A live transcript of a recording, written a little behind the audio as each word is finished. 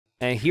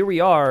And here we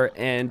are,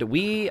 and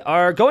we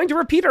are going to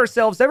repeat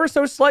ourselves ever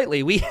so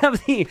slightly. We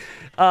have the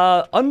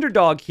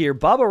underdog here,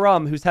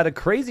 Babaorum, who's had a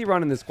crazy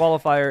run in this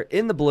qualifier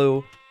in the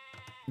blue.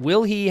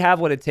 Will he have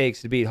what it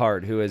takes to beat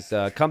Hearttt, who has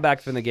come back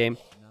from the game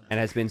and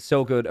has been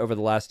so good over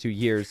the last 2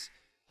 years?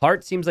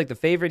 Hearttt seems like the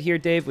favorite here,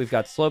 Dave. We've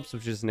got Slopes,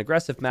 which is an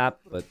aggressive map,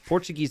 but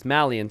Portuguese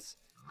Malians,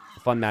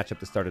 a fun matchup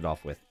to start it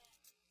off with.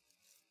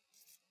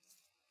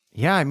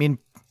 Yeah, I mean,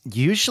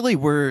 usually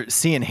we're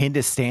seeing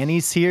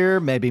Hindustanis here.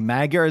 Maybe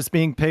Magyar is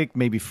being picked,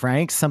 maybe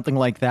Franks, something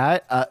like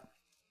that. A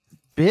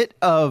bit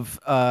of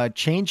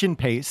change in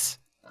pace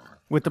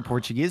with the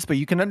Portuguese, but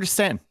you can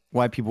understand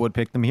why people would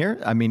pick them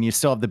here. I mean, you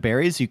still have the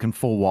berries. You can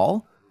full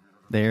wall.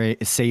 They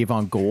save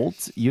on gold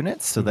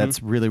units, so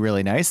that's really,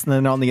 really nice. And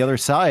then on the other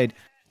side,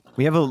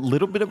 we have a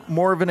little bit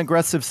more of an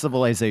aggressive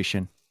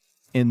civilization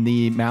in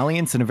the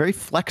Malians and a very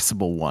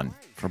flexible one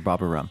for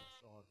Babaorum.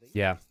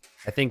 Yeah.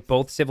 I think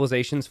both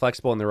civilizations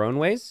flexible in their own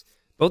ways.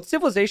 Both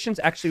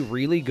civilizations actually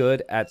really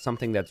good at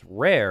something that's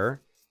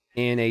rare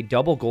in a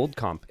double gold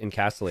comp in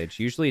Castle Age.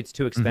 Usually it's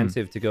too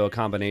expensive to go a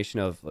combination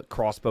of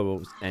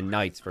crossbows and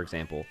knights, for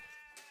example.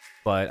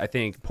 But I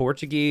think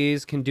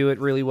Portuguese can do it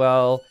really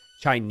well.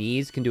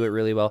 Chinese can do it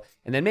really well.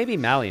 And then maybe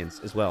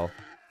Malians as well.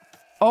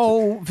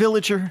 Oh,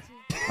 villager.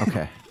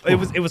 Okay.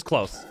 It was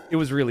close. It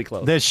was really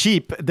close. The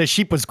sheep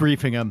was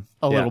griefing him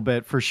a little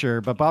bit for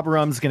sure. But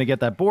Babaorum's going to get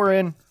that boar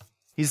in.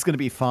 He's going to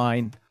be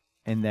fine.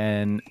 And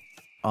then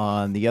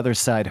on the other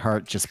side,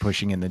 Hearttt just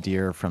pushing in the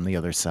deer from the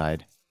other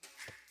side.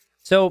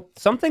 So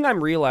something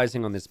I'm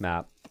realizing on this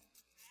map,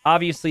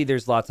 obviously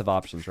there's lots of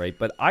options, right?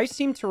 But I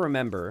seem to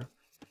remember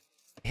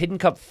Hidden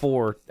Cup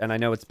 4, and I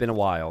know it's been a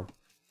while,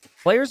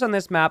 players on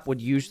this map would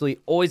usually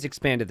always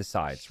expand to the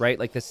sides, right?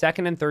 Like the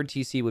second and third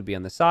TC would be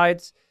on the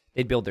sides.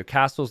 They'd build their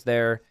castles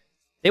there.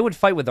 They would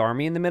fight with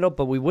army in the middle,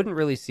 but we wouldn't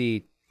really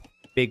see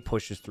big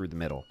pushes through the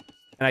middle.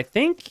 And I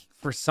think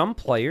for some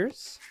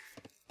players,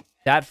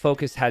 that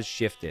focus has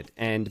shifted.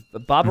 And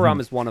Babaorum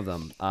is one of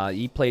them.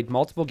 He played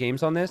multiple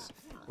games on this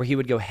where he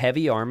would go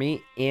heavy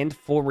army and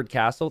forward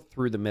castle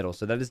through the middle.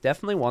 So that is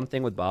definitely one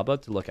thing with Baba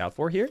to look out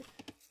for here.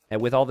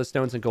 And with all the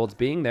stones and golds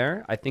being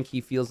there, I think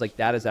he feels like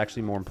that is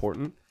actually more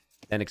important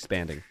than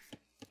expanding.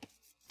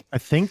 I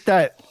think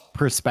that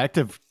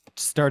perspective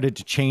started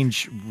to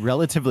change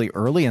relatively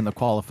early in the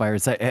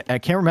qualifiers. I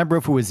can't remember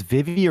if it was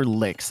Vivi or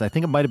Lix. I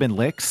think it might have been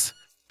Lix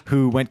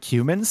who went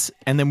Cumans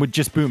and then would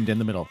just boomed in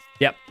the middle.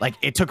 Yep. Like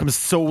it took him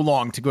so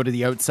long to go to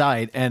the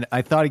outside, and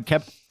I thought he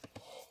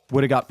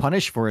would have got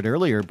punished for it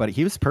earlier, but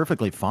he was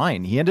perfectly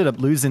fine. He ended up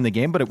losing the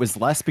game, but it was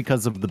less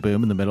because of the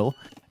boom in the middle,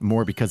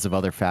 more because of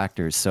other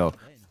factors. So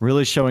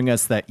really showing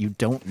us that you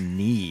don't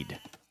need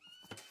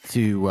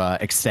to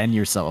extend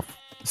yourself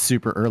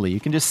super early.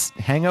 You can just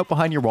hang out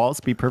behind your walls,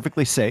 be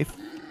perfectly safe,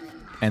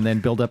 and then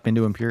build up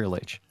into Imperial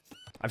Age.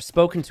 I've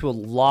spoken to a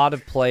lot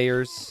of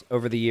players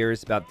over the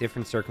years about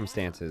different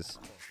circumstances.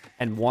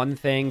 And one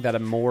thing that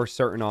I'm more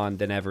certain on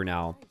than ever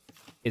now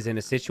is in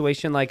a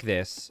situation like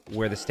this,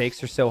 where the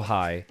stakes are so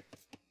high,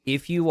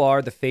 if you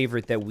are the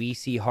favorite that we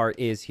see Hearttt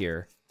is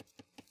here,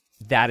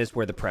 that is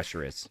where the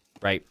pressure is,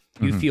 right?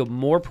 You feel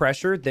more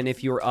pressure than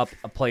if you're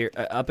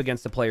up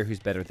against a player who's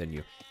better than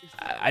you.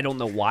 I don't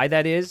know why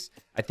that is.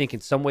 I think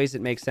in some ways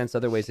it makes sense,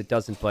 other ways it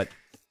doesn't. But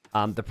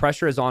the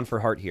pressure is on for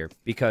Hearttt here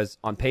because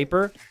on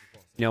paper,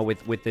 you know,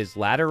 with his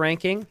ladder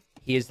ranking,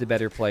 he is the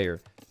better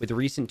player. With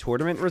recent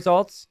tournament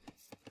results,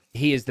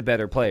 he is the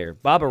better player.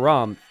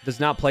 Babaorum does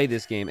not play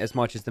this game as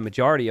much as the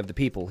majority of the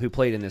people who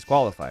played in this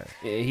qualifier.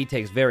 He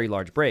takes very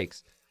large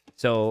breaks.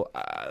 So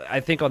I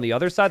think on the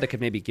other side, that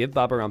could maybe give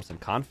Babaorum some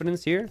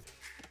confidence here.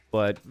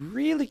 But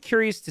really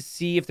curious to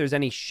see if there's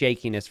any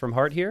shakiness from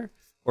Hearttt here,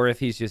 or if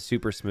he's just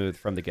super smooth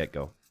from the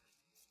get-go.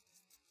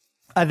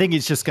 I think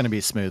he's just going to be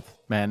smooth,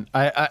 man.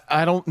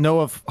 I don't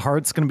know if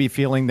Heartt's going to be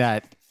feeling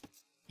that,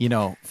 you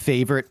know,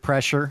 favorite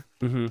pressure.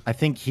 I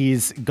think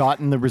he's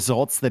gotten the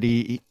results that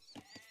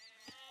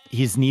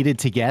he's needed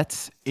to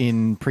get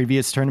in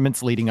previous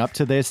tournaments leading up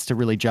to this to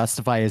really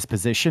justify his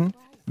position,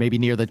 maybe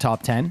near the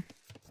top 10.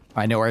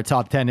 I know our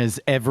top 10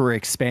 is ever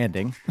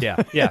expanding.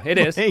 Yeah, it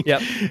is.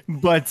 Yep.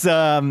 But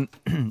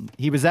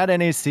he was at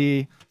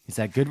NAC. He's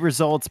had good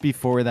results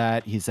before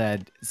that. He's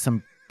had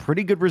some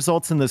pretty good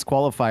results in this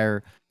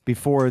qualifier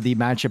before the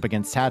matchup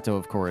against Tato,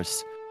 of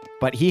course.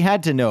 But he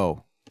had to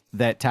know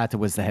that Tato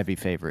was the heavy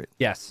favorite.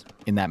 Yes.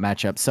 In that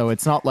matchup. So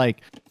it's not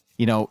like,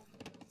 you know,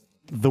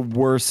 the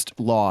worst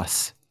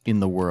loss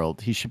in the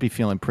world. He should be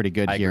feeling pretty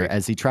good here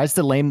as he tries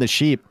to lame the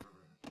sheep.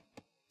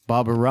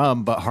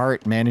 Babaorum, but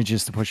Hearttt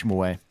manages to push him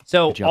away.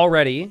 So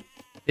already,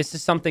 this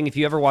is something, if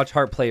you ever watch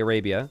Hearttt play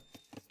Arabia,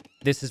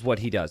 this is what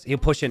he does. He'll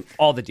push in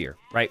all the deer,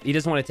 right? He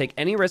doesn't want to take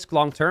any risk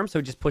long term, so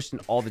he just pushed in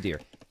all the deer.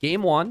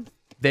 Game 1,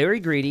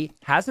 very greedy,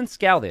 hasn't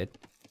scouted.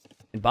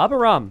 And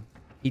Babaorum,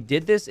 he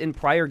did this in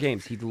prior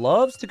games. He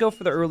loves to go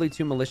for the early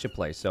 2 militia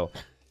play. So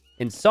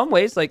in some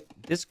ways, like,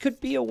 this could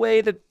be a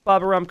way that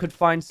Babaorum could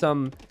find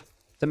some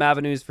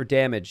avenues for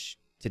damage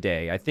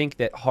today. I think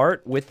that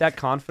Hearttt, with that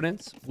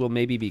confidence, will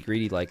maybe be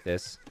greedy like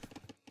this.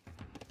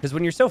 Because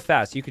when you're so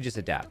fast, you could just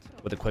adapt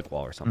with a quick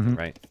wall or something,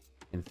 right?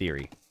 in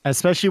theory.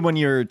 Especially when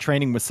you're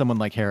training with someone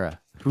like Hera,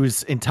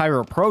 whose entire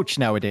approach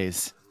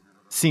nowadays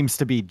seems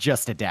to be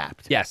just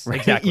adapt. Yes, right?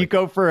 exactly. You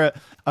go for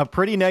a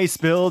pretty nice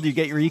build, you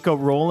get your eco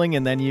rolling,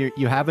 and then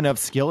you have enough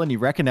skill, and you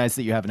recognize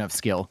that you have enough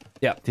skill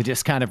to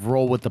just kind of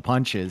roll with the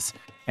punches.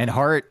 And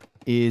Hearttt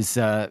is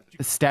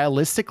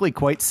stylistically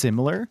quite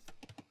similar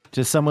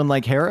to someone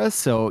like Hera,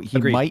 so he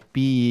might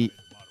be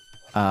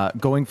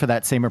going for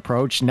that same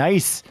approach.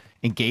 Nice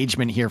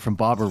engagement here from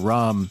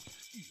Babaorum,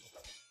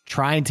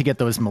 trying to get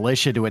those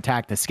militia to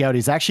attack the scout.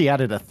 He's actually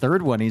added a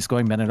third one. He's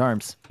going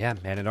man-at-arms. Yeah,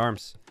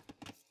 man-at-arms.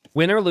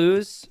 Win or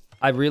lose,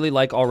 I really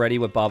like already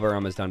what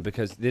Babaorum has done,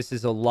 because this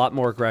is a lot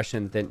more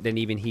aggression than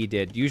even he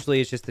did. Usually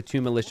it's just the 2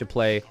 militia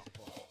play.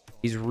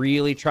 He's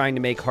really trying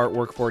to make Hearttt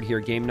work for it here.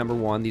 Game number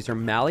 1. These are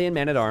Malian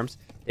man-at-arms.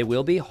 It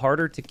will be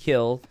harder to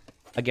kill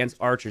against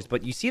archers,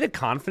 but you see the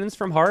confidence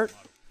from Hearttt?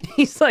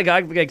 He's like,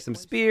 I can make some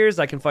spears.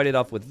 I can fight it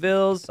off with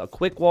Vils, a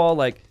quick wall.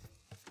 Like,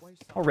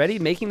 already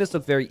making this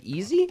look very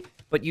easy,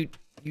 but you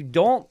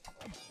don't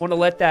want to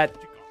let that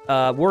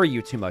worry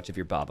you too much if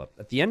you're Baba.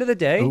 At the end of the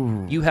day,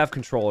 you have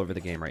control over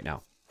the game right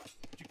now.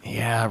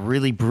 Yeah,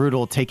 really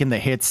brutal. Taking the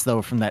hits,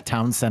 though, from that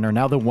town center.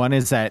 Now the one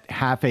is at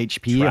half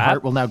HP.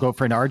 Hearttt will now go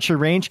for an archer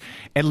range.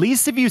 At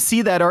least if you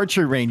see that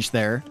archer range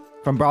there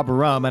from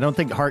Babaorum, I don't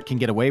think Hearttt can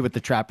get away with the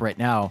trap right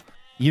now.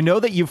 You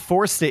know that you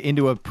forced it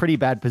into a pretty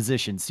bad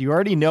position. So you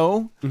already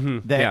know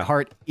that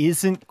Hearttt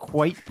isn't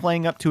quite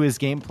playing up to his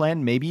game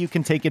plan. Maybe you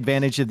can take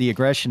advantage of the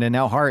aggression. And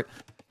now Hearttt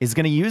is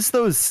going to use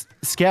those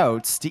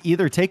scouts to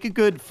either take a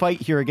good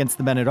fight here against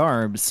the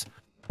men-at-arms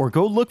or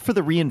go look for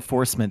the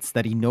reinforcements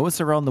that he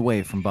knows are on the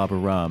way from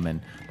Babaorum.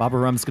 And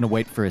Babaorum's going to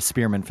wait for his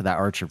spearman for that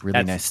archer.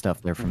 Really nice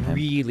stuff there from him.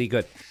 Really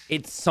good.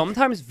 It's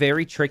sometimes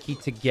very tricky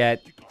to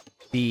get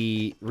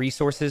the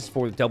resources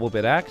for double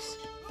bit axe.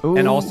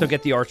 And also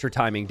get the archer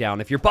timing down.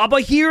 If you're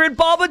Baba here and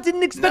Baba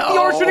didn't expect the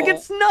archer to get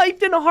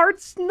sniped and Hearttt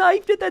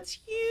sniped it, that's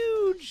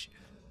huge.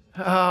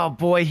 Oh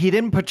boy, he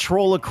didn't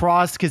patrol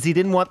across because he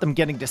didn't want them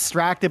getting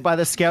distracted by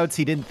the scouts.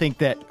 He didn't think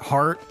that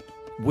Hearttt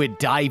would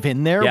dive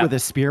in there with a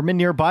spearman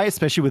nearby,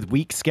 especially with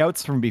weak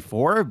scouts from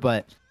before.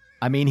 But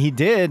I mean, he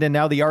did, and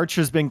now the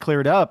archer's been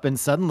cleared up, and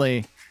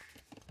suddenly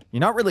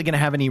you're not really going to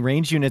have any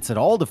range units at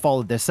all to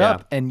follow this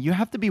up, and you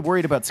have to be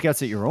worried about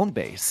scouts at your own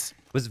base.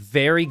 Was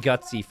very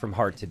gutsy from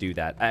Hearttt to do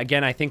that.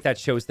 Again, I think that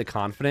shows the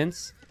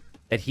confidence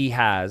that he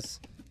has.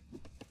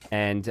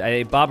 And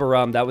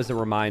Babaorum, that was a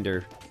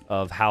reminder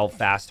of how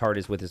fast Hearttt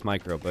is with his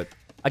micro. But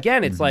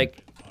again, it's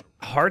like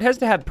Hearttt has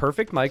to have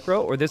perfect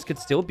micro or this could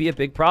still be a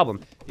big problem.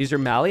 These are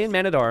Malian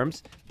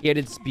men-at-arms. He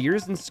added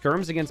spears and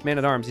skirms against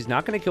men-at-arms. He's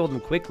not going to kill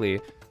them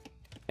quickly.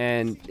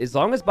 And as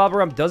long as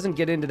Babaorum doesn't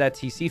get into that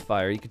TC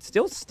fire, he could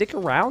still stick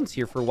around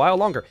here for a while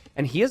longer.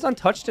 And he is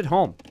untouched at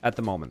home at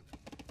the moment.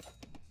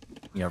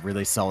 Yeah,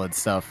 really solid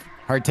stuff.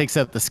 Hearttt takes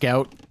out the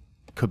scout.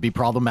 Could be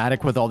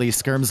problematic with all these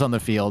skirms on the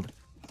field.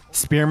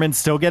 Spearman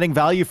still getting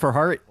value for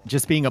Hearttt,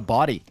 just being a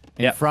body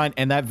in front.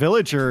 And that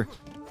villager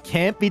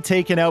can't be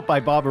taken out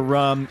by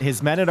Babaorum.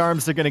 His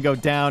men-at-arms are going to go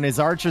down. His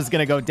archer's going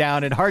to go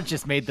down. And Hearttt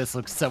just made this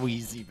look so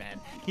easy, man.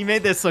 He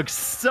made this look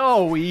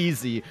so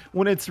easy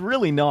when it's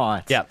really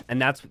not. Yeah, and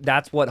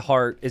that's what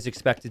Hearttt is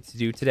expected to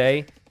do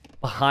today.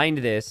 Behind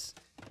this,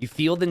 you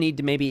feel the need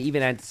to maybe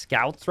even add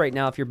scouts right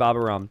now if you're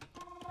Babaorum,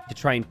 to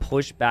try and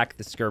push back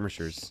the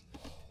skirmishers.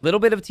 Little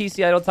bit of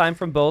TC idle time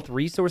from both.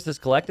 Resources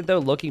collected, though,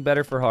 looking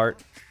better for Hearttt.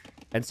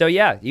 And so,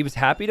 yeah, he was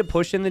happy to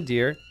push in the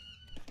deer.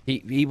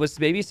 He was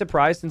maybe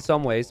surprised in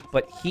some ways,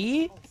 but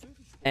he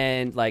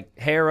and, like,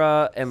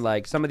 Hera and,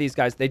 like, some of these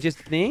guys, they just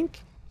think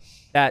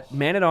that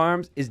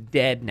Man-at-Arms is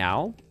dead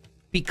now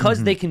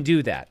because they can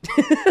do that,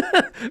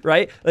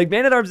 right? Like,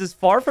 Man-at-Arms is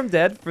far from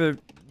dead for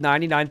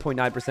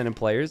 99.9% in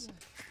players.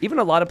 Even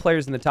a lot of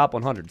players in the top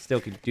 100 still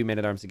can do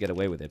Man-at-Arms to get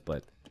away with it,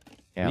 but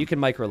you can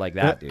micro like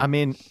that, dude. I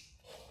mean,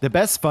 the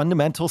best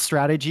fundamental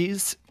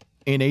strategies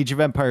in Age of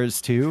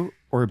Empires 2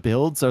 or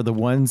builds are the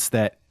ones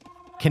that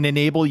can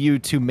enable you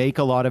to make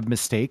a lot of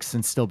mistakes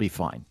and still be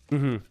fine.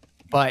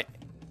 But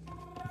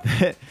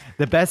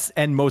the best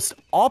and most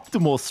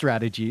optimal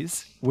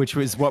strategies, which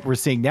was what we're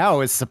seeing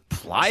now, is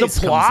supplies comes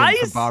in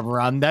from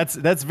Babaorum.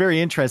 That's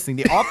very interesting.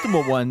 The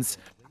optimal ones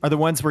are the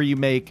ones where you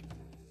make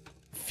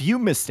few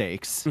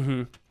mistakes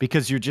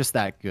because you're just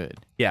that good.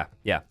 Yeah.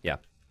 I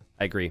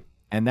agree.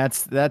 And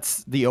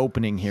that's the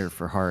opening here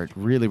for Hearttt.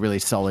 Really, really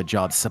solid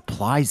job.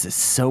 Supplies is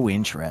so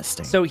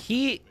interesting. So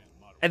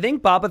I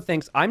think Baba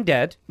thinks, I'm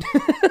dead.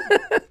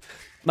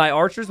 My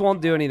archers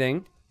won't do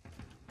anything.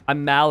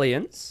 I'm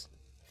Malians.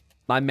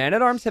 My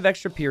men-at-arms have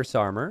extra pierce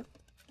armor.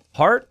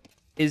 Hearttt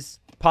is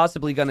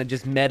possibly going to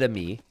just meta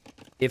me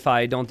if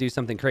I don't do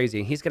something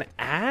crazy. He's going to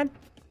add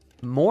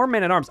more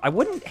men-at-arms. I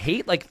wouldn't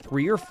hate like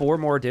 3 or 4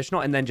 more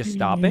additional and then just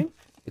stopping.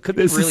 It could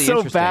be really interesting.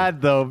 This is so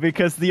bad, though,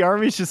 because the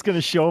army's just going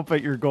to show up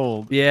at your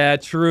gold. Yeah,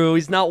 true.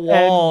 He's not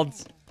walled.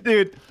 And,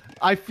 dude,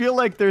 I feel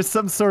like there's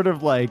some sort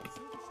of, like,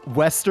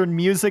 Western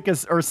music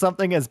or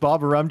something as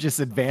Babaorum just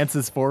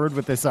advances forward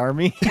with this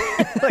army.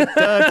 Like,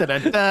 da, da, da,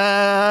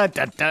 da,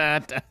 da, da,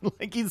 da.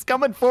 Like he's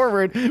coming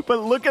forward, but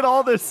look at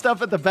all this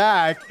stuff at the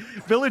back.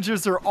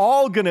 Villagers are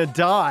all gonna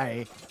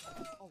die.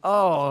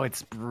 Oh,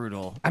 it's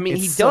brutal. I mean,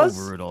 it's so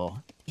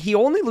brutal. He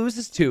only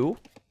loses 2,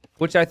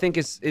 which I think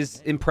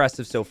is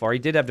impressive so far. He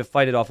did have to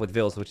fight it off with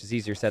Vils, which is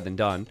easier said than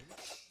done.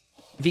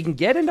 If he can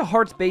get into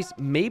Heartt's base,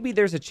 maybe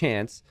there's a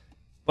chance.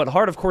 But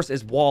Heartt, of course,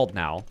 is walled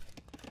now.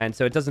 And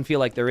so it doesn't feel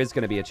like there is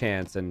going to be a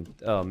chance. And,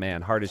 oh,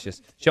 man, Heartt is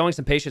just showing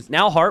some patience.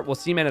 Now Heartt will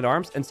see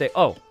Man-at-Arms and say,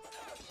 oh,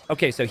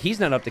 okay, so he's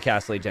not up to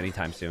Castle Age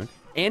anytime soon.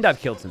 And I've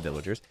killed some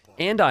villagers.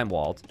 And I'm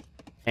walled.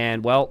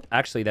 And, well,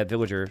 actually, that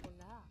villager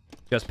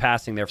just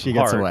passing there from Heartt. She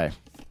gets away.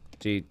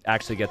 She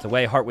actually gets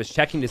away. Heartt was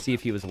checking to see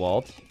if he was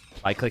walled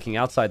by clicking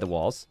outside the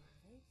walls.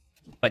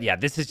 But yeah,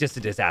 this is just a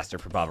disaster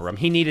for Babaorum.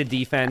 He needed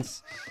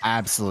defense.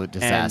 Absolute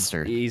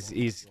disaster.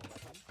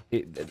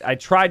 I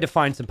tried to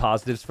find some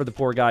positives for the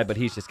poor guy, but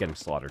he's just getting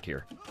slaughtered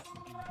here.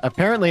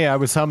 Apparently, I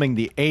was humming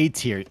the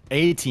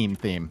A-team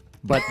theme,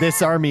 but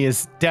this army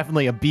is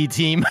definitely a B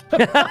team.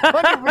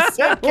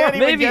 100% can't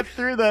even get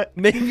through that.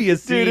 Maybe a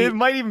C. Dude, it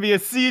might even be a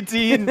C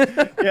team.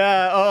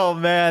 Yeah, oh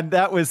man,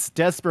 that was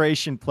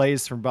desperation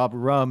plays from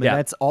Babaorum, and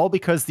that's all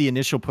because the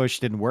initial push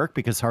didn't work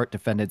because Heartt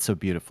defended so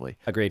beautifully.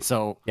 Agreed.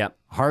 So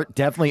Heartt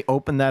definitely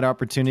opened that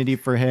opportunity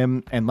for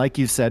him, and like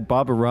you said,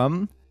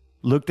 Babaorum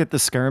looked at the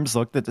skirms,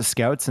 looked at the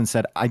scouts, and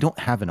said, I don't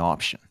have an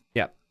option.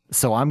 Yeah.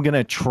 So I'm going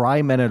to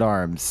try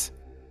Men-at-Arms.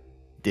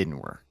 Didn't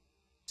work.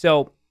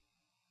 So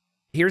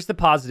here's the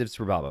positives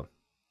for Baba.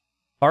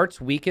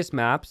 Heartt's weakest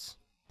maps,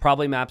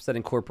 probably maps that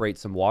incorporate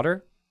some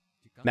water,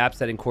 maps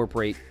that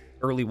incorporate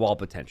early wall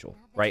potential,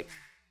 right?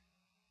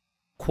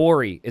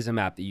 Quarry is a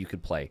map that you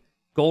could play.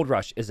 Gold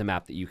Rush is a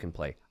map that you can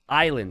play.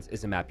 Islands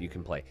is a map you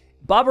can play.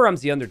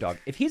 Babaorum's the underdog.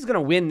 If he's going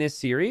to win this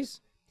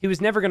series, he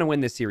was never going to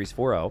win this series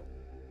 4-0.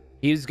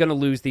 He's going to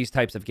lose these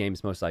types of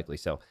games most likely.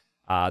 So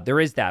there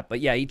is that.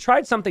 But yeah, he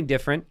tried something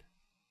different.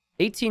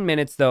 18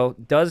 minutes, though,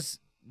 does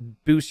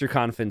boost your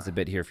confidence a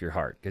bit here for your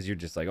Heartt. Because you're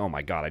just like, oh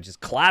my god, I just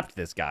clapped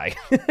this guy.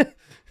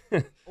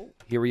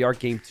 Here we are,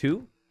 game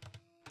 2.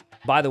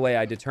 By the way,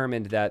 I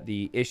determined that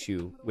the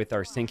issue with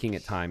our syncing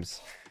at times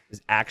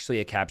is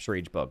actually a capture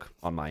age bug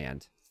on my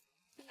end.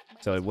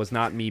 So it was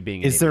not me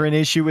being an Is there an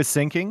issue with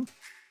syncing?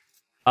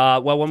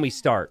 Well, when we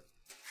start.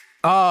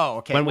 Oh,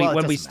 okay.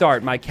 When we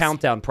start, my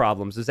countdown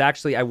problems is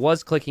actually I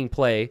was clicking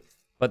play,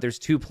 but there's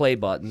 2 play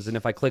buttons, and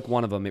if I click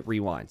one of them, it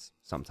rewinds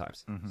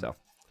sometimes. So,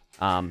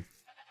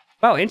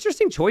 wow,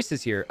 interesting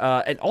choices here,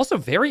 and also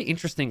very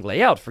interesting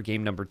layout for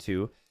game number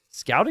 2.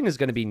 Scouting is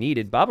going to be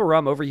needed.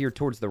 Babaorum over here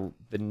towards the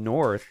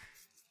north,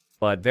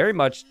 but very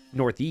much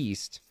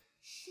northeast,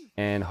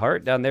 and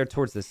Heartt down there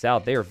towards the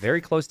south. They are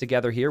very close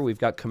together here. We've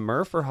got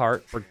Khmer for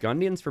Heartt,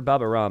 Burgundians for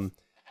Babaorum.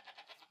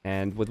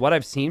 And with what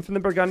I've seen from the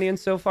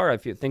Burgundians so far, I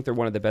think they're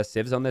one of the best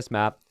civs on this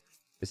map.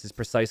 This is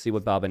precisely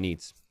what Baba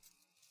needs.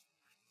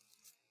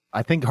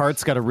 I think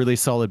Heartt's got a really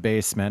solid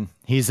base, man.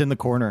 He's in the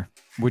corner,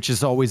 which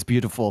is always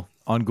beautiful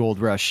on Gold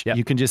Rush. Yep.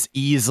 You can just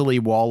easily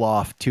wall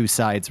off 2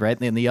 sides, right?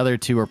 And the other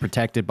 2 are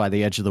protected by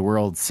the edge of the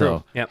world.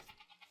 So,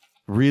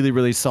 really,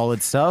 really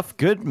solid stuff.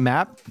 Good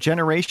map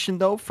generation,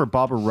 though, for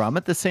Babaorum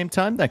at the same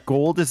time. That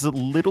gold is a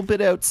little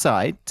bit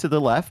outside to the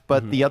left,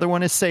 but the other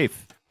one is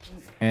safe.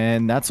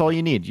 And that's all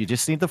you need. You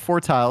just need the 4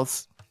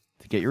 tiles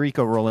to get your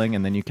eco rolling,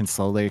 and then you can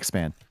slowly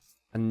expand.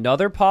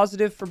 Another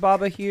positive for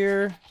Baba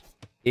here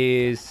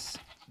is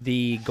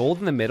the gold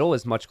in the middle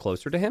is much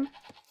closer to him.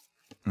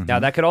 Now,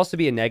 that could also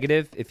be a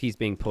negative if he's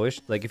being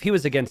pushed. Like, if he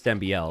was against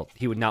MBL,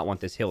 he would not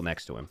want this hill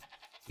next to him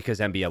because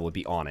MBL would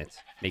be on it,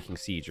 making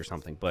siege or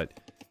something. But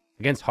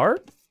against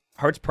Heartt,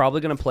 Heartt's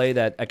probably going to play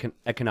that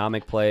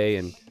economic play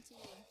and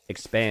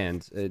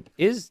expand. It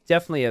is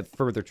definitely a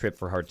further trip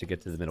for Heartt to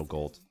get to the middle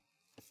gold.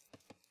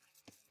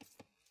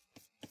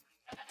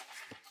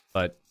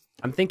 But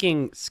I'm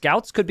thinking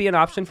scouts could be an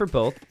option for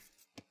both.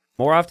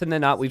 More often than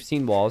not, we've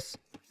seen walls.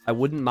 I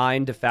wouldn't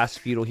mind a fast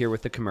feudal here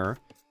with the Khmer.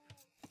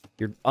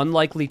 You're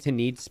unlikely to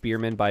need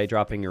spearmen by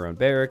dropping your own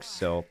barracks,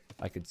 so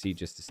I could see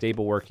just a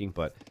stable working.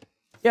 But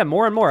yeah,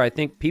 more and more, I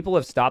think people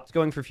have stopped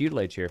going for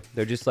feudal age here.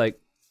 They're just like,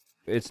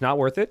 it's not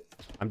worth it.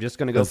 I'm just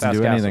going to go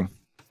fast castle.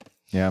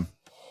 Yeah.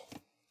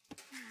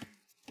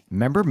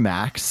 Remember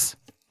Max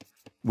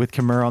with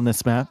Khmer on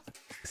this map?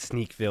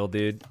 Sneakville,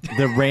 dude.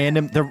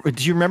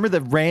 Do you remember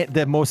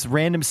the most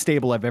random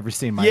stable I've ever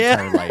seen in my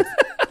entire life?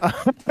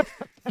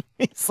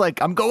 It's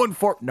like, I'm going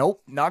for...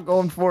 Nope, not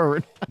going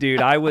forward.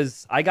 Dude,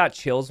 I got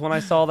chills when I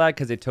saw that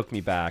because it took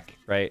me back,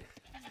 right?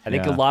 I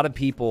think a lot of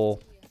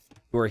people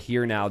who are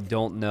here now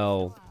don't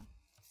know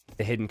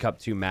the Hidden Cup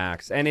 2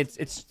 Max. And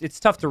it's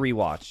tough to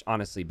rewatch,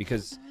 honestly,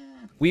 because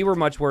we were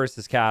much worse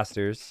as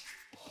casters.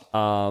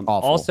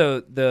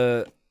 Also,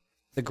 the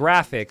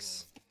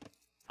graphics...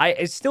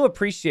 I still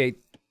appreciate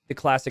the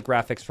classic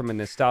graphics from a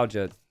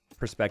nostalgia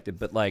perspective,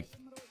 but like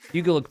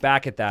you can look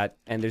back at that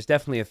and there's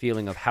definitely a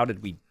feeling of how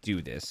did we do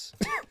this?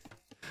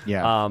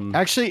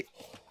 Actually,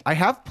 I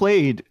have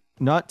played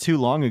not too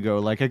long ago,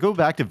 like I go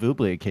back to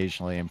Voobly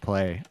occasionally and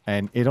play,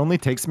 and it only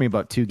takes me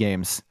about 2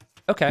 games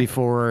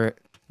before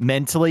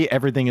mentally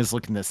everything is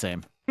looking the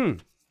same.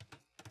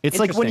 It's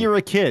like when you're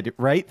a kid,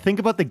 right? Think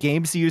about the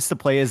games you used to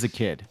play as a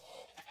kid.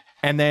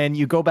 And then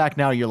you go back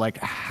now, you're like,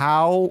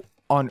 how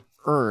on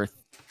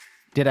earth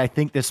did I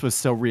think this was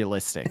so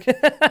realistic?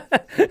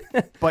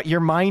 But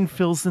your mind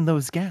fills in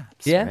those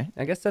gaps. Yeah, right?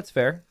 I guess that's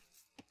fair.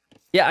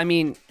 Yeah, I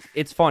mean,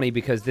 it's funny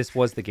because this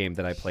was the game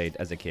that I played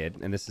as a kid,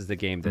 and this is the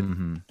game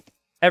that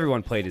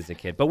everyone played as a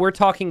kid. But we're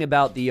talking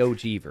about the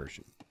OG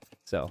version.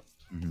 So,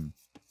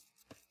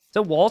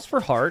 so walls for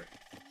Heartt,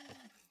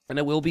 and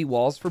it will be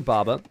walls for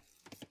Baba.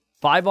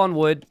 5 on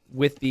wood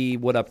with the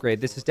wood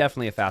upgrade. This is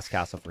definitely a fast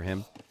castle for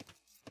him.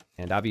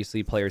 And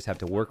obviously, players have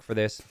to work for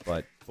this,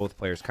 but both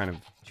players kind of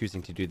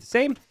choosing to do the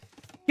same.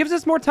 Gives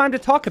us more time to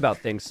talk about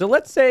things. So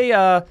let's say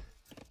at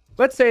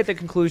the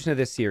conclusion of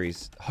this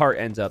series, Heartt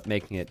ends up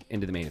making it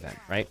into the main event,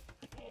 right?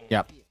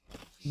 Yep.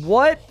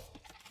 What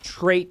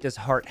trait does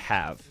Heartt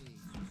have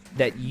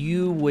that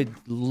you would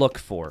look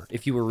for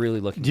if you were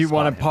really looking? Do you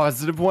want a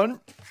positive one?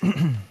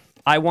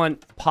 I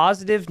want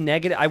positive,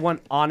 negative. I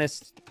want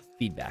honest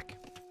feedback.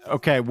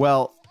 Okay,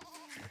 well,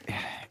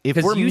 if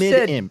we're you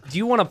mid-imp... said, do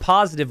you want a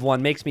positive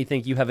one makes me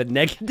think you have a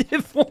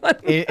negative one.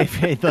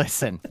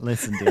 Listen,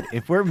 dude.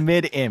 If we're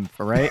mid-imp,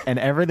 right, and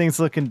everything's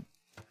looking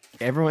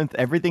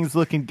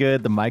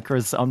good, the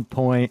micro's on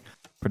point,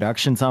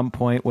 production's on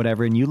point,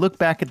 whatever, and you look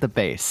back at the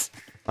base,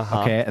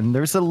 okay, and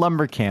there's a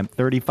lumber camp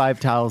 35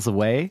 tiles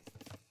away,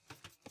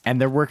 and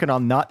they're working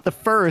on not the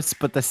first,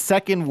 but the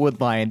second wood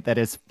line that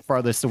is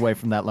farthest away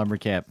from that lumber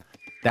camp.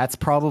 That's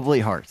probably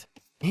Heartt.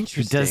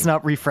 Interesting. He does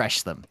not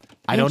refresh them.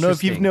 I don't know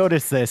if you've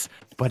noticed this,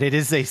 but it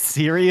is a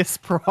serious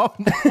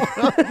problem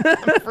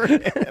for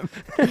him.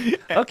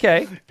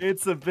 Okay.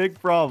 It's a big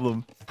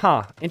problem.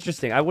 Huh.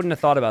 Interesting. I wouldn't have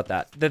thought about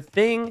that. The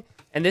thing,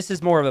 and this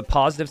is more of a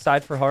positive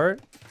side for Heartt,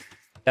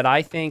 that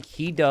I think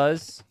he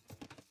does,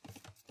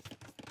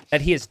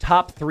 that he is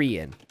top 3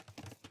 in,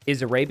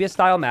 is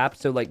Arabia-style map,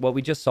 so like what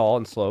we just saw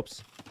in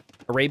Slopes,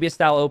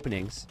 Arabia-style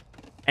openings,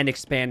 and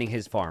expanding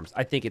his farms.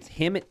 I think it's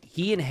him,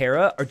 he and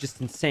Hera are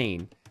just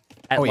insane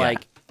at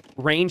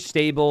range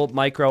stable,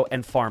 micro,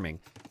 and farming.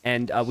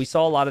 And we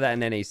saw a lot of that in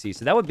NAC.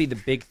 So that would be the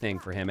big thing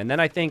for him. And then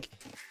I think,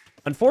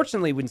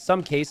 unfortunately, in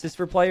some cases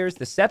for players,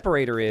 the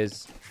separator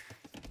is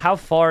how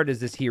far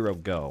does this hero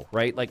go,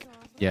 right? Like,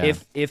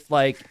 if it's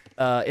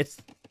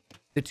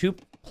the 2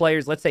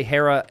 players, let's say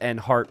Hera and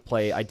Heartt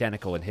play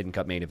identical in Hidden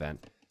Cup main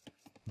event,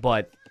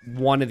 but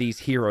one of these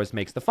heroes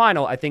makes the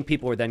final, I think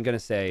people are then going to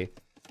say,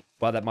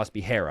 well, that must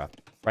be Hera,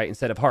 right,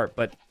 instead of Heartt.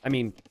 But, I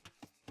mean,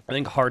 I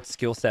think Heartt's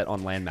skill set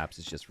on land maps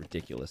is just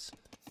ridiculous.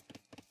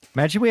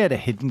 Imagine we had a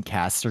hidden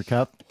caster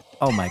cup.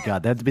 Oh my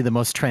god, that'd be the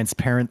most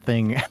transparent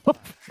thing.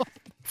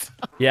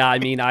 Yeah, I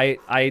mean, I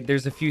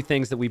there's a few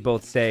things that we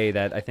both say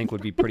that I think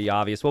would be pretty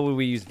obvious. What would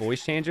we use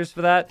voice changers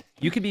for that?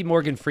 You could be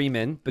Morgan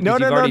Freeman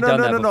because you've already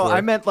done that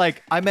before.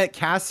 I meant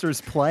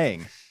casters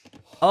playing.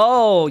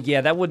 Oh,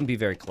 yeah, that wouldn't be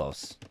very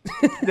close.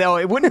 No,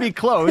 it wouldn't be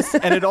close,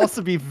 and it'd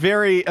also be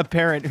very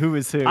apparent who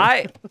is who.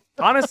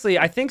 Honestly,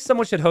 I think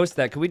someone should host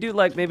that. Could we do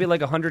maybe a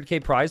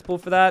 100K prize pool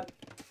for that?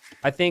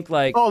 I think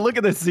Oh, look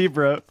at this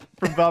zebra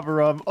from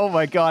Babaorum. Oh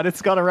my god,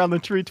 it's gone around the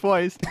tree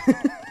twice.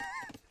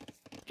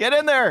 Get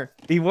in there.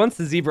 He wants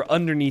the zebra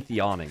underneath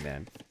the awning,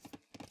 man.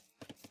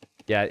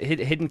 Yeah,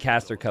 hidden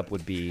caster cup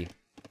would be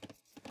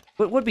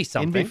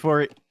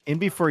something. In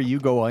before you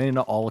go in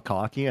all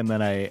cocky, and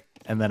then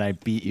I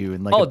beat you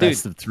in a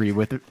best of 3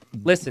 with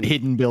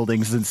hidden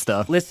buildings and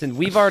stuff. Listen,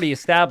 we've already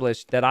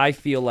established that I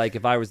feel like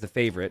if I was the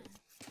favorite,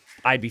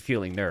 I'd be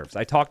feeling nerves.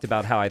 I talked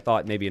about how I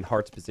thought maybe in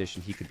Heartt's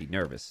position he could be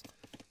nervous.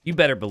 You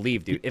better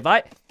believe, dude. If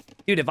I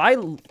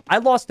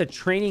lost a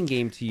training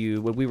game to you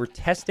when we were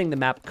testing the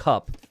map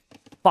Cup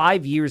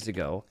 5 years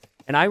ago,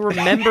 and I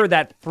remember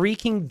that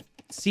freaking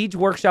Siege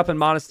Workshop and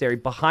Monastery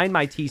behind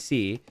my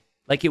TC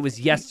like it was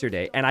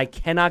yesterday, and I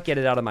cannot get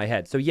it out of my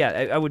head. So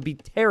yeah, I would be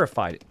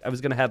terrified. I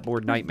was going to have more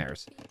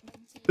nightmares.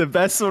 The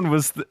best one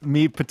was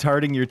me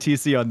petarding your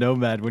TC on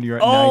Nomad when you were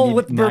at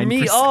 99%. For me,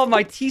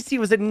 my TC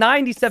was at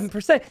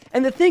 97%.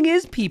 And the thing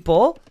is,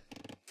 people,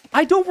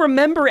 I don't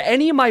remember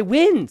any of my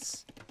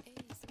wins.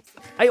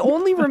 I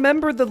only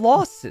remember the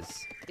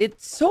losses.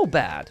 It's so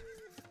bad.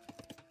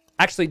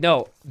 Actually,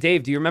 no.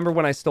 Dave, do you remember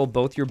when I stole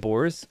both your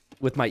boars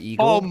with my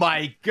eagle? Oh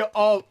my god.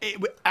 Oh,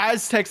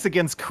 Aztecs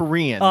against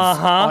Koreans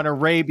on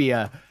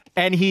Arabia.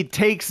 And he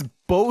takes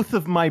both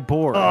of my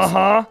boars.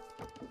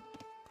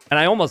 And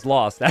I almost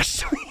lost,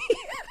 actually.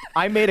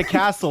 I made a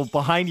castle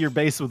behind your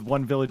base with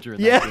 1 villager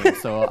in that game,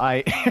 so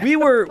we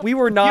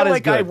were not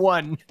as good. I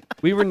won.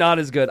 We were not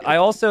as good. I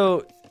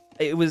also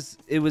it was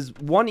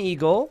 1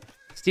 eagle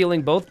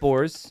stealing both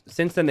boars.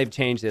 Since then they've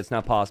changed it. It's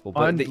not possible.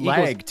 But the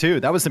lag too.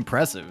 That was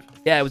impressive.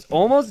 Yeah, it was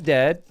almost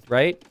dead,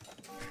 right?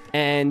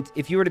 And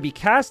if you were to be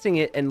casting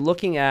it and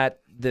looking at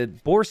the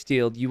boar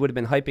steal, you would have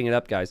been hyping it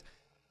up, guys.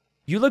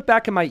 You look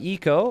back at my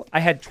eco,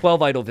 I had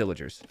 12 idle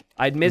villagers.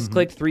 I'd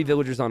misclicked 3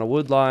 villagers on a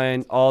wood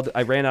line.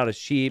 I ran out of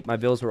sheep. My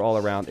villas were all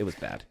around. It was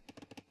bad.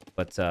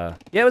 But yeah,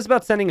 it was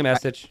about sending a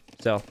message.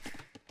 So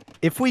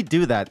if we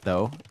do that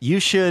though, you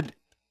should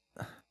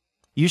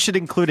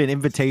include an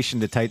invitation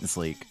to Titans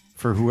League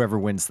for whoever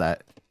wins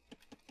that.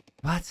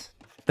 what?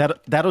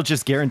 That'll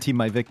just guarantee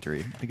my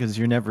victory because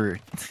you're never.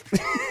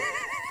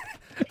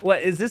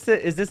 What is this?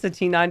 Is this a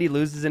T90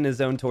 loses in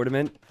his own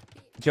tournament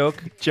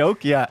joke?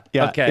 Joke? Yeah.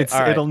 Okay, all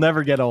right. It'll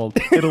never get old.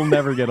 It'll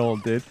never get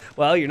old, dude.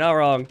 Well, you're not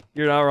wrong.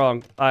 You're not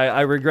wrong.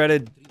 I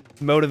regretted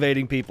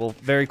motivating people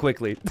very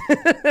quickly.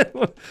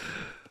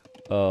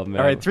 Oh,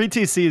 man. All right, 3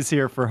 TCs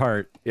here for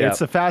Hearttt. Yeah.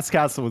 It's a fast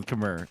castle with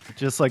Khmer,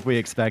 just like we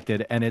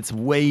expected, and it's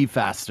way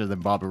faster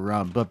than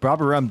Babaorum. But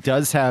Babaorum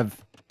does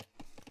have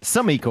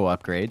some eco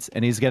upgrades,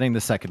 and he's getting the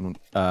second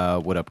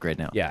wood upgrade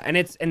now. Yeah, and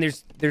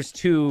there's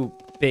two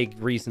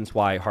big reasons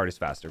why Hearttt is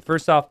faster.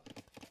 First off,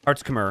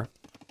 Heartt's Khmer,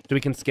 so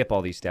we can skip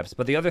all these steps.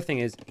 But the other thing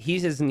is, he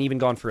hasn't even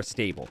gone for a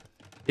stable.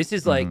 This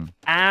is like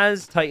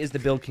as tight as the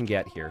build can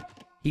get here.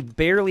 He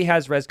barely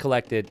has res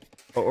collected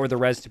or the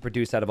res to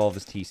produce out of all of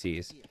his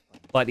TCs.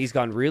 But he's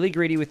gone really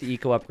greedy with the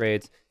eco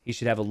upgrades. He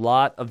should have a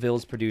lot of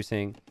vills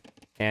producing.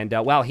 And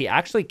wow, he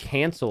actually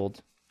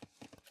canceled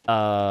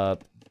horse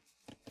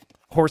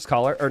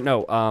collar or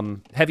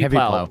no, heavy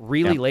plow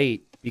really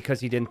late because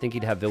he didn't think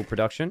he'd have vill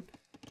production.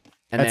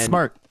 And That's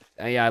smart.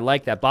 Yeah, I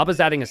like that. Baba's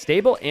adding a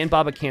stable, and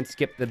Baba can't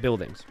skip the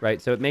buildings,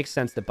 right? So it makes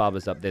sense that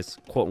Baba's up this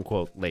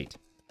quote-unquote late.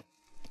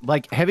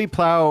 Like, heavy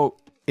plow,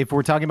 if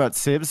we're talking about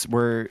civs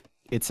where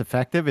it's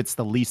effective, it's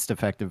the least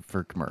effective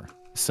for Khmer.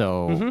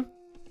 So,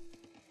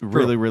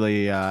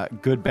 really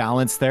good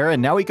balance there.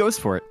 And now he goes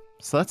for it.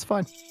 So that's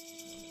fine.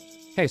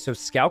 Okay, so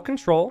scout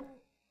control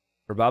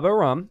for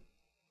Babaorum.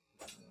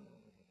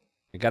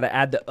 I got to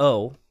add the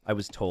O, I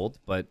was told,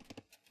 but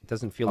it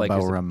doesn't feel like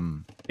there's a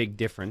big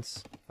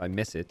difference if I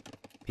miss it.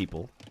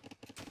 People.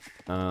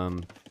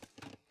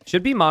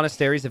 Should be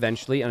monasteries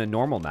eventually on a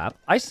normal map.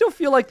 I still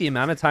feel like the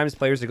amount of times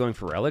players are going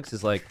for relics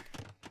is like...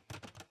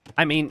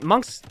 I mean,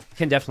 monks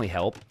can definitely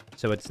help,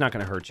 so it's not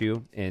going to hurt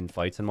you in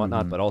fights and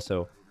whatnot, but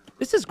also,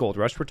 this is Gold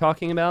Rush we're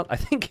talking about. I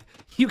think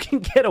you can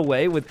get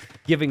away with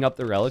giving up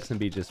the relics and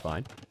be just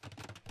fine.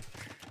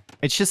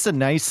 It's just a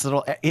nice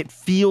little... It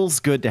feels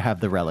good to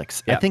have the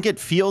relics. Yeah. I think it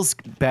feels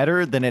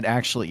better than it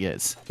actually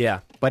is.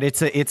 Yeah. But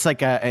it's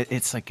like a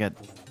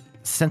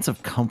sense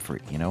of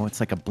comfort, you know? It's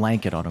like a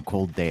blanket on a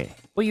cold day.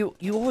 Well,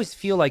 you always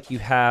feel like you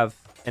have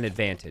an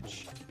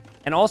advantage.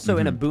 And also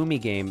in a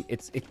boomy game,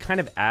 it kind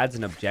of adds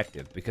an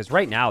objective, because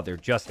right now they're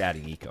just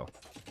adding eco.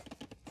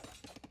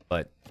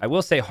 But I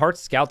will say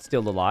Heartt's Scout's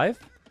still alive,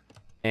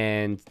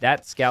 and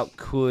that Scout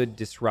could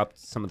disrupt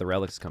some of the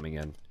relics coming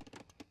in.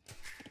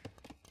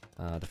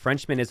 The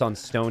Frenchman is on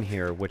stone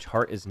here, which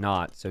Heartt is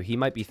not, so he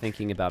might be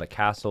thinking about a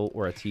castle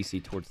or a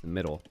TC towards the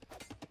middle.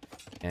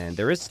 And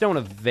there is stone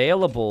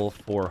available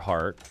for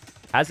Heartt.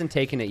 Hasn't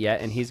taken it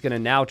yet, and he's going to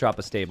now drop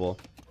a stable.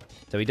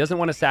 So he doesn't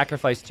want to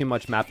sacrifice too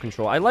much map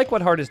control. I like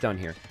what Heartt has done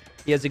here.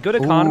 He has a good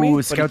economy,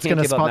 but Scout's he can't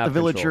gonna give up spot map the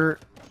villager.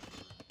 control.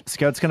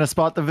 Scout's gonna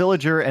spot the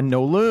villager, and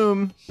no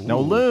loom. No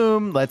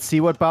loom. Let's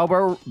see what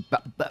Babaorum.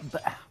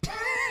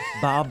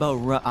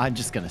 I'm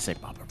just gonna say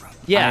Babaorum.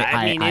 Yeah,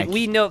 I mean,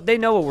 we know they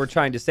know what we're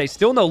trying to say.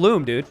 Still no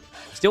loom, dude.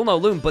 Still no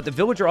loom, but the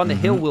villager on the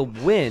hill will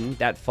win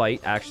that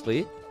fight,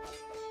 actually.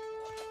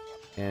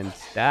 And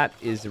that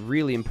is a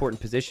really important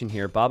position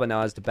here. Baba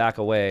now has to back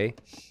away.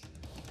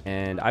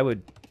 And I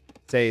would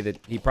say that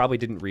he probably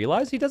didn't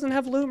realize he doesn't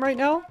have loom right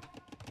now.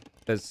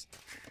 Because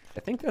I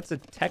think that's a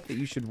tech that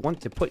you should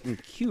want to put in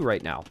queue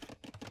right now.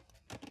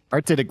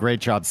 Heartt did a great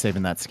job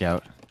saving that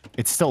scout.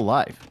 It's still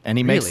alive. And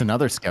he makes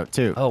another scout,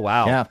 too. Oh,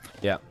 wow. Yeah.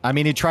 Yeah. I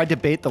mean, he tried to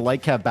bait the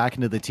light cap back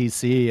into the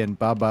TC, and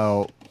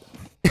Babaorum...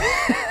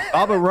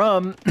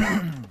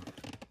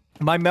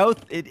 My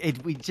mouth,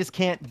 we just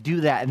can't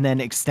do that and then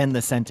extend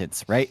the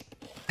sentence, right?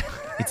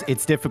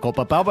 It's difficult.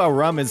 But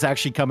Babaorum is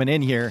actually coming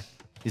in here.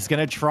 He's going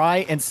to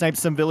try and snipe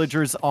some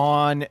villagers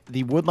on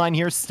the wood line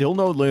here. Still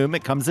no loom.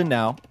 It comes in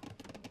now.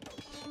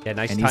 Yeah,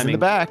 nice and timing. He's in the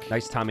back.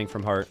 Nice timing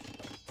from Heartt.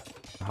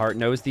 Heartt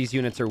knows these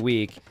units are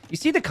weak. You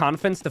see the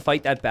confidence to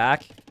fight that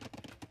back?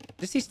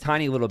 Just these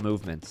tiny little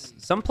movements.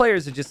 Some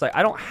players are just like,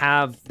 I don't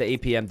have the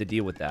APM to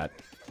deal with that.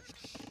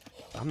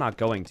 I'm not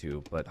going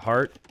to, but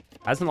Heartt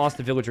hasn't lost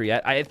a villager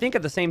yet. I think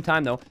at the same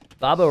time, though,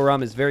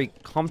 Babaorum is very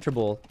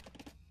comfortable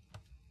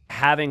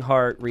having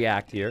Heartt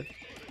react here.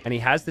 And he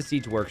has the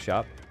Siege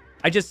Workshop.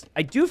 I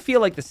do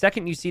feel like the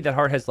second you see that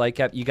Heartt has light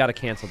cap, you got to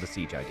cancel the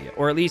Siege idea.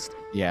 Or at least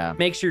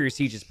make sure your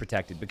Siege is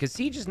protected. Because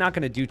Siege is not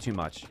going to do too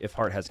much if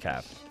Heartt has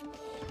cap.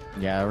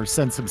 Yeah, or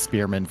send some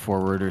spearmen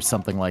forward or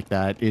something like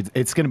that.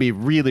 It's going to be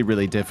really,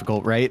 really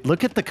difficult, right?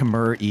 Look at the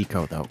Khmer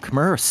eco, though.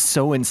 Khmer are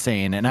so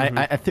insane. And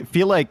I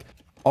feel like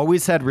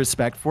always had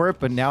respect for it,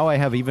 but now I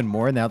have even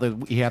more now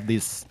that we have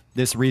this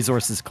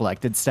resources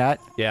collected stat.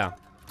 Yeah.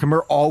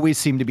 Khmer always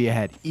seem to be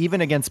ahead,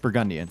 even against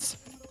Burgundians.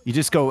 You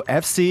just go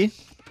FC,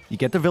 you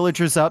get the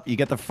villagers up, you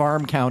get the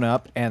farm count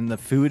up, and the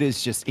food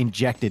is just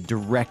injected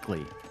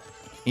directly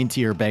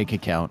into your bank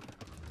account.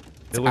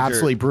 It's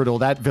absolutely brutal.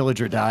 That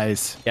villager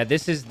dies. Yeah,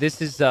 this is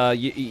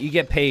you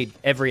get paid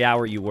every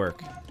hour you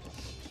work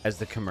as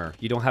the Khmer.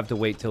 You don't have to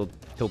wait till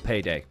till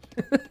payday,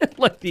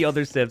 like the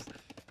other civs.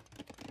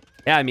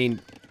 Yeah, I mean,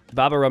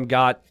 Babaorum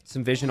got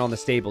some vision on the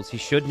stables. He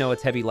should know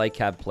it's heavy light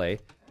cab play.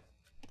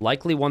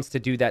 Likely wants to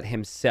do that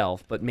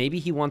himself, but maybe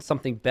he wants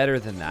something better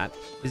than that.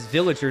 His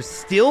villagers,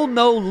 still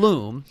no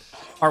loom,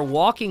 are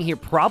walking here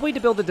probably to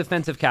build a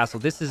defensive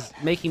castle. This is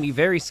making me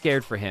very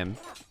scared for him.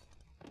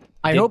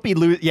 I hope he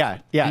lose. Yeah.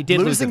 He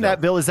did Losing that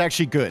bill is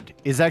actually good.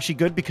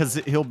 Because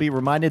he'll be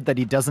reminded that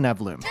he doesn't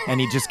have loom, and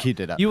he just queued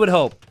it up. You would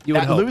hope. You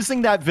would hope.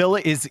 Losing that villa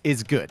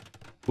is good.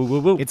 Woo, woo,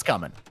 woo. It's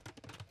coming.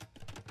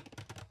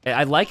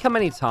 I like how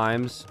many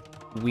times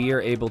we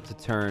are able to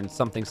turn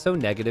something so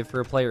negative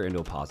for a player into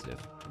a positive.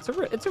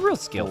 It's a real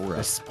skill for The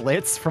us.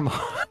 splits from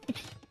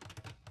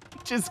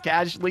just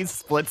casually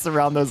splits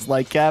around those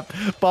light cap.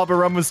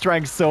 Babaorum was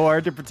trying so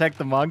hard to protect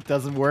the monk,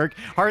 doesn't work.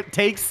 Hearttt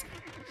takes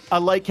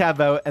a light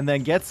cab out and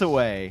then gets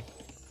away,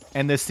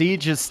 and the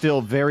siege is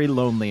still very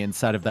lonely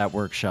inside of that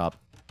workshop.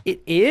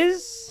 It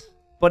is,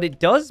 but it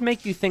does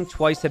make you think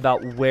twice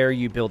about where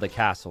you build a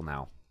castle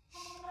now,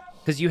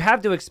 because you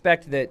have to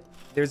expect that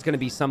there's going to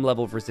be some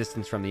level of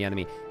resistance from the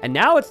enemy, and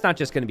now it's not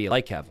just going to be a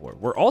light cab war.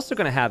 We're also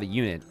going to have a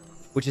unit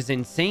which is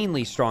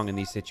insanely strong in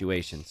these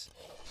situations.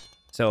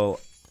 So,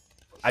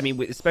 I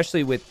mean,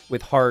 especially with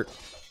Hearttt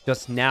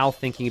just now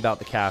thinking about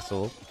the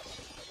castle.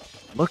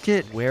 Look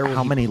at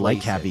how many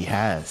light cab he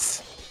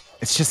has.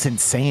 It's just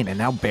insane. And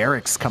now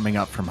barracks coming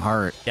up from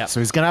Hearttt. Yep. So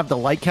he's going to have the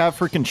light cab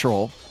for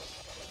control.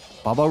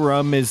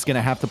 Babaorum is going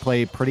to have to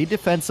play pretty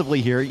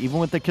defensively here, even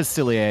with the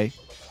Castilier.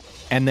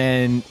 And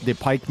then the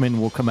pikemen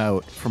will come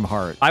out from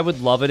Hearttt. I would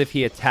love it if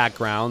he attacked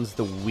grounds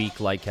the weak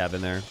light cab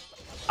in there.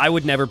 I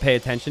would never pay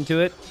attention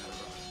to it.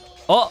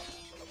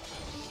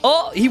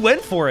 Oh, he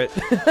went for it.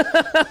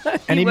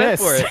 And he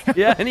missed. For it.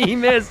 Yeah, and he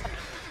missed.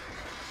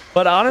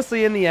 But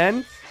honestly, in the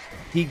end,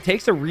 he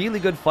takes a really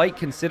good fight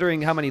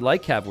considering how many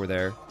light cab were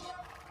there.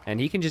 And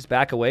he can just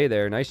back away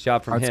there. Nice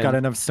job from him. Heartt's got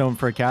enough stone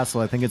for a castle.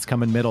 I think it's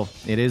coming middle.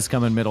 It is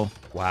coming middle.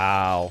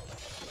 Wow.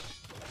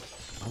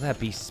 Will that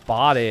be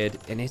spotted?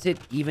 And is it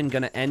even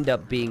going to end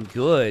up being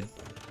good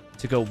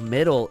to go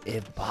middle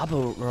if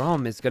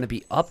Babaorum is going to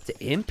be up to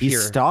imp here?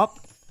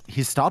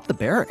 He stopped the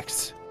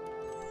barracks.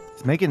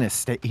 He's making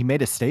he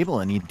made a stable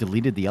and he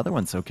deleted the other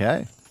ones.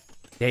 Okay.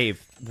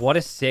 Dave, what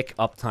a sick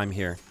uptime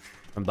here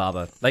from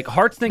Baba. Like,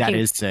 Heartt's thinking, that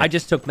is sick. I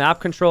just took map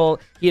control.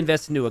 He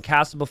invested into a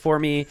castle before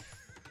me.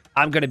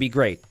 I'm going to be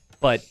great.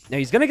 But now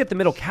he's going to get the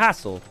middle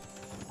castle.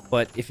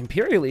 But if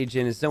Imperial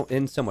Legion is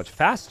in so much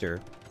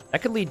faster,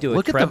 that could lead to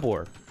a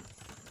Trebor.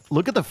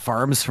 Look at the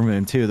farms from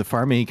him, too. The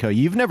farm eco.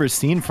 You've never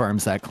seen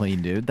farms that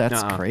clean, dude.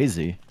 That's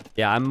crazy.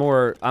 Yeah, I'm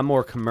more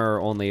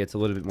Khmer, only it's a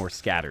little bit more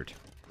scattered,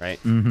 right?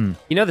 Mm-hmm.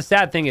 You know, the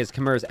sad thing is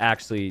Khmer is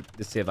actually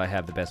the civ I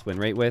have the best win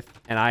rate with,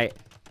 and I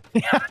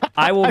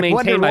will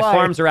maintain my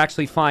farms are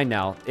actually fine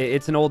now.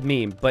 It's an old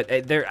meme, but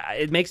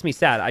it makes me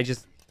sad. I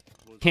just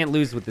can't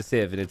lose with the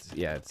civ, and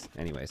it's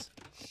anyways.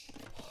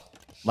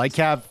 Light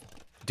cab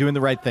doing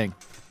the right thing.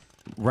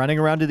 Running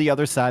around to the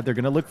other side. They're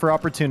going to look for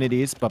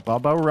opportunities, but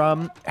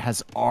Babaorum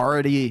has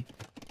already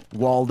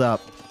walled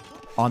up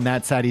on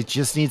that side. He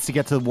just needs to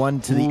get to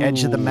the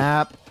edge of the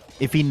map.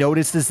 If he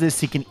notices this,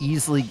 he can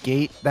easily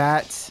gate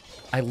that.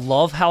 I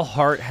love how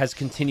Hearttt has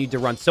continued to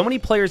run. So many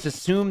players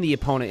assume the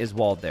opponent is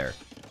walled there.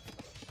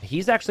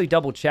 He's actually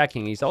double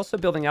checking. He's also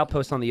building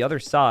outposts on the other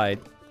side.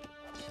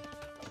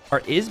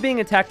 Hearttt is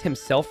being attacked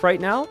himself right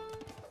now,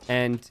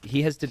 and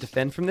he has to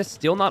defend from this.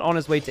 Still not on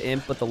his way to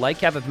imp, but the light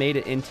cab have made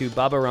it into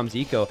Babaorum's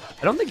eco.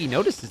 I don't think he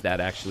notices that,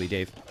 actually,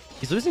 Dave.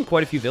 He's losing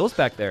quite a few vills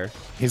back there.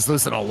 He's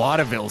losing a lot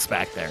of vills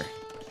back there.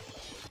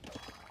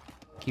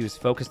 He was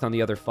focused on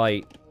the other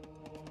fight.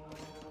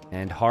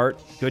 And Hearttt,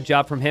 good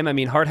job from him. I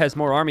mean, Hearttt has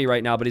more army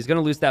right now, but he's going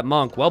to lose that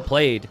monk. Well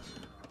played.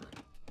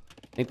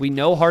 I think we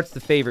know Heartt's the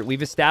favorite.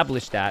 We've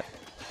established that.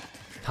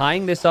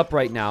 Tying this up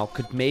right now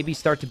could maybe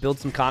start to build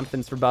some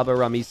confidence for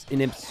Babaorum. He's in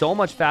imp so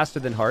much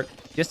faster than Hearttt.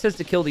 Just has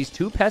to kill these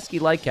two pesky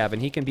light cab,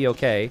 and he can be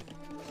okay.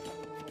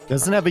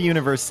 Doesn't have a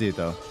university,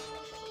 though.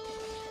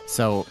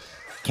 So,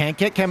 can't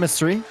get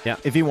chemistry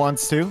if he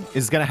wants to.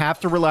 Is going to have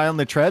to rely on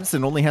the trebs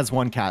and only has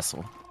one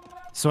castle.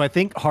 So I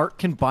think Hearttt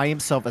can buy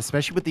himself,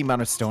 especially with the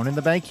amount of stone in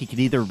the bank, he could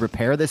either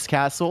repair this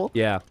castle,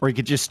 or he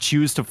could just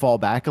choose to fall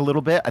back a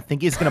little bit. I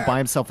think he's going to buy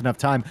himself enough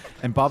time.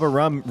 And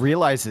Babaorum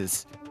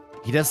realizes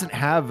he doesn't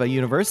have a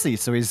university,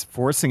 so he's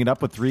forcing it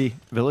up with 3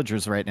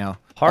 villagers right now.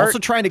 Hearttt also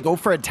trying to go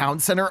for a town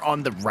center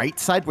on the right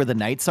side where the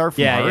knights are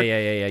from Hearttt.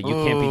 Yeah.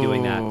 You can't be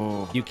doing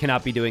that. You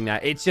cannot be doing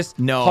that. It's just,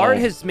 Hearttt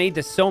has made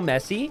this so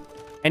messy,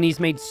 and he's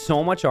made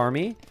so much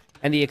army.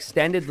 And the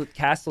extended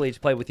Castle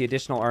Age play with the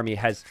additional army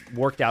has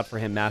worked out for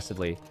him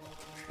massively.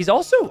 He's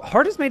also...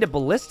 Hearttt has made a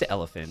ballista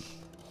elephant.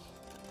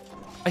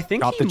 I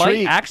think he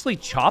might actually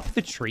chop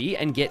the tree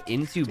and get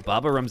into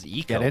Babaorum's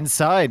eco. Get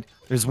inside.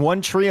 There's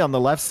one tree on the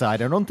left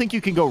side. I don't think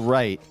you can go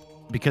right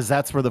because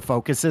that's where the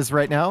focus is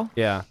right now.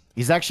 Yeah.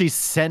 He's actually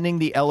sending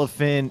the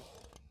elephant...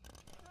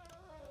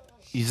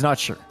 He's not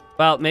sure.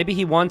 Well, maybe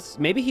he wants...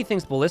 Maybe he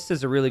thinks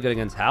ballistas are really good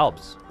against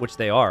halbs, which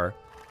they are.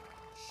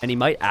 And he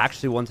might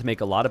actually want to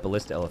make a lot of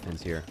ballista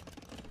elephants here.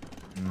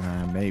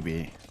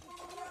 Maybe.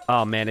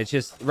 Oh, man, it's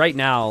just right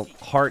now,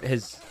 Hearttt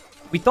has...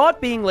 We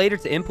thought being later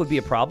to Imp would be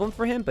a problem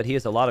for him, but he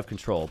has a lot of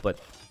control. But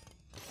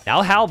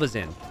now Halb is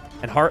in,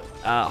 and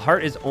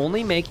Hearttt is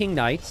only making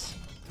Knights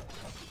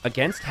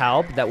against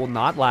Halb that will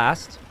not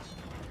last.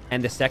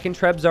 And the second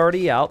Treb's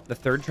already out. The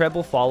third Treb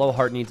will follow.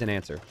 Hearttt needs an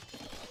answer.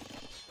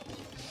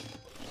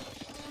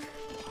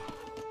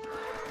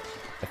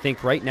 I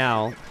think right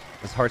now,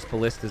 as Heartt's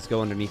Ballistas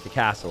go underneath the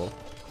castle,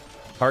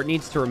 Hearttt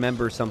needs to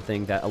remember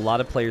something that a lot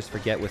of players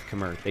forget with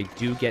Khmer. They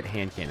do get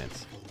hand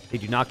cannons. They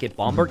do not get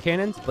bomber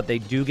cannons, but they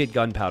do get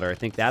gunpowder. I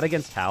think that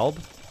against Halb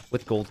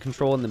with gold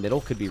control in the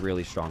middle could be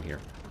really strong here.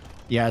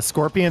 Yeah,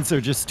 Scorpions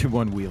are just too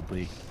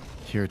unwieldy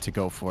here to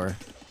go for.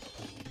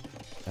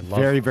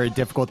 Very, very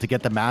difficult to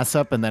get the mass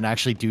up and then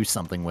actually do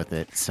something with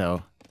it.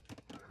 So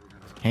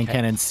hand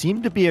cannons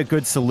seem to be a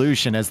good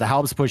solution as the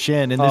Halbs push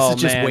in, and this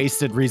is just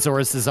wasted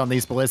resources on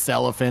these Ballista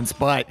Elephants,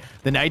 but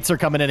the Knights are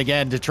coming in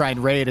again to try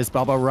and raid as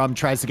Babaorum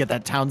tries to get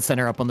that town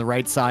center up on the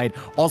right side.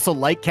 Also,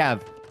 Light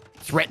Cav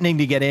threatening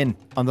to get in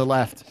on the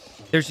left.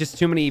 There's just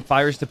too many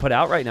fires to put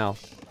out right now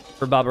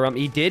for Babaorum.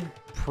 He did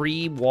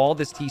pre-wall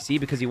this TC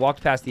because he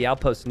walked past the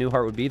outpost and knew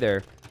Hearttt would be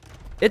there.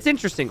 It's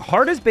interesting.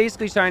 Hearttt is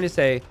basically trying to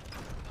say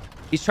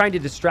he's trying to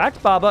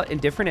distract Baba in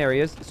different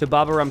areas so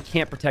Babaorum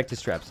can't protect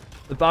his Trebs.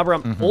 But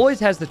Babaorum always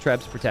has the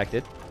Trebs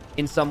protected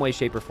in some way,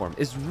 shape, or form.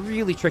 It's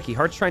really tricky.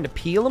 Heartt's trying to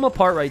peel him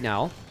apart right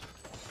now.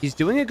 He's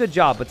doing a good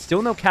job, but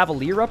still no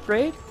Cavalier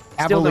upgrade.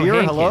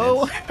 Cavalier,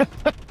 hello?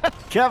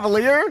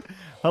 Cavalier,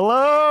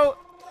 hello?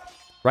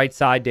 Right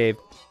side, Dave.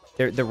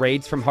 The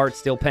raids from Heartt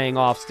still paying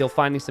off. Still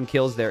finding some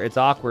kills there. It's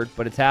awkward,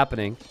 but it's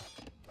happening.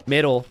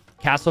 Middle.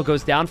 Castle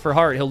goes down for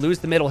Heartt. He'll lose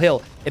the middle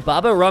hill. If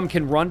Babaorum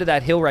can run to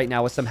that hill right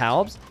now with some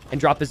Halbs and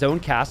drop his own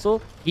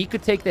castle, he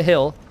could take the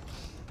hill.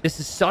 This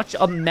is such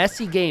a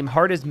messy game.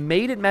 Heartt has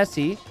made it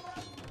messy.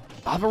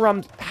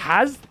 Babaorum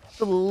has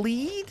the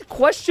lead?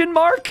 Question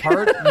mark?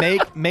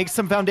 Hearttt make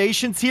some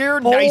foundations here.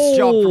 Nice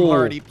job from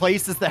Hearttt. He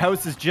places the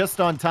houses just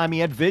on time. He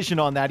had vision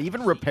on that,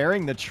 even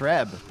repairing the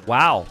Treb.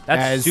 Wow,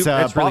 that's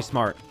really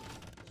smart.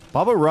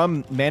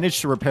 Babaorum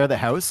managed to repair the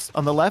house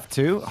on the left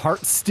too.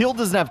 Hearttt still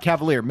doesn't have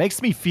Cavalier. Makes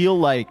me feel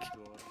like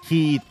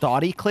he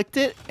thought he clicked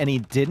it and he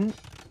didn't.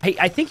 Hey,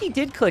 I think he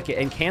did click it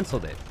and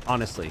canceled it,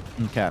 honestly.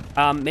 Okay.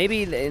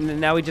 Maybe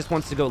now he just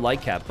wants to go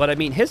light cap. But, I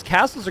mean, his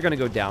castles are going to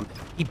go down.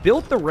 He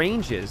built the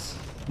ranges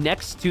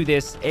next to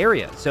this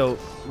area. So,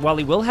 while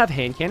he will have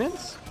hand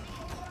cannons,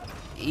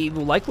 he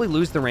will likely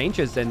lose the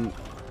ranges. And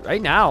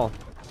right now,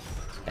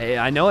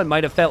 I know it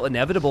might have felt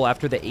inevitable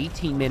after the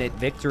 18-minute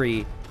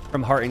victory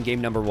from Hearttt in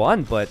game number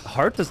 1, but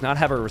Hearttt does not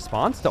have a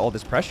response to all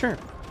this pressure.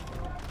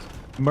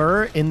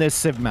 Mur in this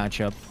Civ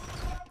matchup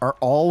are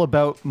all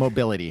about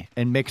mobility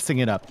and mixing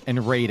it up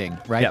and raiding,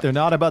 right? Yep. They're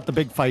not about the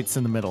big fights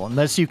in the middle,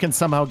 unless you can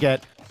somehow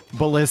get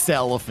Ballista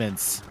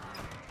Elephants,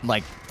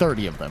 like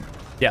 30 of them.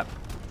 Yep.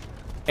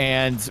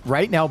 And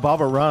right now,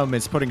 Babaorum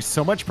is putting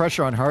so much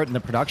pressure on Hearttt, and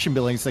the production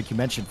buildings, like you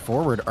mentioned,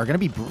 forward are going to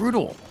be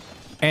brutal.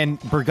 And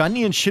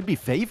Burgundians should be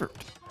favored.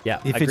 Yeah,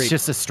 if agreed. it's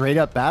just a straight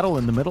up battle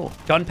in the middle.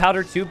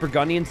 Gunpowder too.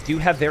 Burgundians do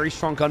have very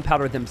strong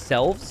gunpowder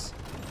themselves.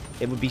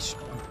 It would be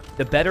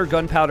the better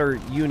gunpowder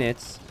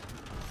units.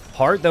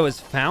 Hearttt, though, has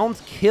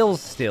found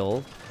kills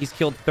still. He's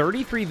killed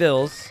 33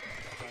 Vils.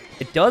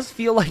 It does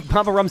feel like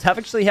Babaorum's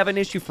actually have an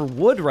issue for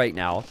wood right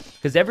now,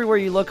 because everywhere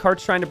you look,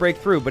 Heartt's trying to break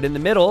through. But in the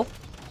middle,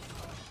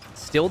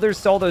 still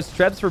there's all those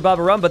Trebs for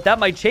Babaorum, but that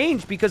might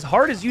change because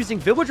Hearttt is using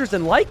villagers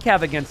and light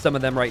cav against some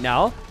of them right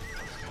now.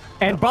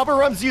 And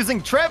Babaorum's using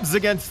Trebs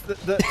against the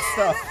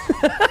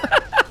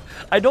stuff.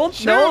 I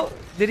don't know.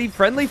 Did he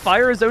friendly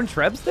fire his own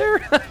Trebs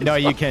there? No,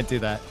 you can't do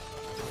that.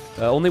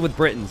 Only with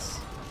Britons.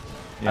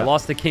 Yeah. I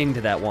lost the king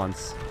to that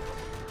once.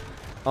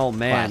 Oh,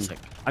 man. Classic.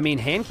 I mean,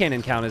 hand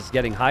cannon count is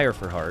getting higher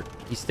for Hearttt.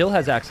 He still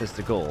has access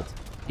to gold.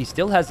 He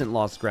still hasn't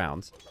lost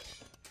grounds.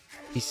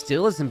 He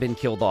still hasn't been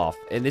killed off.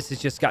 And this has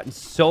just gotten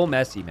so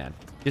messy, man.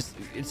 Just,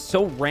 it's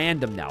so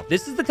random now.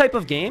 This is the type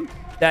of game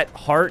that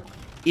Hearttt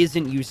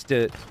isn't used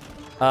to.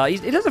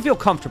 It doesn't feel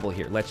comfortable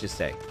here, let's just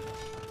say.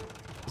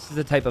 This is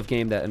the type of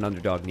game that an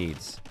underdog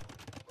needs.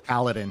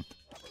 Paladin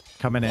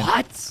coming in.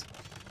 What?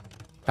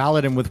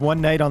 Paladin with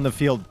one knight on the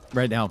field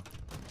right now.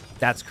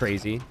 That's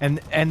crazy. And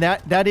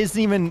that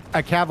isn't even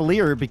a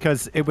Cavalier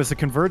because it was a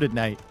converted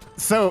knight.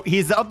 So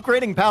he's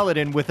upgrading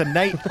Paladin with a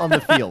knight on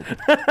the field.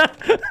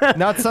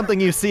 Not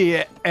something you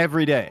see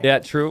every day. Yeah,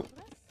 true.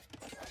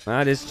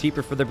 That is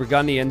cheaper for the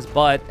Burgundians,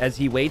 but as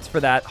he waits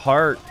for that,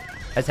 Hearttt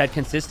has had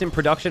consistent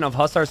production of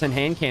Hussars and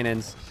hand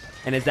cannons,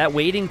 and is that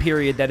waiting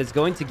period that is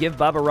going to give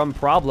Babaorum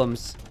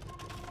problems.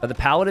 The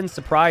Paladin's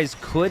surprise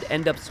could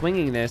end up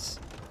swinging this,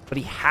 but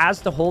he has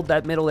to hold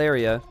that middle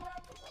area.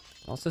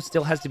 Also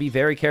still has to be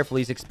very careful.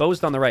 He's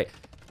exposed on the right.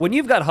 When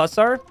you've got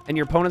Hussar and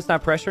your opponent's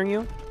not pressuring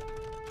you,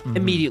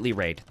 immediately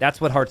raid. That's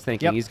what Heartt's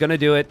thinking. Yep. He's going to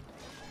do it.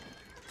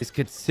 He's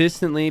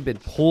consistently been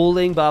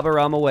pulling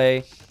Babaorum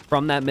away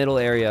from that middle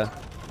area.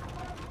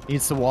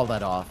 Needs to wall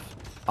that off.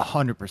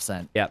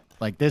 100%. Yep.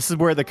 Like, this is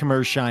where the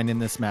Khmer shine in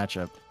this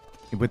matchup.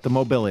 With the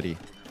mobility.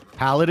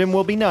 Paladin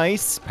will be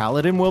nice.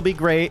 Paladin will be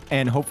great.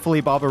 And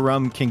hopefully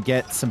Babaorum can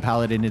get some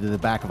Paladin into the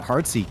back of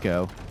Heartt's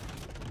eco.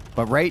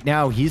 But right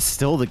now, he's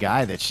still the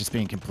guy that's just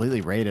being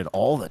completely raided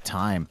all the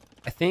time.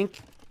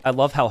 I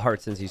love how Heartt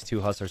sends these 2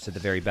 Hussars to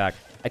the very back.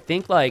 I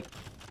think like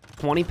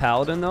 20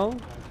 Paladin, though,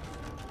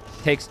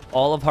 takes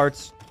all of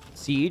Heartt's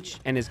siege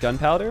and his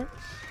gunpowder.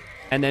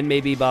 And then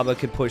maybe Baba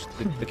could push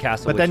the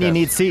castle. But then you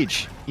need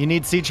siege. You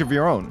need siege of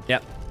your own.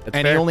 Yep. And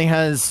fair. He only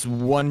has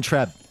 1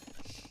 treb.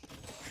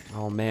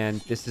 Oh, man.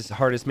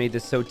 Heartt has made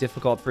this so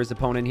difficult for his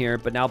opponent here.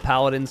 But now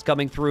Paladin's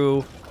coming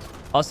through.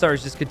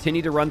 Hussars just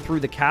continue to run through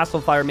the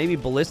castle fire. Maybe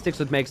ballistics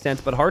would make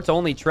sense. But Heartt's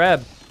only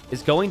treb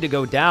is going to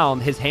go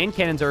down. His hand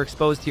cannons are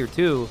exposed here,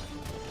 too.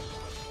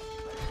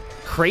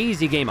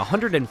 Crazy game.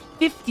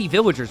 150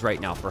 villagers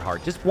right now for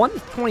Heartt. Just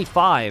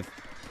 125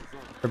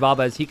 for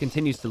Baba as he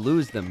continues to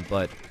lose them.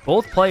 But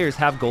both players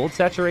have gold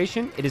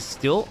saturation. It is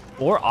still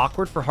more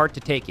awkward for Heartt to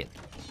take it.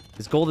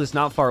 His gold is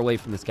not far away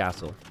from this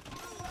castle.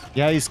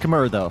 Yeah, he's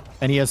Khmer, though.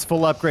 And he has full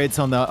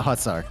upgrades on the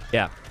Hussar.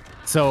 Yeah.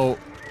 So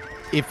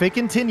if it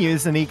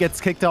continues and he gets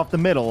kicked off the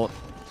middle,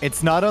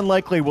 it's not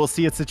unlikely we'll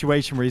see a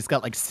situation where he's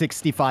got like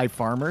 65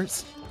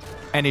 farmers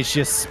and he's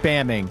just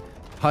spamming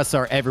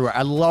Hussar everywhere.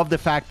 I love the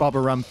fact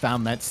Babaorum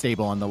found that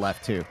stable on the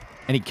left too,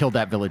 and he killed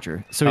that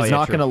villager. So he's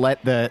not going to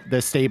let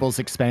the stables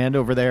expand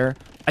over there,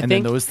 and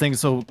then those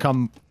things will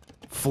come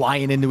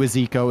flying into his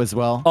eco as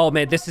well. Oh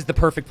man, this is the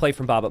perfect play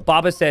from Baba.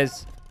 Baba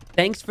says,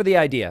 thanks for the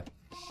idea.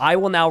 I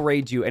will now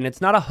raid you, and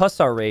it's not a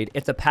Hussar raid,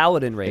 it's a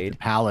Paladin raid. It's a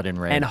Paladin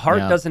raid. And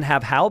Heartt doesn't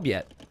have Halb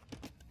yet.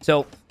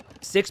 So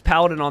 6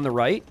 Paladin on the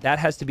right, that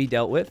has to be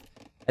dealt with.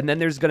 And then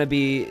there's going to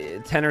be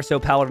 10 or so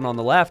Paladin on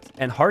the left.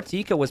 And Heartt's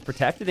eco was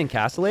protected in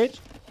Castle Age.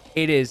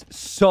 It is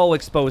so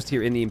exposed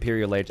here in the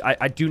Imperial Age.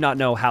 I do not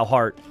know how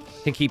Heartt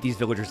can keep these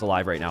villagers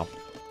alive right now.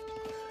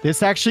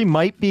 This actually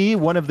might be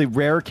one of the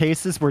rare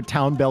cases where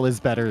Town Bell is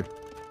better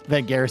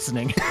than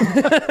garrisoning.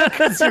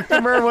 Because you're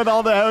Khmer with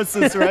all the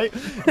houses, right?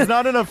 There's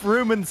not enough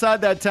room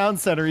inside that town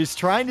center. He's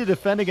trying to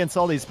defend against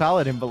all these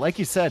Paladin, but like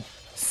you said,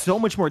 so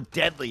much more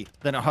deadly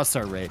than a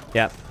Hussar raid.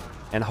 Yep.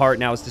 And Heartt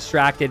now is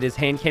distracted. His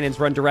hand cannons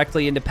run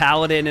directly into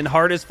Paladin, and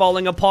Heartt is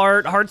falling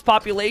apart. Heartt's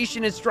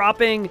population is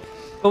dropping,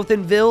 both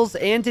in vills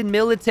and in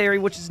military,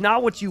 which is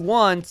not what you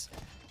want.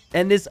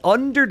 And this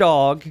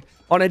underdog,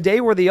 on a day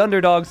where the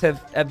underdogs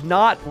have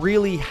not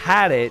really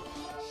had it,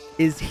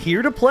 is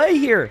here to play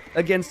here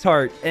against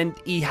Heartt. And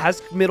he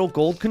has middle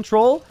gold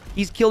control.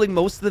 He's killing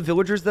most of the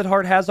villagers that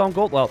Heartt has on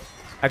gold. Well,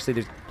 actually,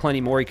 there's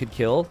plenty more he could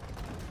kill.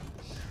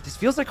 This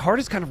feels like Heartt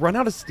has kind of run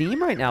out of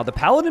steam right now. The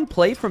Paladin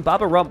play from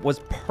Babaorum was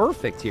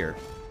perfect here.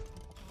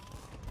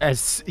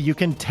 As you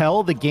can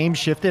tell, the game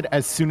shifted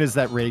as soon as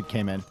that raid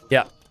came in.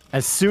 Yeah.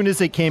 As soon as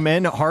it came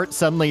in, Heartt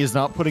suddenly is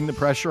not putting the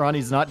pressure on.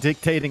 He's not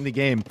dictating the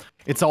game.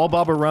 It's all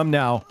Babaorum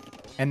now.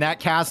 And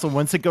that castle,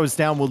 once it goes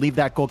down, will leave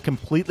that gold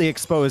completely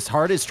exposed.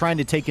 Heartt is trying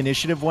to take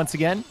initiative once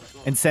again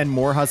and send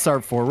more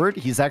Hussar forward.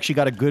 He's actually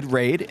got a good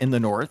raid in the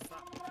north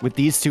with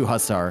these 2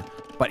 Hussar.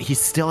 But he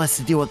still has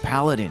to deal with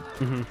Paladin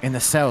in the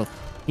south.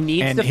 He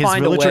needs and to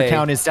find a way. His villager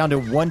count is down to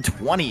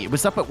 120. It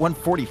was up at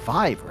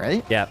 145,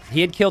 right? Yeah.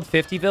 He had killed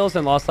 50 vills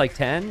and lost like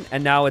 10,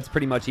 and now it's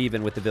pretty much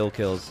even with the vill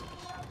kills.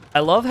 I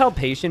love how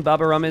patient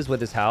Babaorum is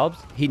with his halbs.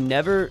 He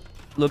never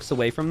looks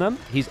away from them.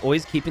 He's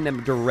always keeping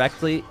them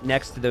directly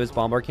next to those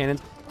bombard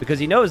cannons because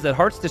he knows that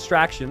Heartt's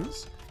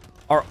distractions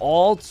are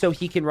all so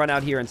he can run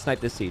out here and snipe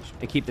this siege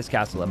and keep this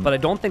castle up. But I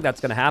don't think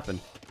that's going to happen.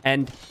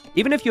 And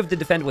even if you have to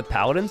defend with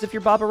Paladins if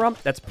you're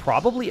Babaorum, that's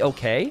probably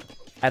okay.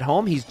 At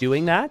home, he's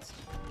doing that.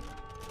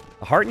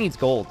 Heartt needs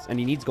gold, and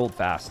he needs gold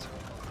fast.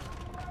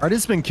 Heartt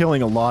has been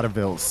killing a lot of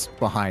vills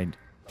behind.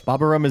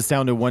 Babaorum is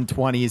down to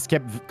 120. He's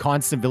kept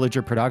constant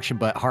villager production,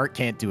 but Heartt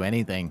can't do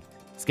anything.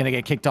 He's going to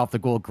get kicked off the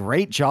goal.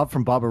 Great job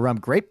from Babaorum.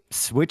 Great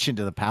switch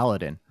into the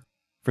Paladin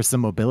for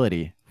some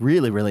mobility.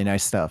 Really, really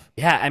nice stuff.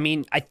 Yeah, I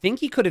mean, I think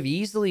he could have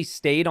easily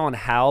stayed on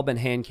Halb and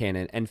hand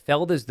cannon and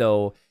felt as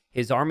though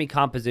his army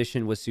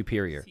composition was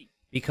superior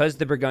because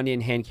the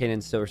Burgundian hand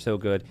cannons were so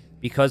good,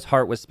 because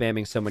Heartt was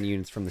spamming so many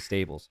units from the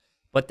stables.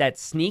 But that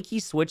sneaky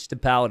switch to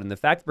Paladin, the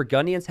fact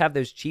Burgundians have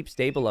those cheap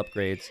stable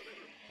upgrades,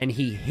 and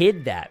he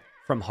hid that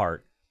from Heartt,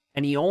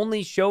 and he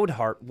only showed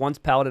Heartt once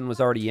Paladin was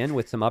already in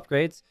with some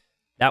upgrades,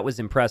 that was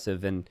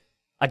impressive. And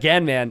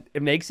again, man,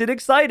 it makes it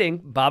exciting.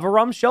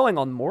 Babaorum showing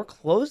on more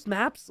closed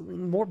maps,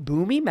 more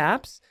boomy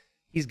maps.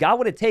 He's got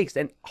what it takes.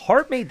 And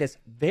Heartt made this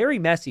very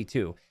messy,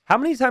 too. How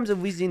many times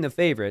have we seen the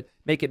favorite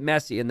make it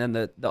messy, and then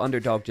the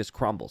underdog just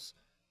crumbles?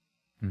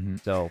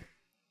 So,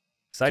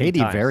 exciting KD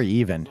times. very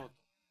even.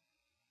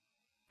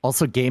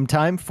 Also, game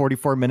time,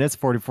 44 minutes,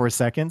 44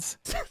 seconds.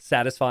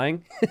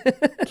 Satisfying.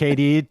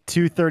 KD,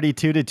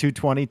 232 to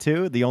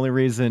 222. The only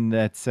reason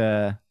that's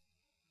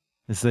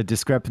there's a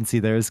discrepancy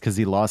there is because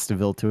he lost a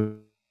Vill to.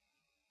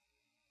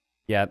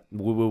 Yeah,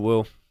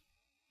 woo.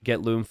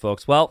 Get Loom,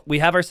 folks. Well, we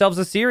have ourselves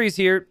a series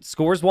here.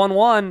 Scores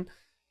 1-1.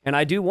 And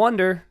I do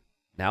wonder,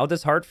 now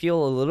does Heartt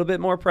feel a little bit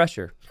more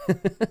pressure?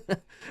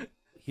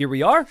 Here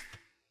we are.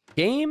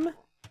 Game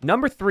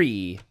number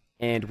 3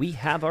 and we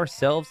have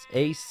ourselves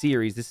a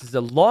series. This is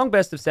a long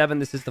best of 7.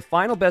 This is the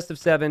final best of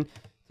 7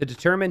 to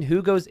determine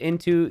who goes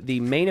into the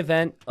main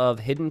event of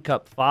Hidden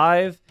Cup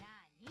 5.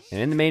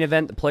 And in the main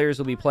event, the players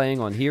will be playing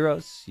on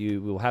heroes.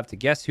 You will have to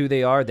guess who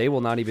they are. They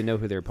will not even know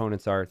who their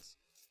opponents are. It's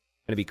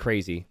going to be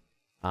crazy.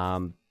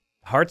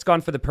 Heartt's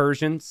gone for the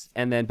Persians,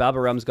 and then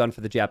Babaorum's gone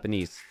for the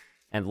Japanese.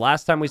 And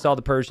last time we saw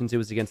the Persians, it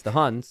was against the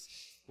Huns,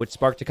 which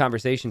sparked a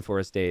conversation for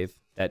us, Dave,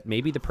 that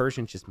maybe the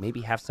Persians just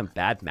maybe have some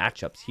bad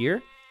matchups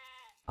here.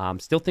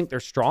 Still think they're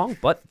strong,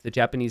 but if the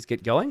Japanese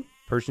get going,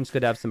 Persians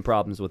could have some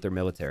problems with their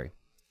military.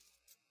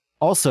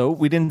 Also,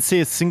 we didn't see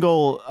a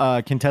single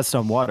contest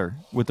on water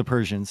with the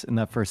Persians in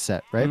that first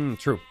set, right?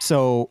 True.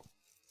 So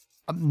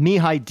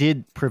Mihai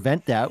did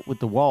prevent that with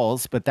the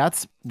walls, but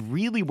that's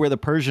really where the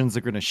Persians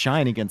are going to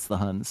shine against the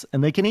Huns.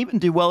 And they can even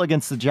do well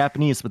against the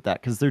Japanese with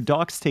that because their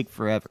docks take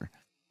forever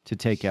to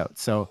take out.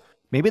 So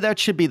maybe that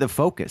should be the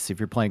focus if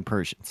you're playing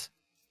Persians.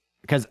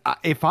 Because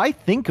if I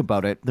think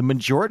about it, the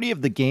majority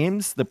of the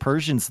games the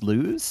Persians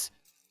lose,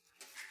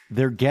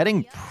 they're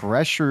getting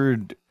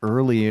pressured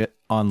early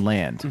on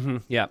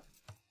land. Yeah.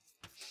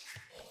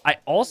 I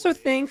also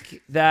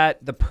think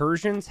that the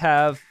Persians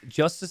have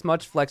just as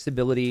much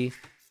flexibility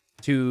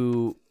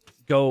to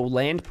go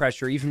land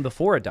pressure even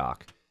before a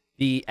dock.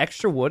 The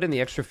extra wood and the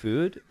extra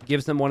food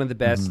gives them one of the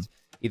best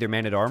either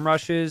man-at-arm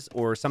rushes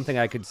or something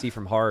I could see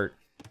from Heartt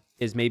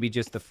is maybe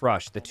just the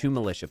Frush, the 2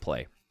 militia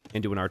play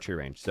into an archery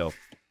range. So,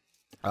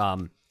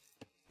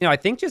 I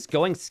think just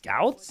going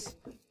scouts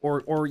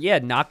or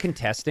not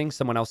contesting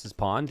someone else's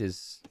pond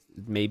is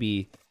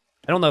maybe...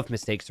 I don't know if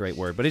mistake's the right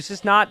word, but it's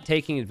just not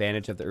taking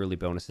advantage of the early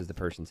bonuses the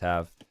Persians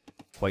have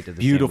quite to the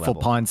same Beautiful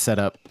level. pawn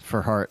setup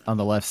for Heartt on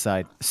the left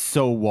side.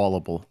 So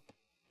wallable.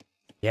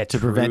 Yeah, to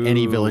prevent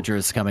any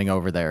villagers coming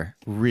over there.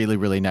 Really,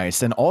 really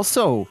nice. And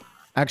also,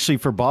 actually,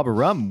 for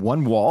Babaorum,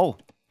 1 wall,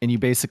 and you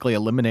basically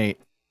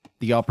eliminate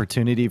the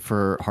opportunity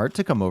for Heartt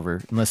to come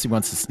over, unless he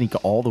wants to sneak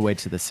all the way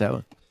to the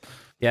south.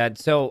 Yeah,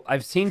 so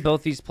I've seen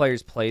both these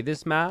players play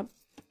this map,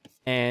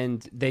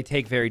 and they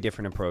take very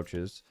different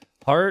approaches.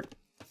 Heartt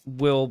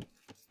will...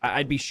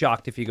 I'd be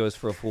shocked if he goes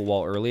for a full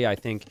wall early. I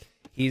think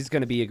he's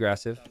going to be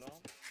aggressive,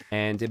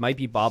 and it might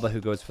be Baba who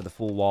goes for the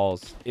full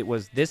walls. It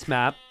was this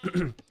map.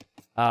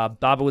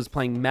 Baba was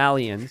playing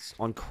Malians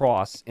on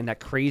Cross in that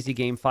crazy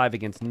Game 5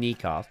 against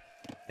Nikov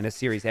in a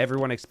series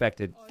everyone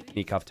expected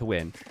Nikov to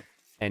win,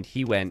 and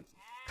he went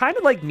kind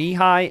of like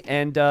Mihai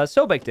and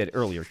Sobek did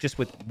earlier, just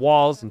with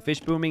walls and fish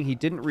booming. He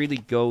didn't really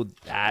go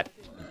that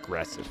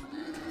aggressive,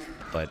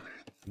 but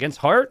against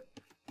Heartt,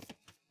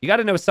 you got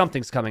to know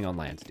something's coming on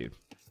lands, dude.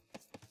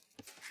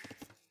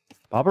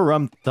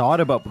 Babaorum thought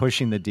about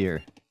pushing the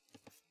deer,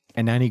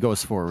 and then he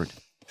goes forward.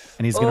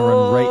 And he's going to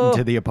run right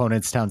into the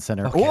opponent's town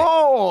center. Okay.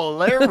 Whoa,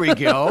 there we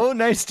go.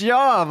 Nice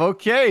job.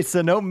 Okay,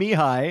 so no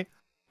Mihai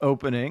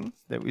opening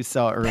that we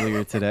saw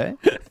earlier today.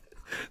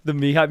 The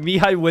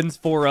Mihai wins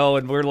 4-0,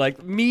 and we're like,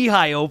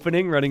 Mihai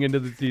opening, running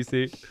into the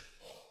TC.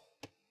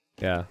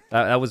 Yeah,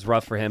 that was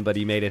rough for him, but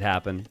he made it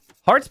happen.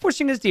 Heartt's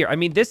pushing his deer. I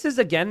mean, this is,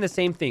 again, the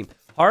same theme.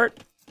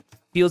 Heartt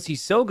feels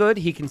he's so good,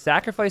 he can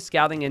sacrifice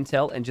scouting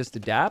intel and just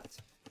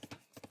adapt.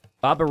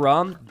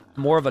 Babaorum,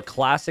 more of a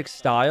classic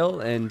style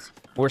and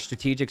more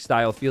strategic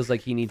style, feels like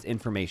he needs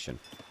information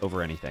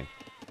over anything.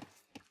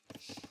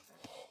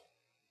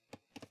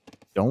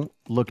 Don't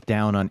look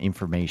down on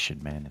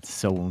information, man. It's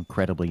so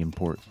incredibly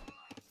important.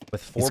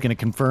 With 4... He's going to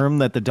confirm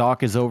that the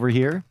dock is over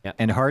here. Yep.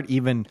 And Heartt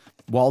even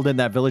walled in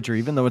that villager,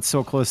 even though it's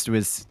so close to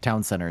his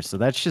town center. So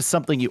that's just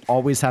something you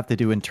always have to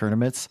do in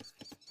tournaments.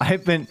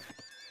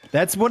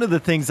 That's one of the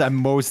things I'm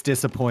most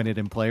disappointed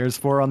in players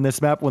for on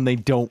this map when they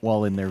don't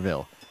wall in their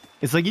vill.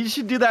 It's like you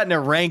should do that in a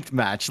ranked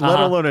match, let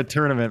alone a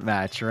tournament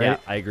match, right? Yeah,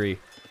 I agree.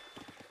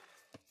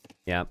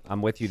 Yeah,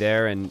 I'm with you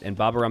there. And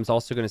Babaorum's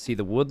also going to see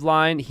the wood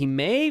line. He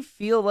may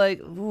feel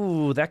like,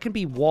 ooh, that could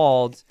be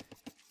walled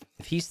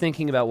if he's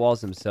thinking about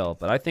walls himself.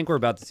 But I think we're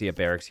about to see a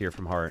barracks here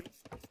from Heartt.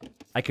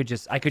 I could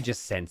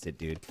just sense it,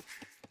 dude.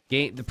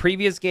 The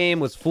previous game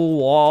was full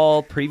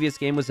wall. Previous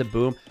game was a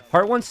boom.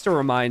 Heartt wants to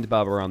remind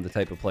Babaorum the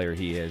type of player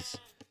he is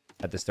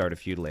at the start of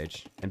Feudal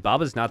Age. And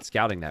Baba's not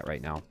scouting that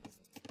right now.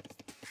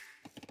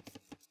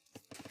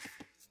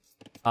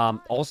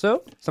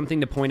 Also, something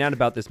to point out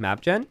about this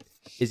map gen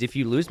is if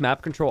you lose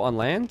map control on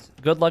land,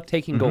 good luck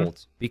taking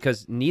gold,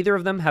 because neither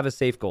of them have a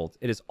safe gold.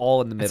 It is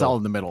all in the middle. It's all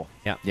in the middle.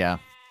 Yeah. Yeah.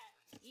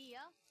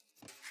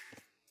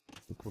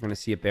 We're going to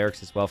see a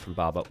barracks as well from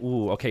Baba.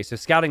 Ooh, okay, so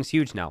scouting's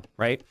huge now,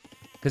 right?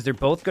 Because they're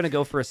both going to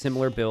go for a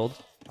similar build.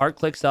 Heartt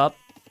clicks up.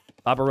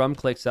 Babaorum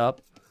clicks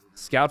up.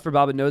 Scout for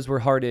Baba knows where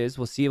Heartt is.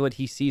 We'll see what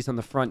he sees on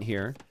the front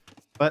here.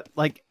 But,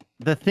 like,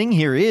 the thing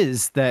here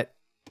is that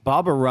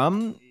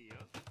Babaorum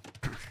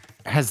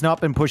has not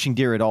been pushing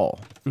deer at all.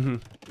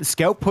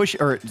 Scout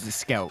Heartt.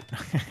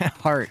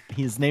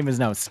 His name is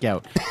now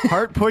Scout.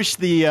 Heartt pushed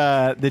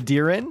the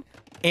deer in,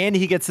 and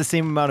he gets the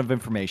same amount of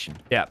information.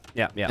 Yeah.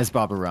 As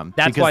Babaorum.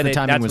 That's because why the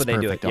timing that's was what they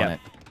do perfect it. on Yeah. it.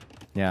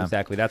 Yeah,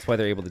 Exactly. That's why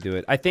they're able to do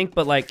it. I think,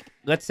 but like,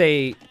 let's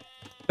say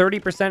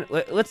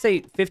 30%, let's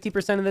say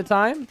 50% of the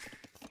time,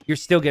 you're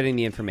still getting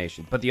the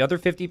information. But the other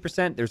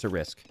 50%, there's a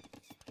risk.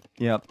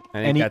 Yep.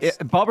 I think And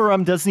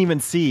Babaorum doesn't even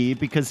see,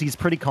 because he's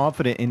pretty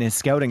confident in his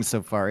scouting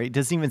so far. He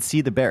doesn't even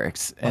see the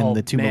barracks and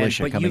the two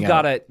militia but coming you've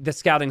out. gotta, the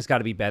scouting's got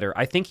to be better.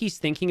 I think he's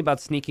thinking about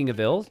sneaking a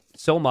Vil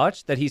so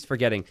much that he's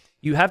forgetting.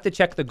 You have to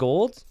check the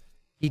gold.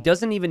 He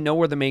doesn't even know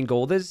where the main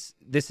gold is.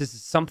 This is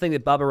something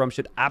that Babaorum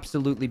should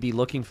absolutely be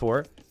looking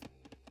for.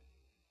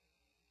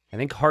 I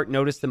think Hearttt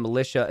noticed the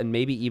militia and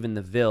maybe even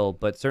the Vil,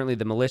 but certainly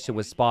the militia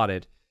was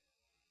spotted.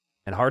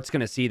 And Heartt's going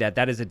to see that.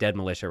 That is a dead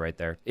militia right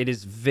there. It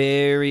is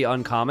very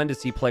uncommon to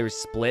see players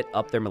split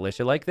up their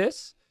militia like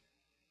this.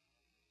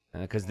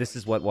 Because this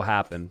is what will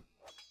happen.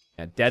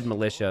 Yeah, dead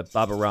militia,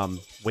 Babaorum,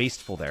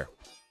 wasteful there.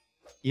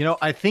 You know,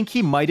 I think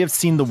he might have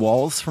seen the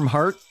walls from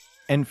Hearttt.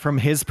 And from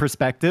his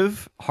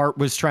perspective, Hearttt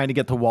was trying to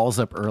get the walls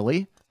up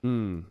early.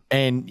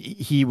 And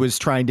he was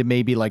trying to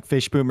maybe like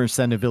Fish Boomer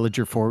send a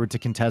villager forward to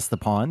contest the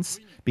pawns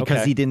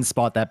because he didn't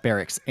spot that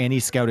barracks and he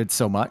scouted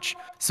so much.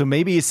 So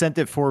maybe he sent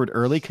it forward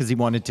early because he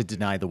wanted to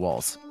deny the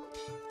walls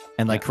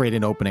and like create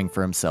an opening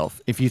for himself.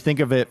 If you think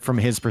of it from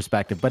his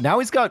perspective, but now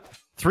he's got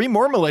 3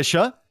 more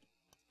militia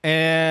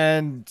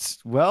and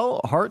well,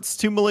 Heartt's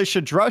 2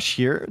 militia drush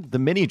here. The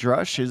mini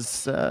drush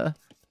is,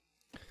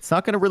 it's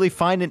not going to really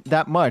find it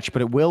that much,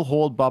 but it will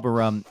hold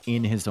Babaorum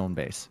in his own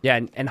base. Yeah,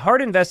 and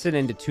Hearttt invested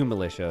into 2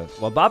 militia.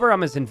 Well,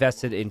 Babaorum has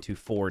invested into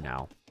 4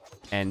 now.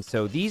 And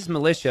so these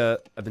militia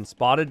have been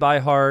spotted by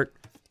Hearttt.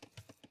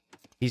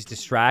 He's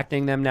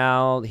distracting them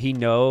now. He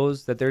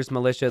knows that there's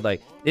militia.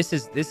 Like, this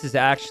is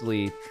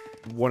actually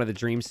one of the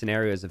dream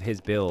scenarios of his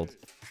build,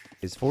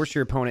 is force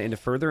your opponent into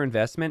further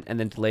investment and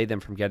then delay them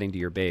from getting to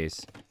your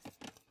base.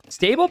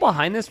 Stable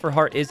behind this for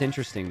Hearttt is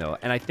interesting, though.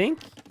 And I think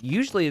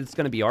usually it's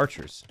going to be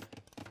archers.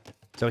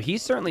 So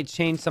he's certainly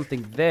changed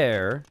something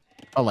there.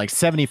 Oh, like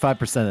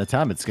 75% of the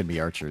time, it's going to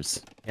be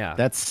archers. Yeah.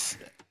 That's,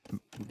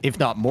 if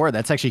not more,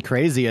 that's actually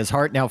crazy as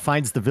Hearttt now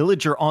finds the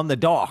villager on the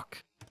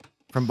dock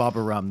from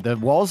Babaorum. The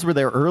walls were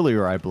there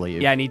earlier, I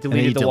believe. Yeah, and he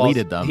deleted the walls.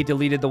 Them. He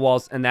deleted the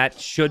walls, and that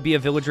should be a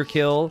villager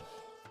kill.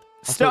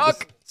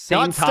 Stuck!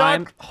 Same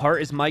time,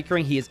 Hearttt is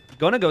microing. He is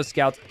going to go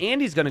scouts, and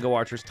he's going to go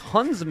archers.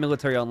 Tons of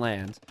military on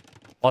land,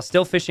 while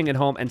still fishing at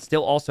home, and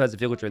still also has a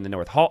villager in the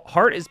north.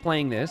 Hearttt is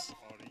playing this,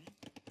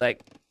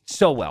 like,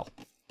 so well.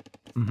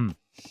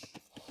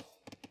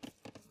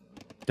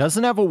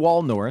 Doesn't have a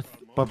wall north,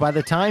 but by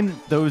the time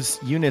those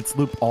units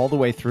loop all the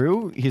way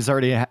through, he's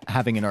already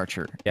having an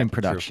archer in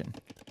production.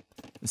 True.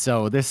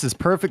 So this is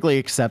perfectly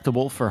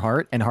acceptable for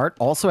Hearttt, and Hearttt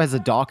also has a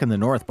dock in the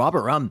north.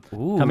 Babaorum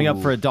coming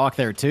up for a dock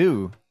there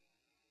too.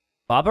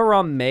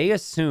 Babaorum may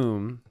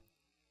assume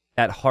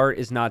that Hearttt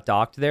is not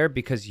docked there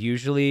because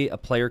usually a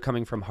player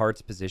coming from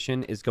Heartt's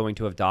position is going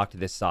to have docked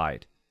this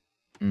side.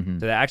 So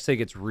that actually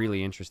gets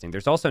really interesting.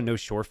 There's also no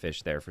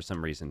shorefish there for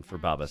some reason for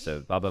Baba,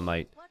 so Baba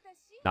might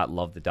not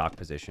love the dock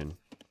position.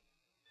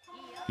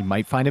 He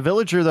might find a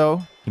villager,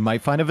 though. He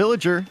might find a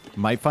villager.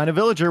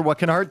 What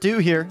can Hearttt do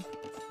here?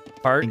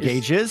 Hearttt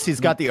engages.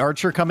 He's got the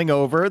archer coming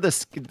over.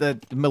 The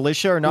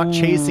militia are not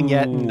chasing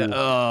yet. And,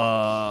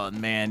 oh,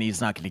 man,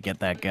 he's not going to get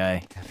that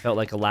guy. I felt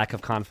like a lack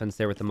of confidence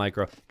there with the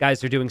micro. Guys,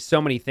 they're doing so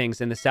many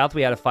things. In the south,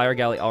 we had a fire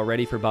galley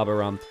already for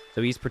Babaorum,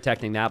 so he's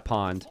protecting that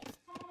pond.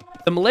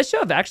 The militia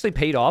have actually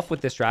paid off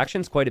with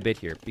distractions quite a bit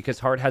here because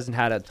Hearttt hasn't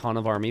had a ton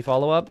of army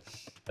follow-up.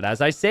 But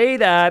as I say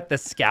that, the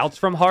scouts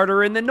from Hearttt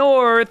are in the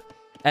north,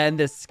 and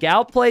the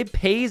scout play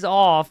pays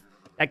off.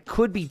 That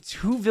could be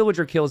 2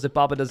 villager kills if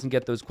Baba doesn't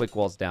get those quick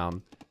walls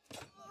down.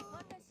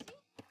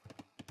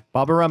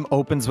 Babaorum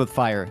opens with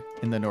fire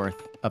in the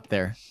north up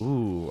there.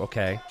 Ooh,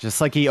 okay. Just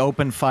like he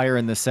opened fire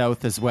in the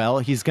south as well.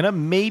 He's going to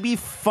maybe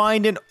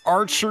find an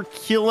archer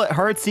kill at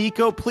Heartt's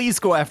Eco. Please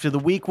go after the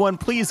weak one.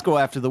 Please go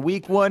after the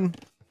weak one.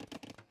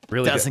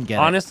 Really doesn't get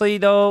it. Honestly,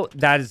 though,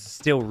 that is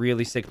still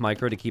really sick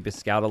micro to keep his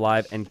scout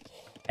alive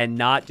and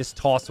not just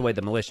toss away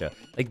the militia.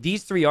 Like,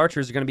 these 3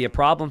 archers are going to be a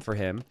problem for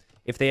him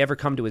if they ever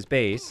come to his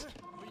base.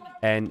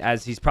 And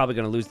as he's probably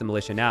going to lose the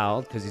militia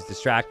now because he's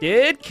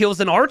distracted. Kills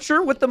an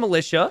archer with the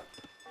militia.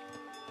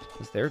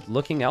 Because they're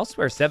looking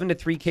elsewhere. 7-3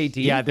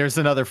 KD. Yeah, there's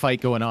another fight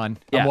going on.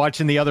 Yeah. I'm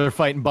watching the other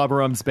fight in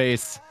Babaorum's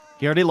base.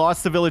 He already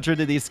lost the villager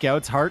to these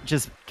scouts. Hearttt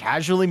just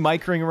casually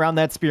microing around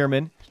that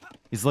spearman.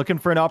 He's looking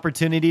for an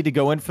opportunity to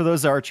go in for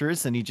those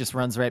archers, and he just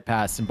runs right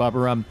past. And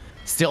Babaorum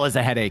still has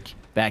a headache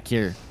back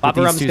here.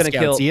 Babaorum's going to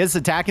kill. He is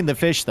attacking the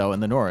fish, though, in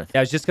the north.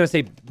 Yeah, I was just going to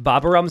say,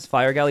 Babaorum's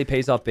fire galley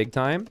pays off big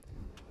time.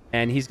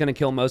 And he's going to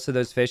kill most of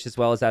those fish as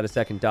well as add a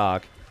second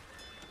dock.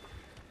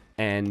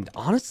 And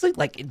honestly,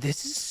 like,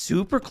 this is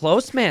super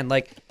close, man.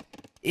 Like,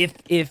 if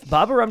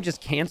Babaorum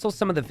just cancels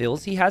some of the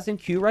vills he has in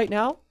queue right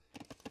now,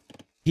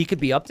 he could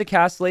be up to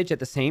Castle Age at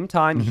the same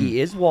time. He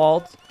is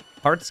walled.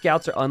 Hearttt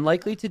scouts are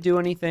unlikely to do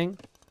anything.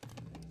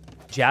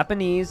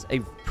 Japanese, a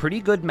pretty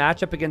good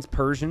matchup against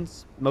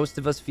Persians, most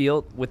of us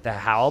feel, with the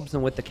Halbs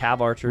and with the Cav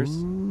archers.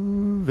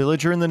 Ooh,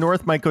 villager in the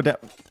north might go down.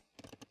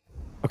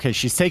 Okay,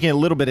 she's taking a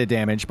little bit of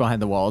damage behind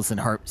the walls, and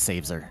Hearttt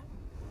saves her.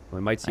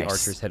 We might see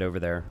archers head over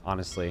there,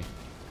 honestly.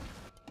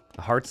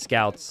 The Hearttt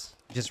scouts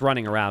just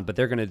running around, but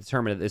they're going to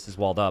determine that this is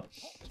walled up.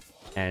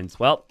 And,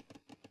 well,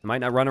 Might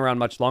not run around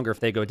much longer if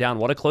they go down.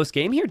 What a close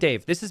game here,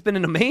 Dave. This has been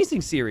an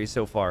amazing series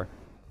so far.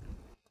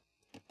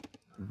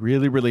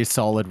 Really, really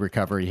solid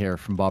recovery here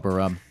from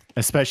Babaorum,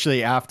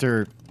 especially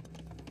after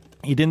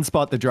he didn't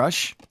spot the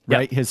drush,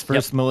 right? His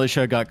first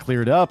militia got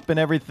cleared up and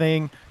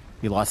everything.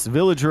 He lost a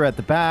villager at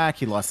the back.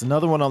 He lost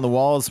another one on the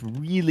walls.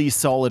 Really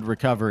solid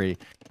recovery.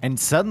 And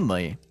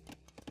suddenly,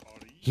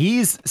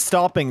 he's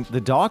stopping the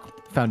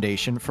dock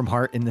foundation from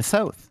Hearttt in the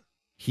south.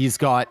 He's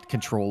got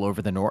control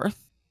over the north.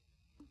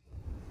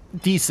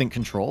 Decent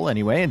control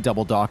anyway, and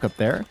double dock up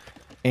there.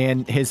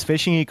 And his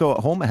fishing eco at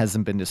home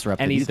hasn't been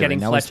disrupted and he's either. Getting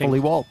and now fletching. he's fully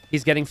walled.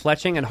 He's getting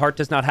fletching, and Hearttt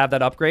does not have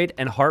that upgrade,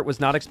 and Hearttt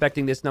was not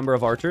expecting this number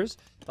of archers.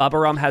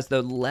 Babaorum has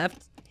the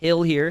left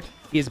hill here.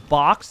 He has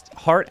boxed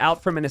Hearttt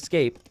out from an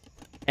escape,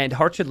 and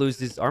Hearttt should lose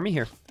his army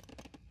here.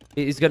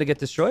 He's going to get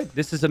destroyed.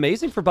 This is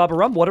amazing for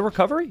Babaorum. What a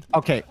recovery.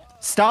 Okay,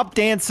 stop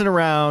dancing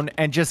around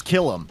and just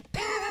kill him.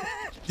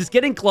 Just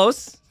getting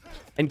close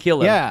and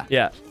kill him. Yeah.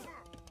 Yeah.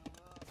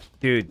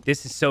 Dude,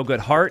 this is so good.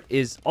 Hearttt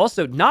is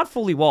also not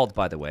fully walled,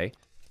 by the way.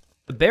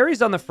 The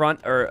berries on the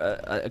front are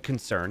a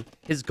concern.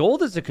 His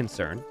gold is a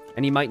concern,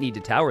 and he might need to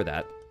tower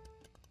that.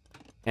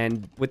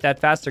 And with that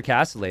faster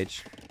castle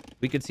age,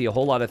 we could see a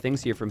whole lot of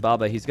things here from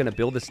Baba. He's going to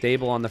build a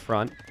stable on the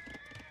front.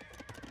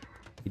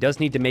 He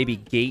does need to maybe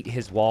gate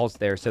his walls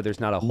there so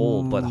there's not a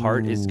hole, but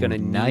Hearttt is going to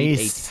need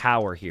a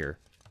tower here.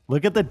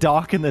 Look at the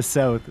dock in the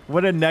south.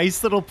 What a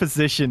nice little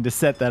position to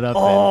set that up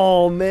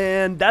Oh,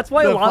 man. That's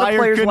why a lot of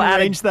players will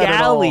add a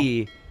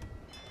galley.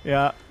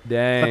 Yeah.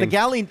 Dang. But the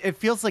galley, it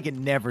feels like it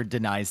never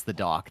denies the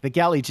dock. The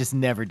galley just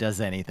never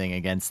does anything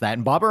against that.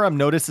 And Babaorum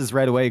notices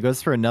right away. He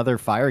goes for another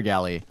fire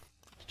galley.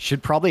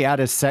 Should probably add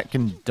a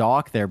second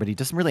dock there, but he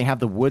doesn't really have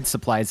the wood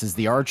supplies as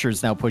the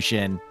archers now push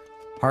in.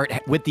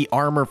 Hearttt with the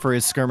armor for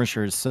his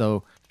skirmishers,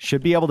 so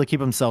should be able to keep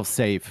himself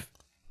safe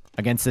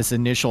against this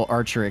initial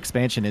archer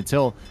expansion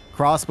until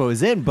crossbow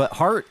is in, but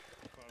Hearttt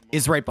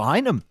is right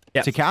behind him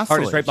to castle.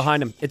 Hearttt is right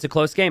behind him. It's a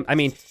close game. I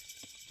mean,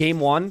 game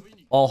 1,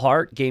 all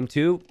Hearttt. Game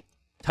 2,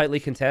 tightly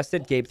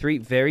contested. Game 3,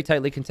 very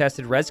tightly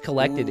contested. Res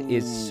collected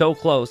is so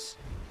close.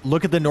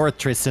 Look at the north,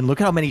 Tristan. Look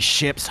at how many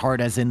ships Hearttt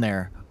has in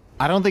there.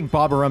 I don't think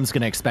Babaorum's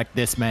going to expect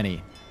this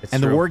many.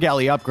 And the war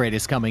galley upgrade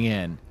is coming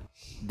in.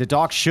 The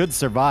dock should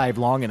survive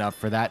long enough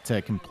for that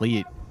to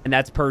complete. And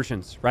that's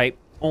Persians, right?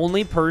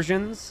 Only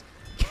Persians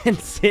can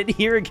sit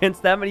here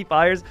against that many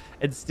fires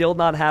and still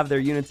not have their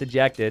units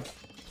ejected.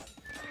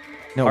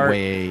 No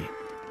way.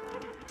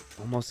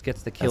 Almost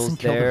gets the kills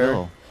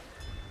there.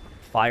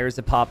 Fires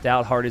have popped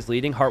out. Hearttt is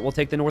leading. Hearttt will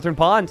take the northern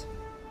pond.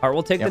 Hearttt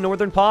will take the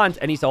northern pond.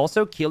 And he's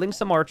also killing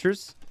some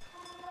archers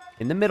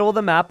in the middle of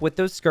the map with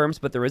those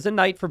skirms. But there is a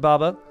knight for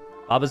Baba.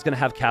 Baba's going to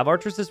have cav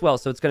archers as well.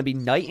 So it's going to be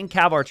knight and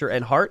cav archer.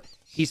 And Hearttt,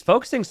 he's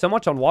focusing so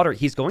much on water.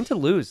 He's going to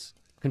lose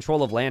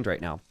control of land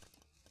right now.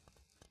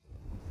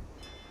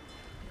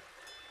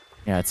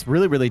 Yeah, it's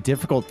really, really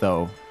difficult,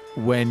 though,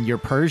 when you're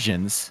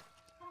Persians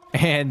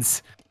and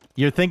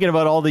you're thinking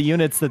about all the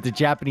units that the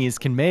Japanese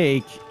can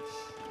make.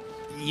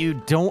 You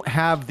don't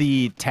have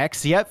the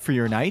techs yet for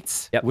your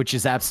knights, which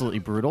is absolutely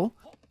brutal.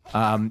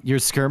 Your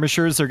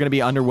skirmishers are going to be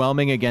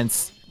underwhelming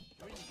against,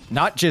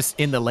 not just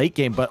in the late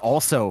game, but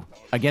also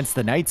against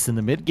the knights in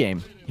the mid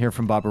game here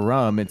from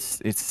Babaorum.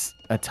 It's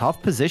a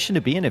tough position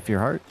to be in if you're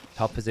Hearttt.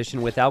 Tough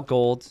position without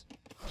gold.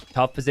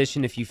 Tough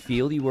position if you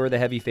feel you were the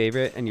heavy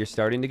favorite and you're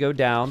starting to go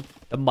down.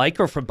 The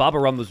micro from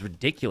Babaorum was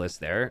ridiculous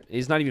there.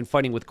 He's not even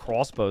fighting with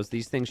crossbows.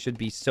 These things should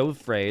be so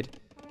frayed.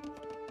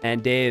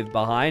 And Dave,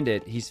 behind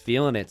it, he's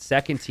feeling it.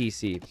 Second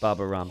TC,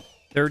 Babaorum.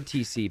 Third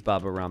TC,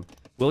 Babaorum.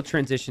 Will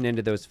transition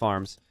into those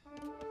farms.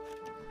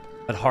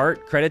 But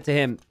Hearttt, credit to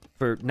him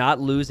for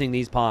not losing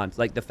these ponds.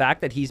 Like, the fact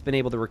that he's been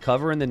able to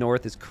recover in the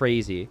north is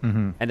crazy.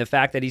 And the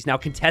fact that he's now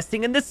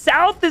contesting in the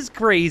south is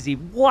crazy.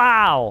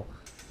 Wow.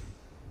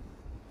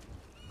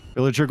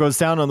 Villager goes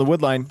down on the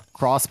wood line.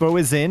 Crossbow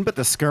is in, but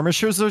the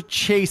skirmishers are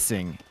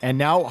chasing. And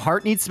now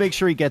Hearttt needs to make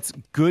sure he gets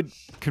good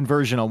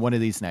conversion on one of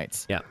these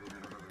knights. Yeah.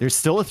 There's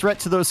still a threat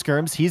to those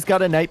skirms. He's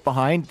got a knight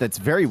behind that's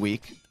very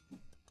weak.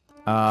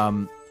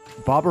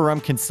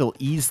 Babaorum can still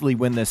easily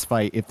win this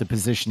fight if the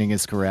positioning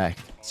is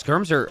correct.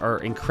 Skirms are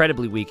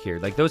incredibly weak here.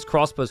 Like, those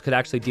crossbows could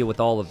actually deal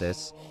with all of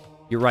this.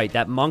 You're right.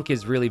 That monk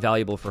is really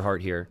valuable for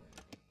Hearttt here.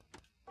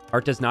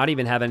 Hearttt does not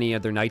even have any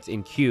other knights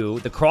in queue.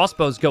 The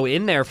crossbows go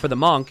in there for the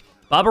monk.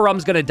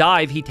 Babaorum's going to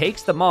dive. He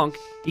takes the monk.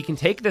 He can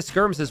take the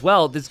skirms as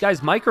well. This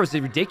guy's micros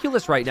is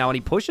ridiculous right now, and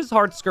he pushes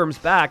Heartt's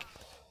skirms back.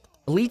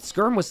 Elite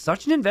skirm was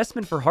such an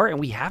investment for Hearttt, and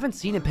we haven't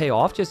seen it pay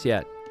off just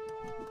yet.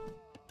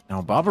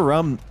 Now,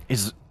 Babaorum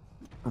is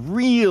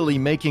really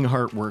making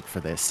Hearttt work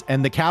for this,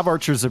 and the cav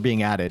archers are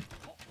being added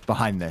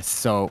behind this.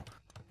 So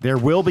there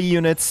will be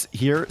units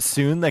here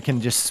soon that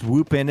can just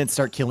swoop in and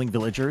start killing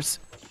villagers.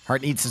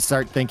 Hearttt needs to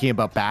start thinking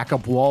about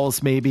backup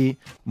walls, maybe.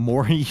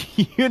 More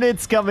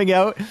units coming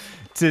out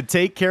to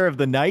take care of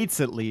the knights,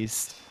 at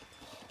least.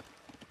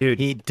 Dude,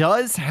 he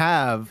does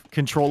have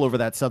control over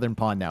that southern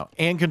pond now,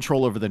 and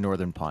control over the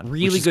northern pond.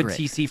 Really good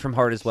TC from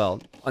Hearttt as well,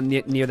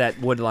 near that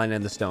wood line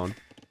and the stone.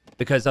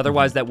 because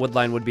otherwise that wood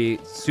line would be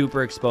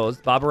super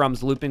exposed.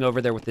 Babaorum's looping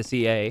over there with the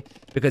CA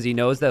because he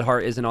knows that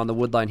Hearttt isn't on the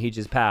wood line he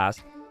just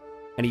passed.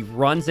 And he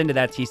runs into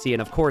that TC,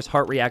 and of course,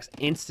 Hearttt reacts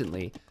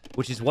instantly,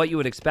 which is what you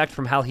would expect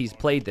from how he's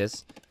played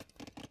this.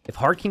 If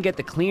Hearttt can get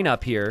the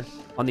cleanup here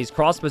on these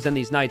crossbows and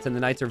these knights, and the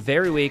knights are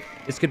very weak,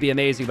 this could be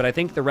amazing. But I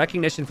think the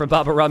recognition from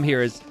Babaorum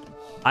here is,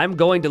 I'm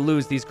going to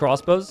lose these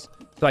crossbows,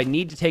 so I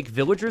need to take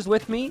villagers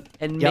with me,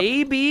 and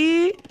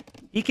maybe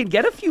he can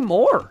get a few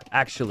more,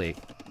 actually.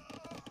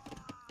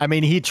 I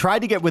mean, he tried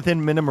to get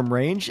within minimum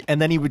range, and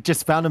then he would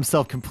just found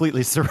himself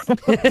completely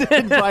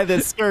surrounded by the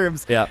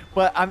skirms. Yeah.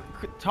 But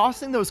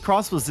tossing those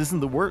crossbows isn't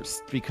the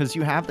worst, because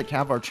you have the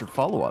Cav Archer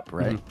follow-up,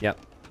 right? Yep.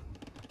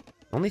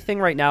 Only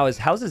thing right now is,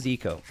 how's his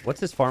eco? What's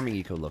his farming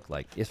eco look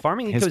like? His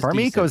farming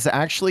eco is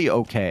actually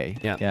okay.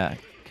 Yeah.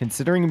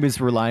 Considering he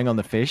was relying on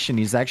the fish, and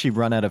he's actually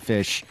run out of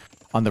fish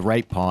on the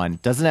right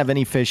pond. Doesn't have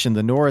any fish in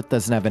the north,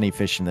 doesn't have any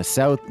fish in the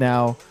south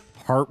now.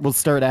 Hearttt will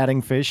start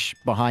adding fish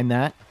behind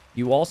that.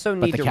 You also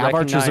need to recognize... But the Cav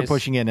Archers are recognize...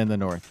 pushing in the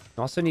north.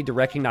 You also need to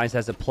recognize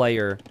as a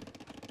player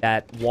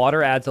that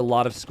water adds a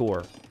lot of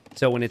score.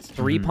 So when it's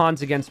 3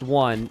 ponds against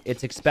 1,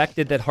 it's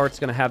expected that Heartt's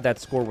going to have that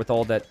score with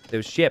all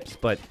those ships,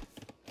 but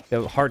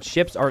the Heartt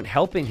ships aren't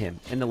helping him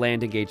in the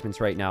land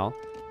engagements right now.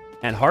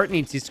 And Hearttt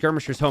needs these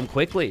skirmishers home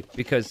quickly,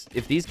 because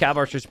if these Cav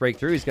Archers break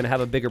through, he's going to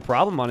have a bigger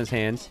problem on his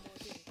hands.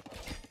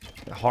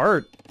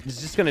 Hearttt is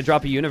just going to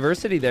drop a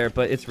university there,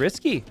 but it's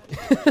risky.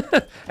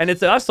 And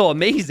it's also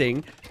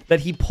amazing that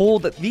he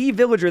pulled the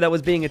villager that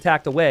was being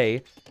attacked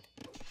away,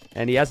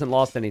 and he hasn't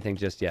lost anything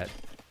just yet.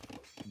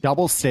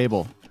 Double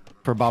stable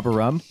for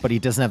Babaorum, but he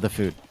doesn't have the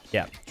food.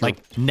 Yeah, true.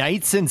 Like,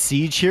 Knights in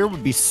Siege here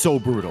would be so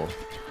brutal.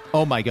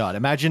 Oh my god,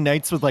 imagine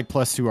Knights with like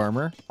 +2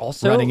 armor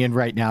also running in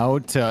right now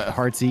to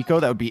Heartt's eco.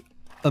 That would be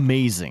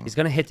amazing. He's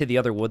going to hit to the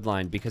other wood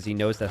line because he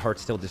knows that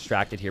Heartt's still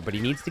distracted here, but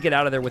he needs to get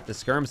out of there with the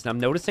skirms. And I'm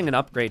noticing an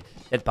upgrade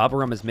that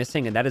Babaorum is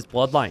missing, and that is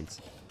bloodlines.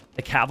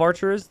 The Cav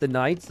Archers, the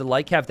Knights, the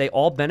Light Cav, they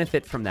all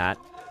benefit from that.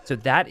 So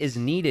that is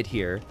needed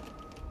here.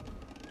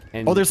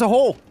 And oh, there's a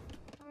hole.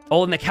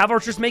 Oh, and the Cav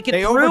Archers make it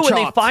through, and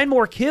they find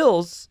more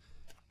kills.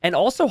 And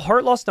also,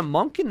 Hearttt lost a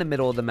monk in the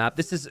middle of the map.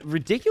 This is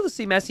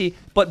ridiculously messy.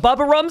 But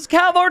Babaorum's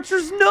Cav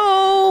Archers,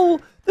 no!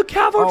 The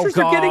Cav Archers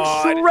are getting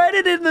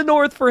shredded in the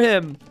north for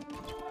him.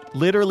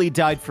 Literally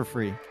died for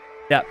free.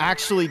 Yeah.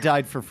 Actually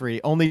died for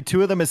free. Only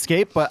 2 of them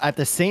escaped, but at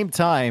the same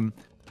time,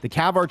 the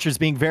Cav Archers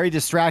being very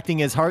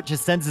distracting as Hearttt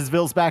just sends his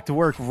vills back to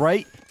work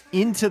right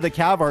into the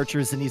Cav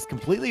Archers, and he's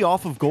completely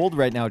off of gold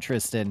right now,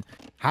 Tristan.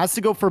 Has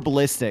to go for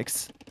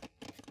ballistics.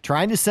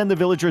 Trying to send the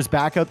villagers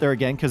back out there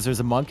again because there's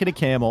a monk and a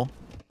camel.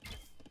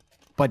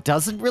 But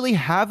doesn't really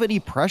have any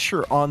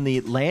pressure on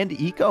the land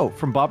eco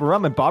from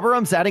Babaorum. And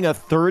Babaorum's adding a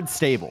 3rd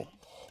stable.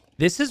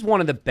 This is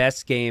one of the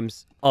best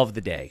games of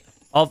the day.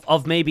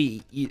 Of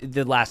maybe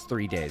the last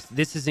 3 days.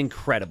 This is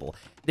incredible.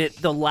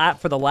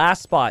 For the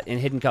last spot in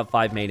Hidden Cup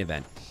 5 main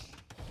event.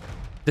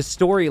 The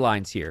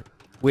storylines here,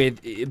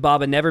 with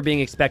Baba never being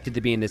expected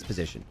to be in this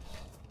position.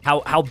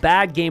 How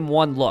bad game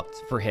 1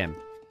 looked for him.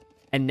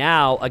 And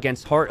now,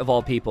 against Hearttt of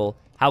all people,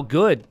 how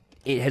good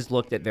it has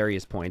looked at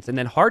various points. And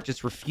then Hearttt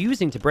just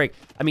refusing to break.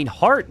 I mean,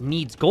 Hearttt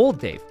needs gold,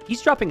 Dave.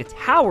 He's dropping a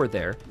tower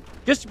there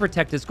just to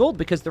protect his gold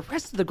because the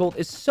rest of the gold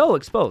is so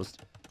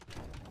exposed.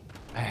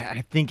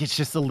 I think it's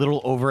just a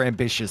little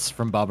over-ambitious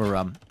from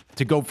Babaorum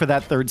to go for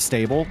that 3rd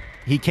stable.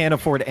 He can't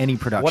afford any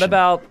production. What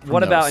about,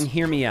 and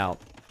hear me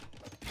out,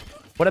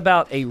 what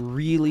about a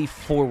really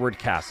forward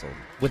castle?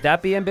 Would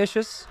that be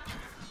ambitious?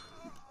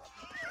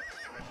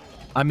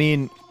 I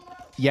mean,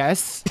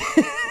 yes.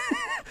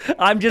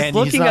 I'm just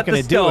looking at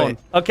the stone.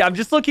 Okay, I'm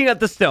just looking at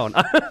the stone.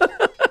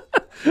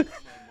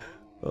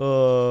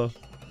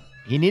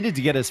 He needed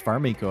to get his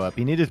farm eco up.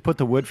 He needed to put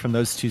the wood from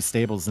those 2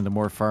 stables into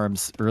more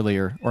farms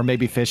earlier. Or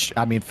maybe fish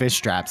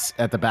traps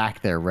at the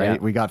back there, right? Yeah.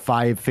 We got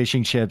 5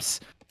 fishing ships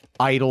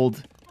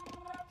idled.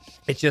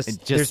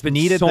 There's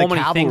been so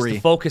many things to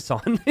focus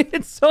on.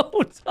 It's so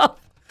tough.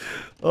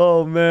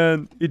 Oh,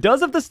 man. He does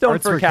have the stone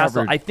for a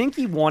castle. I think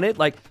he wanted,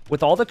 like,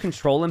 with all the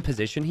control and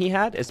position he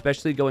had,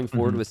 especially going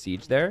forward with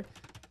Siege there,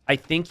 I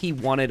think he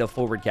wanted a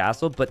forward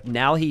castle, but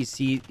now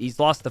he's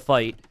lost the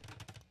fight,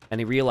 and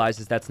he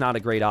realizes that's not a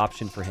great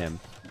option for him.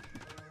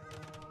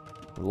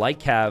 Like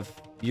Cav,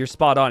 you're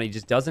spot on. He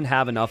just doesn't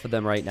have enough of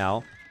them right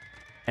now.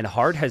 And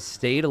Hearttt has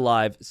stayed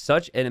alive.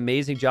 Such an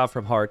amazing job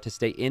from Hearttt to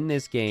stay in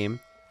this game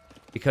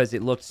because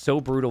it looked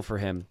so brutal for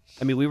him.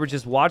 I mean, we were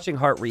just watching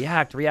Hearttt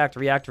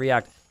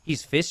react.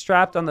 He's fist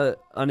trapped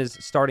on his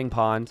starting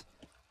pond.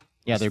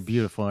 Yeah, they're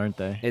beautiful, aren't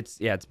they? It's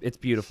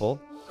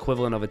beautiful.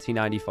 Equivalent of a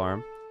T90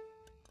 farm.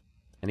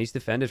 And he's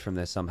defended from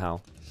this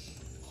somehow.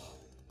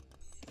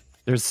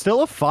 There's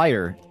still a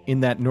fire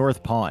in that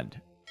north pond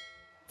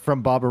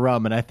from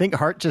Babaorum, and I think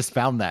Hearttt just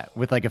found that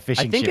with like a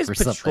fishing ship or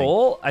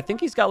something. I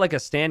think he's got like a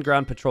stand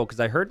ground patrol because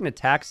I heard an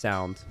attack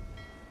sound.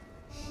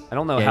 I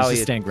don't know how he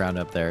stand ground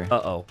up there.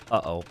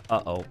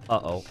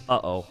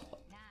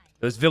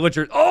 Those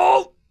villagers.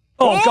 Oh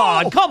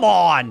God, come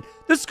on!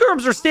 The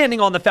skirms are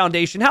standing on the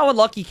foundation. How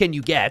unlucky can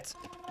you get?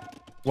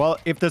 Well,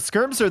 if the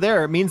skirms are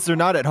there, it means they're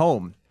not at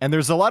home. And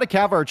there's a lot of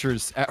cav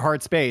archers at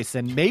Heartt's base.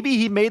 And maybe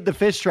he made the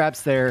fish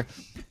traps there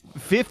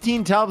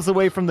 15 tiles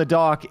away from the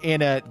dock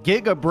in a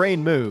giga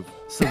brain move.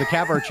 So the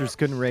cav archers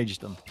couldn't rage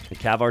them. The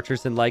cav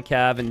archers and light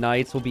cav and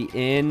knights will be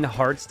in.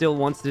 Heartt still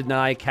wants to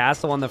deny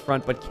castle on the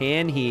front, but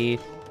can he?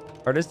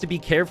 Heartt has to be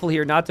careful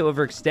here not to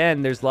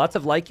overextend. There's lots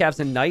of light cavs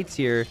and knights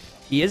here.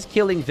 He is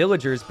killing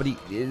villagers, but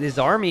his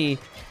army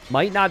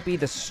might not be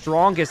the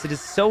strongest. It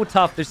is so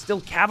tough. There's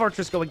still cav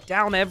archers going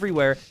down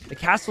everywhere. The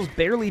castle's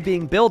barely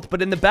being built,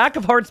 but in the back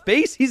of Heartt's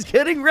base, he's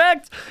getting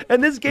wrecked.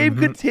 And this game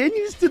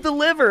continues to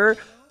deliver.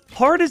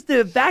 Heartt is to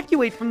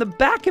evacuate from the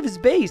back of his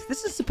base.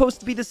 This is supposed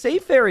to be the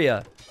safe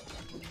area.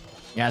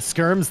 Yeah,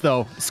 skirms,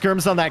 though.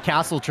 Skirms on that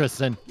castle,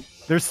 Tristan.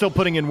 They're still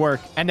putting in work.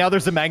 And now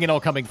there's a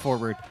Mangonel coming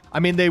forward. I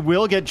mean, they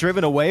will get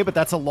driven away, but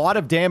that's a lot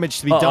of damage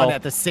to be done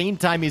at the same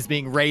time he's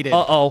being raided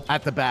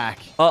at the back.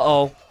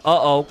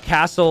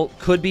 Castle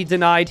could be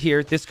denied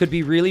here. This could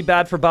be really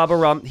bad for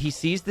Babaorum. He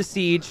sees the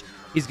siege.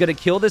 He's going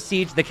to kill the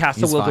siege. The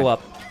castle will go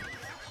up.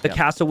 The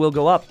castle will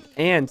go up.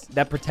 And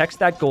that protects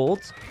that gold.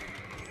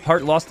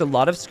 Heartt lost a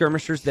lot of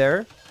skirmishers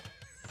there.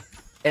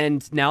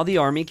 And now the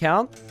army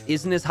count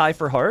isn't as high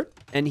for Heartt.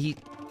 And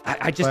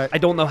I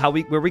don't know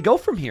where we go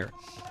from here.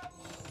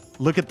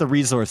 Look at the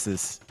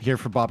resources here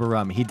for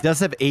Babaorum. He does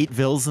have 8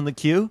 vills in the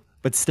queue,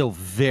 but still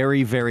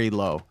very, very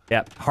low.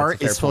 Yeah,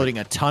 Heartt is floating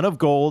a ton of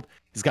gold.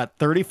 He's got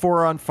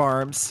 34 on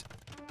farms.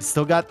 He's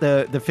still got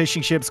the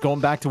fishing ships going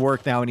back to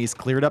work now, and he's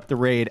cleared up the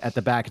raid at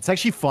the back. It's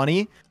actually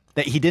funny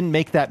that he didn't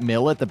make that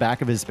mill at the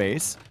back of his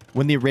base.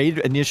 When the raid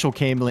initially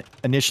came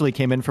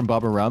in from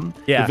Babaorum,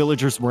 the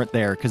villagers weren't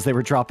there because they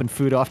were dropping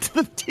food off to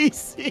the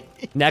TC.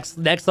 Next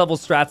level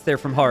strats there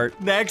from Heartt.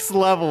 Next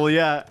level,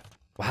 yeah.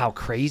 Wow,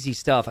 crazy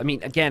stuff. I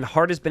mean, again,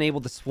 Heartt has been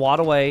able to swat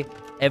away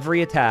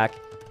every attack.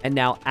 And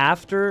now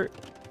after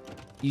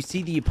you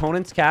see the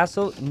opponent's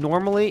castle,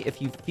 normally,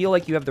 if you feel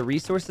like you have the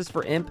resources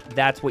for Imp,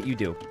 that's what you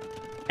do.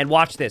 And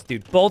watch this,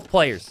 dude. Both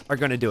players are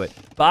going to do it.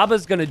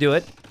 Baba's going to do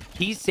it.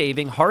 He's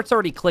saving. Heartt's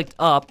already clicked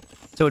up,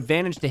 so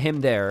advantage to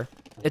him there.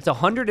 It's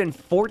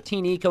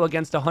 114 eco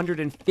against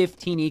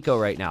 115 eco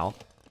right now.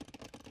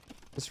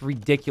 It's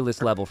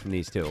ridiculous level from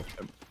these two.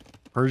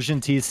 Persian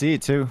TC,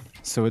 too.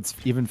 So it's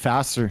even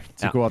faster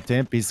to go up to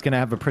Imp. He's going to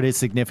have a pretty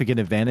significant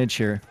advantage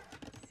here.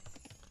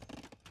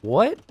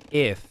 What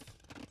if...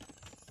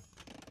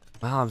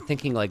 Wow, I'm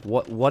thinking, like,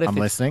 what if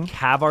it's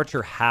Cav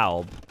Archer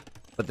Halb,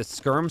 but the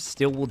Skirms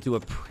still will do a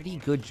pretty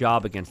good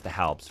job against the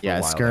Halbs for a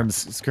while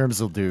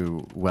Skirms will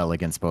do well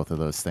against both of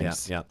those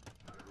things. Yeah.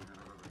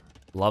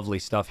 Lovely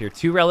stuff here.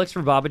 2 relics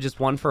for Baba, just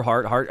 1 for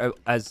Heartt. Heartt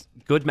has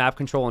good map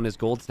control on his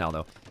golds now,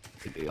 though.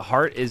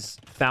 Heartt has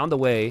found a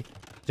way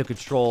to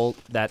control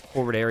that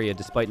forward area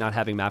despite not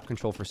having map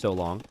control for so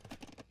long.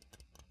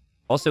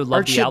 Also,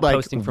 love the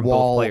outposting from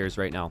both players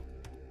right now.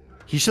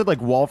 He should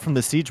wall from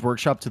the siege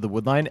workshop to the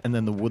wood line and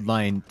then the wood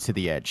line to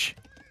the edge.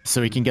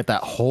 So he can get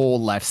that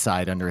whole left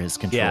side under his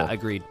control. Yeah,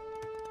 agreed.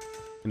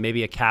 And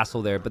maybe a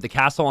castle there. But the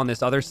castle on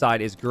this other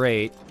side is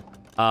great.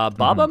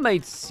 Baba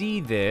might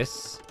see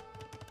this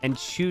and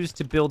choose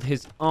to build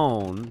his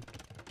own.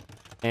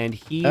 And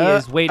he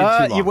has waited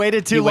too long. You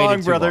waited too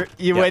long, brother.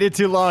 You waited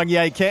too long.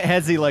 Yeah, you can't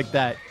hezzy like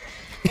that.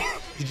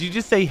 Did you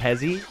just say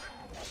hezzy?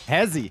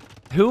 Hezzy.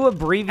 Who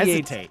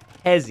abbreviates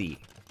hezzy?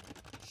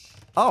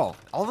 Oh,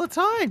 all the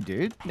time,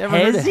 dude. Never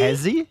heard of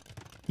hezzy?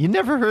 You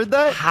never heard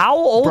that? How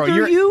old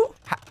are you?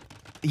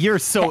 You're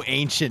so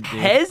ancient, dude.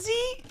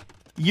 Hezzy?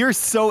 You're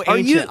so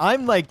ancient.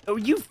 I'm like are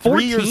you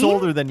 3 years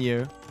older than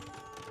you.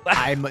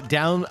 I'm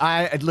down.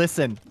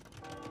 Listen.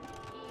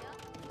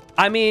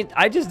 I mean,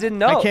 I just didn't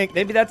know.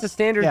 Maybe that's a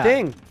standard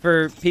thing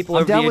for people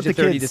over the age of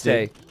 30 to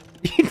say.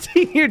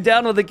 You're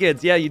down with the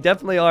kids. Yeah, you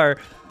definitely are.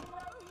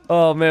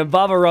 Oh, man.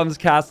 Babaorum's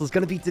castle is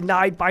going to be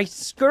denied by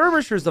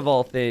skirmishers of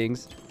all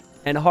things.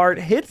 And Heartt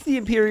hits the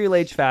Imperial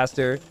Age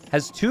faster,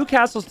 has 2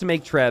 castles to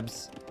make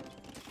trebs,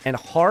 and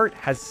Heartt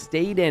has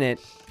stayed in it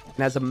and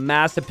has a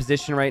massive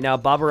position right now.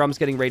 Babaorum's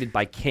getting raided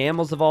by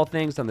camels of all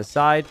things on the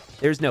side.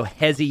 There's no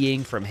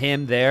hezzying from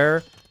him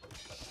there.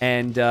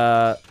 And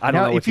I don't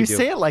know what if you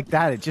say it like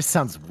that, it just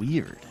sounds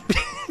weird.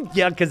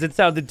 Yeah, because it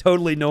sounded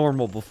totally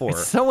normal before.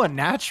 It's so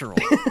unnatural.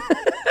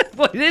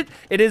 Well, it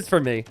is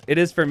for me. It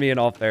is for me in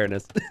all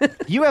fairness.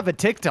 You have a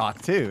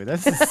TikTok, too.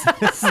 This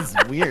is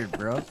weird,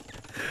 bro.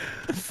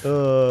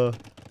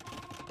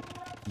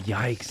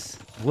 Yikes.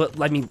 What?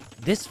 I mean,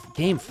 this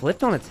game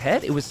flipped on its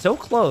head. It was so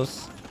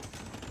close.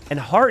 And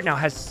Heartt now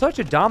has such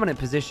a dominant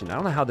position. I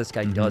don't know how this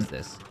guy does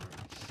this.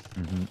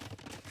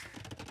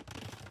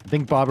 I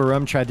think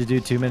Babaorum tried to do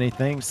too many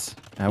things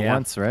at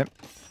once, right?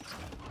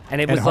 And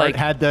it was Heartt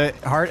had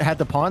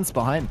the pawns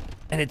behind.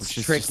 And it's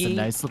tricky. Just a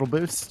nice little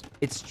boost.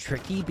 It's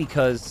tricky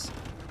because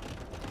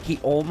he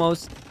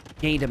almost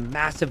gained a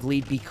massive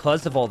lead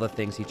because of all the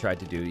things he tried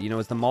to do. You know,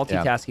 it's the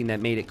multitasking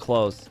that made it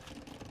close.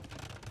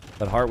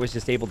 But Heartt was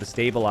just able to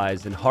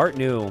stabilize, and Heartt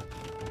knew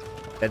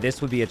that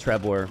this would be a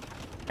treb war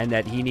and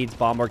that he needs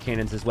bombard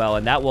cannons as well,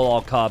 and that will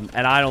all come.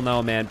 And I don't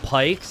know, man.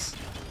 Pikes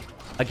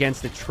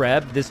against the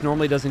treb, this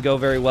normally doesn't go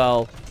very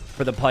well.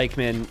 for the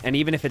pikemen. And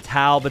even if it's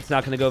Halb, it's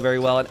not going to go very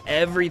well. And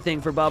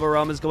everything for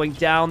Babaorum is going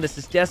down. This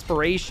is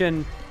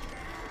desperation.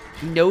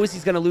 He knows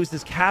he's going to lose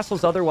his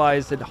castles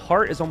otherwise. And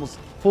Hearttt is almost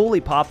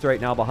fully popped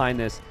right now behind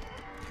this.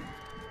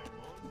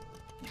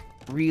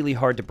 Really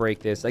hard to break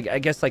this. I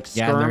guess like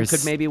Skirm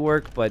could maybe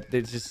work, but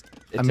there's just...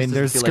 I mean,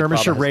 there's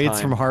skirmisher raids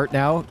from Hearttt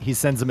now. He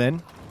sends them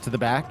in to the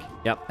back.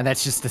 Yep. And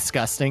that's just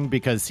disgusting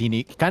because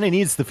he kind of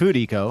needs the food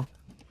eco.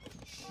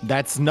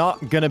 That's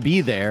not going to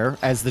be there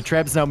as the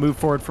Trebs now move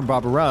forward from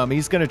Babaorum.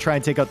 He's going to try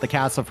and take out the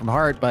castle from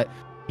Hearttt, but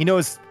he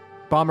knows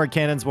bomber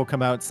cannons will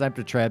come out,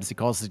 sniper Trebs. He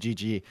calls the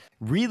GG.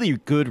 Really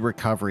good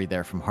recovery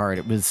there from Hearttt.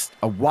 It was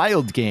a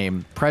wild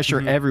game.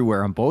 Pressure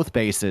everywhere on both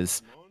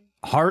bases.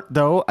 Hearttt,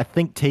 though, I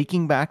think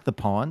taking back the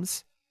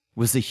pawns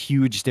was a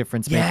huge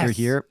difference maker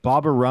here.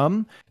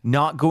 Babaorum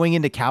not going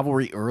into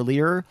cavalry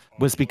earlier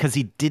was because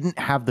he didn't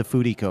have the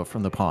food eco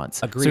from the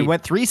pawns. Agreed. So he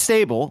went 3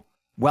 stable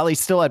while he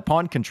still had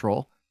pawn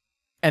control.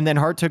 And then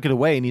Hearttt took it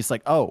away, and he's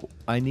like, oh,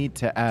 I need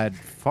to add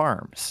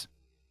farms.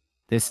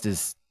 This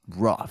is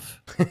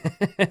rough.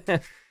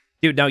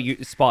 Dude, no,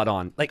 you spot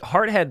on. Like,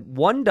 Hearttt had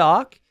 1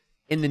 dock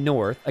in the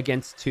north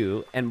against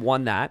 2 and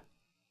won that.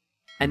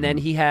 And then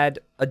he had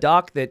a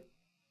dock that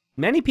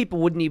many people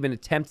wouldn't even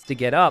attempt to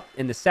get up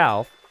in the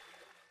south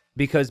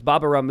because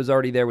Babaorum was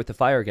already there with the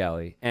fire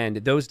galley. And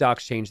those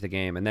docks changed the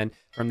game. And then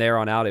from there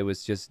on out, it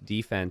was just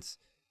defense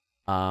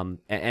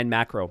and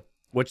macro,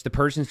 which the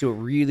Persians do a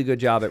really good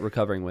job at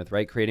recovering with,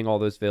 right? Creating all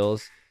those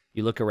villas.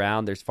 You look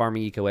around, there's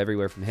farming eco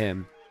everywhere from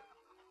him.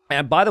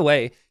 And by the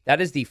way,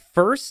 that is the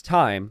first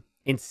time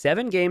in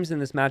 7 games in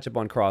this matchup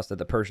on Cross that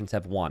the Persians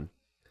have won.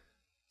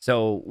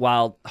 So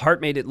while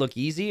Hearttt made it look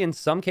easy in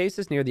some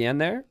cases near the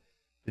end there,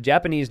 the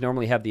Japanese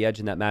normally have the edge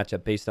in that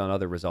matchup based on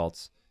other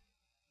results.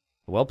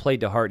 Well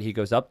played to Hearttt. He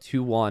goes up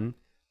 2-1.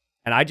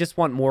 And I just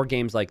want more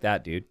games like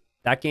that, dude.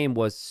 That game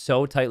was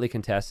so tightly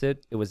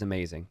contested. It was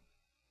amazing.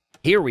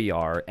 Here we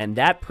are, and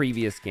that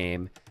previous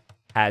game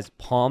has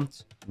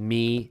pumped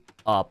me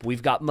up.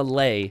 We've got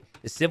Malay,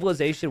 the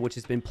civilization which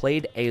has been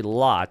played a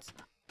lot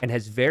and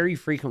has very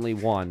frequently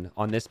won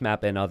on this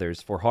map and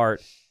others for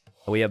Hearttt.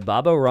 We have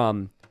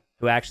Babaorum,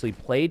 who actually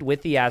played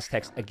with the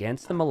Aztecs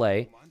against the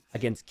Malay,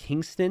 against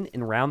Kingston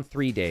in round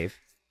 3, Dave.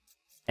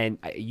 And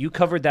you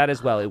covered that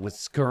as well. It was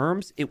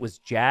skirms, it was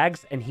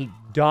jags, and he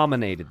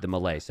dominated the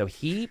Malay. So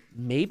he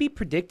maybe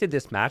predicted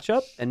this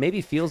matchup and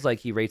maybe feels like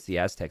he rates the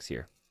Aztecs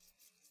here.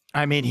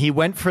 I mean, he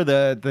went for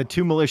the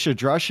 2 militia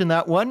drush in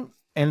that one,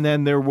 and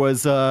then there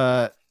was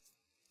a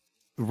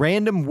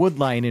random wood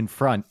line in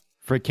front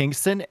for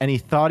Kingston, and he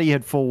thought he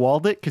had full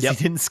walled it because he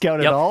didn't scout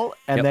at all,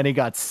 and then he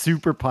got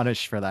super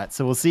punished for that.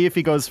 So we'll see if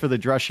he goes for the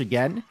drush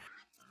again.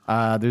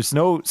 There's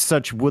no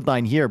such wood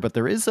line here, but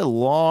there is a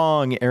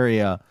long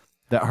area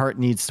that Hearttt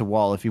needs to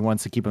wall if he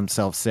wants to keep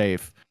himself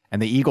safe. And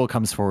the eagle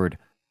comes forward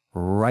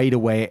right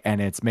away,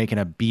 and it's making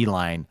a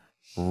beeline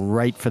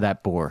right for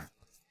that boar.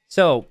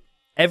 So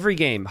every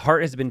game,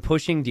 Hearttt has been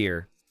pushing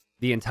deer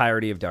the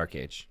entirety of Dark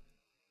Age.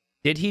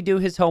 Did he do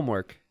his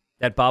homework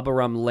that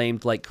Babaorum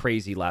lamed like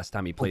crazy last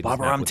time he played this map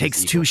Babaorum with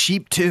takes his 2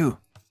 sheep too.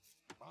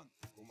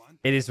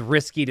 It is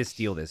risky to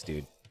steal this,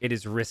 dude. It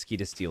is risky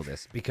to steal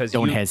this because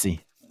Don't hezzy.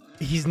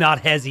 He's not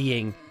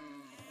hezzying.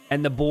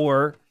 And the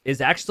boar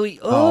is actually...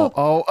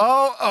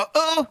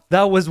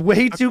 That was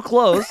way too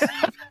close.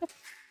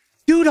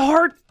 Dude,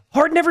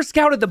 Hearttt never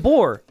scouted the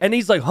boar. And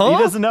he's like, huh?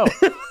 He doesn't know.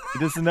 He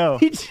doesn't know.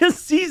 He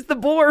just sees the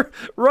boar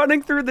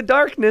running through the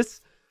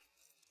darkness.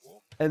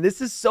 And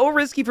this is so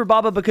risky for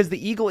Baba because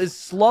the eagle is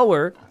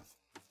slower.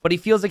 But he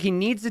feels like he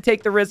needs to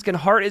take the risk. And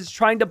Hearttt is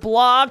trying to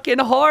block.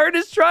 And Hearttt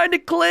is trying to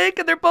click.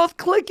 And they're both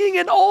clicking.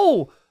 And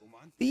the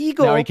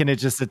eagle... Now he can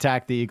just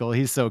attack the eagle.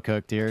 He's so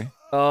cooked here.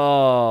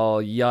 Oh,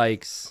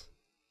 yikes.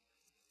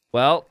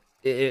 Well,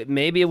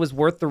 maybe it was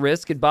worth the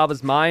risk in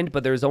Baba's mind,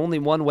 but there's only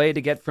one way to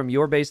get from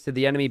your base to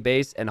the enemy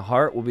base, and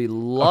Hearttt will be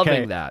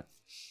loving that.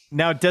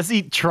 Now, does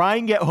he try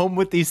and get home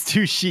with these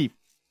 2 sheep?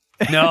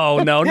 No.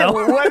 No.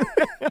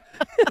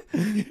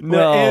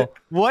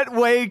 What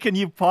way can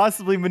you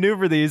possibly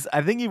maneuver these?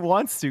 I think he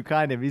wants to,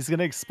 kind of. He's going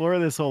to explore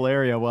this whole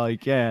area while he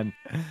can.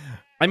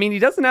 I mean, he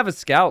doesn't have a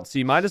scout, so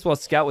you might as well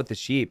scout with the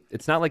sheep.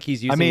 It's not like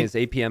he's using his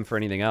APM for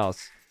anything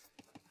else.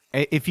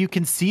 If you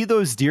can see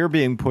those deer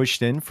being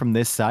pushed in from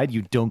this side,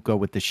 you don't go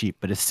with the sheep.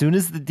 But as soon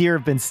as the deer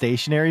have been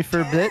stationary for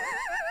a bit,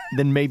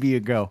 then maybe you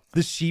go.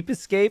 The sheep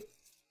escape?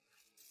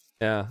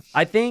 Yeah.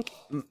 I think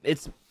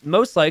it's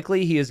most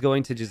likely he is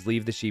going to just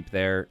leave the sheep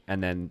there,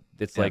 and then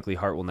it's likely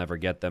Hearttt will never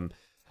get them.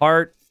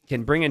 Hearttt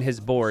can bring in his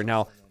boar.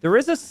 Now, there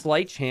is a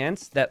slight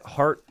chance that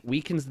Hearttt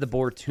weakens the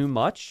boar too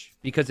much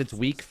because it's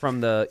weak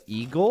from the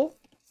eagle.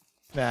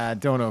 Nah,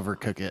 don't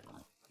overcook it.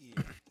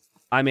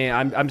 I mean,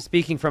 I'm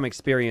speaking from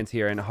experience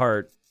here, and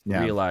Hearttt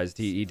realized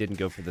he didn't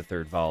go for the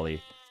 3rd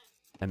volley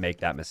and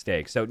make that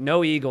mistake. So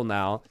no eagle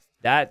now.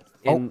 That,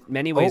 in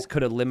many ways,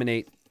 could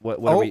eliminate...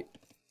 What are we...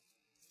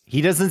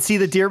 He doesn't see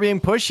the deer being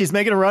pushed. He's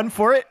making a run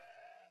for it.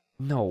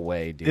 No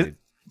way, dude.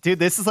 Dude,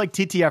 this is like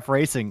TTF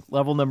racing,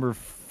 level number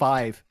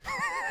 5.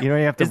 You know,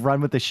 you have to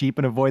run with the sheep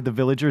and avoid the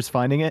villagers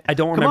finding it. I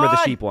don't remember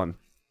the sheep one.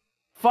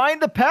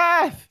 Find the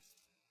path.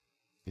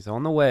 He's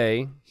on the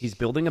way. He's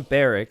building a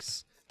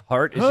barracks.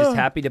 Heartt is just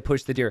happy to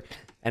push the deer.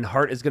 And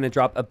Heartt is going to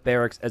drop a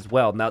barracks as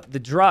well. Now, the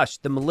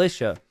drush, the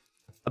militia,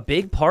 a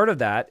big part of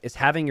that is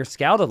having your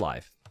scout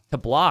alive to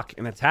block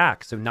and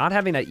attack. So not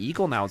having that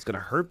eagle now is going to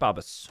hurt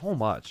Baba so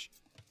much.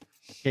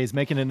 Okay, he's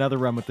making another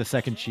run with the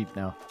second sheep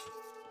now.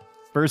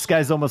 First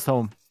guy's almost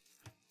home.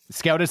 The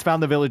scout has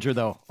found the villager,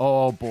 though.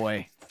 Oh,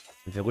 boy.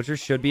 The villager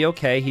should be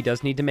okay. He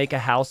does need to make a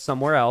house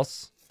somewhere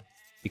else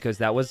because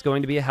that was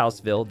going to be a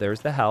houseville.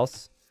 There's the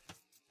house.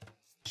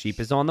 Sheep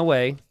is on the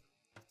way.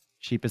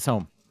 Sheep is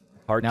home.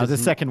 Heartt now the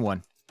second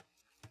one.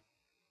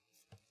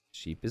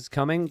 Sheep is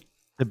coming.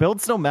 The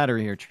builds don't matter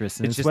here,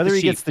 Tristan. It's just whether the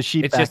he sheep. gets the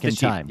sheep It's back just the in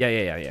sheep. time.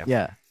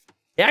 Yeah.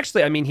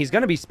 Actually, I mean, he's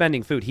going to be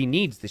spending food. He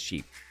needs the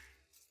sheep.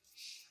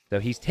 So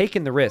he's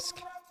taking the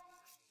risk.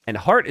 And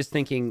Heartt is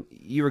thinking,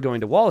 you were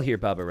going to wall here,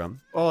 Babaorum.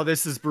 Oh,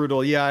 this is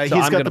brutal. Yeah, So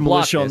he's I'm got gonna the block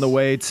militia on the this.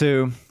 way,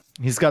 too.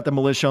 He's got the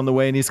militia on the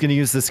way, and he's going to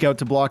use the scout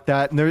to block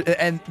that.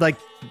 And like,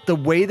 the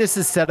way this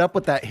is set up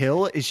with that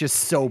hill is just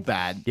so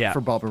bad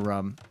for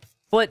Babaorum.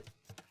 But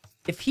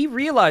if he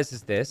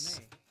realizes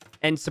this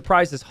and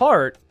surprises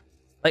Heartt,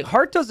 like,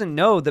 Heartt doesn't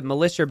know that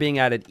militia are being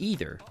added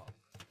either.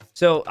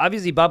 So,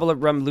 obviously,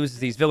 Babaorum loses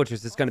these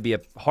villagers. It's going to be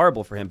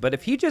horrible for him. But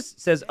if he just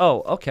says,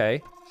 oh,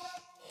 okay,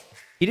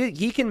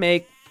 he can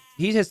make...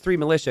 He has 3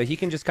 militia. He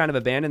can just kind of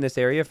abandon this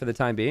area for the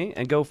time being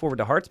and go forward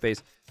to Heartt's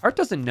base. Heartt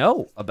doesn't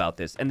know about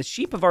this. And the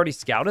sheep have already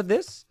scouted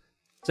this.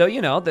 So,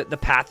 you know, the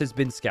path has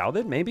been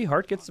scouted. Maybe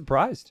Heartt gets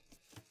surprised.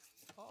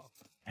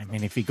 I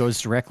mean, if he goes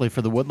directly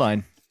for the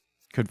woodline,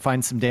 could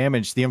find some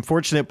damage. The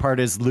unfortunate part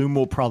is Loom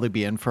will probably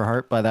be in for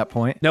Heartt by that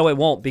point. No, it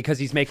won't, because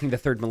he's making the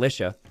 3rd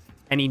militia.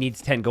 And he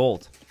needs 10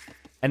 gold.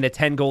 And the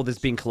 10 gold is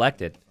being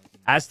collected.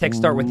 Aztecs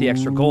start with the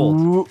extra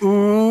gold.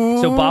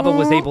 So Baba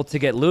was able to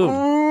get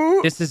Loom.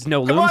 This is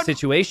no Loom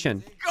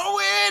situation. Go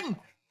in!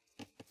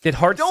 Did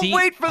Heartt Don't see?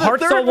 wait for the Heartt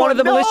third saw one of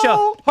the one, militia.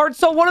 no! Heartt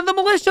saw one of the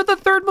militia. The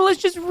 3rd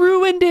militia's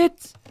ruined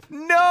it.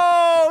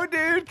 No,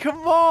 dude,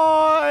 come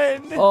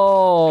on!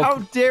 Oh, How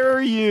dare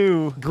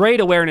you? great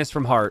awareness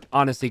from Heartt.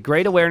 Honestly,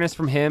 great awareness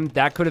from him.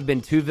 That could have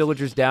been 2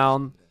 villagers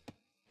down.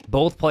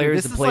 Both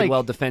players have played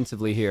well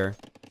defensively here.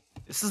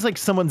 This is like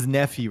someone's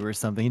nephew or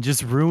something. He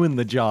just ruined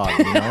the job,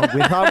 you know?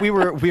 We thought we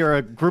were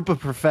a group of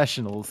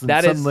professionals, and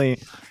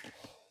suddenly...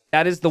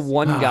 That is the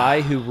one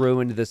guy who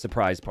ruined the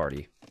surprise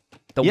party.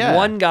 The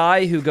one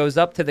guy who goes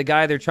up to the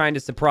guy they're trying to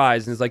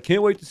surprise and is like,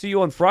 can't wait to see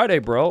you on Friday,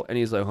 bro. And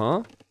he's like,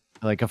 huh?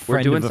 Like a friend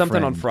We're doing of a something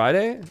friend. on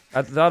Friday?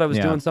 I thought I was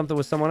doing something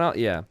with someone else.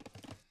 Yeah.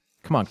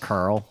 Come on,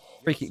 Carl.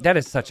 Freaking, that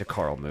is such a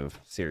Carl move.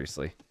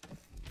 Seriously.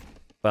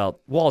 Well,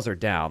 walls are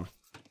down.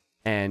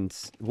 And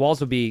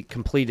walls will be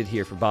completed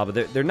here for Baba.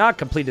 They're not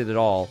completed at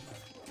all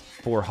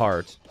for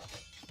Heartt.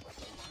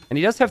 And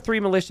he does have 3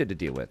 militia to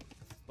deal with.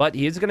 But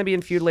he is going to be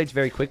in feudal age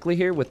very quickly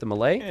here with the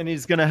Malay. And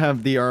he's going to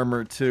have the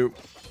armor, too,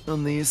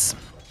 on these.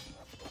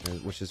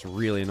 Which is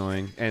really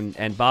annoying.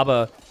 And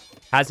Baba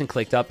hasn't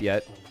clicked up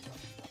yet.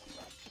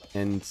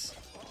 And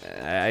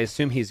I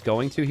assume he's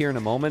going to here in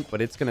a moment,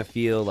 but it's going to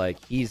feel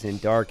like he's in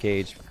Dark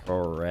Age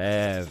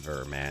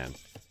forever, man.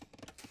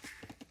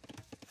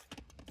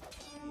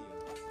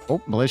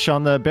 Oh, militia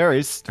on the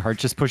berries. Heartt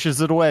just pushes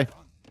it away.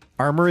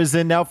 Armor is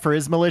in now for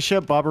his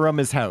militia. Babaorum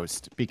is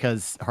housed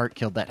because Heartt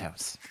killed that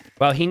house.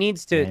 Well, he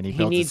needs to. And he He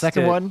built the needs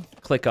second to one.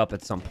 click up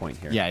at some point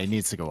here. Yeah, he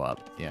needs to go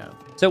up. Yeah.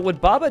 So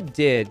what Baba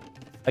did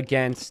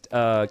against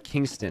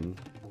Kingston,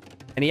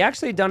 and he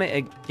actually done it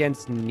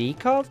against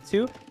Nikov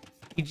too.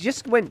 He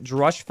just went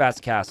Drush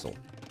Fast Castle,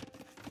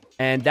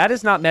 and that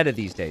is not meta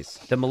these days.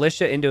 The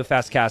militia into a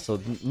fast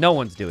castle, no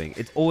one's doing.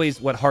 It's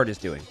always what Heartt is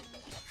doing.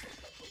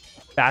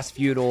 Fast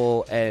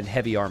feudal and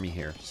heavy army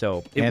here.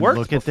 So it worked.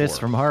 Look at this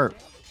from Heartt.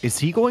 Is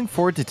he going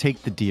forward to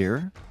take the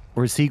deer,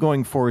 or is he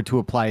going forward to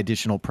apply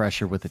additional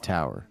pressure with the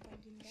tower?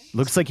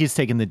 Looks like he's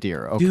taking the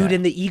deer. Okay. Dude,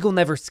 and the eagle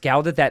never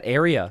scouted that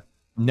area.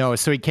 No,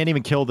 so he can't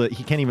even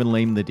he can't even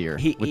lame the deer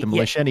with the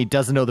militia, and he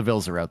doesn't know the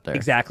vills are out there.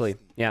 Exactly.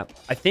 Yeah.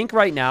 I think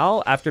right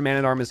now, after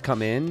Man-at-Arms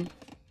come in,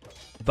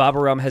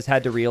 Babaorum has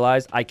had to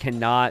realize I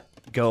cannot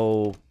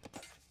go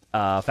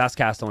fast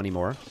castle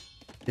anymore.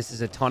 This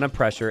is a ton of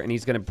pressure, and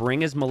he's going to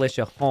bring his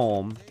militia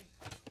home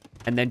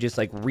and then just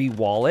like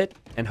re-wall it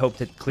and hope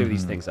to clear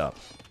these things up.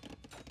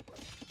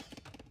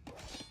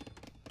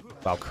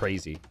 Wow,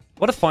 crazy.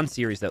 What a fun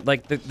series, though.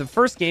 Like, the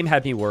first game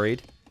had me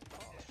worried,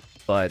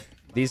 but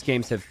these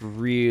games have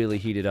really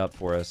heated up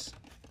for us.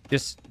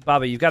 Just,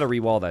 Baba, you've got to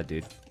re-wall that,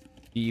 dude.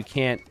 You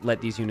can't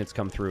let these units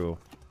come through.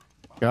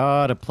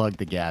 Gotta plug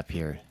the gap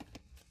here.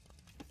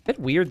 Bit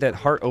weird that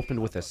Heartt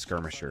opened with a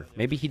skirmisher.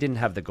 Maybe he didn't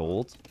have the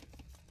gold,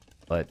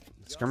 but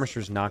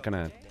skirmisher's not going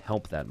to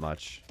help that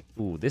much.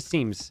 Ooh, this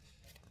seems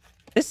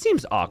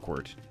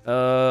awkward.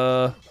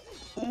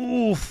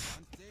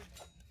 Oof.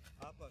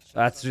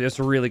 That's just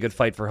a really good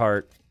fight for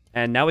Heartt.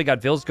 And now we got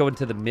Vils going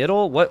to the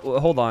middle. What?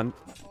 Hold on.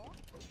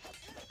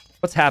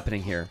 What's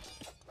happening here?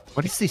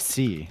 What does he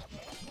see?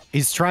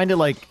 He's trying to,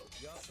 like...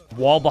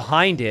 Wall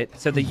behind it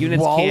so the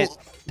units can't...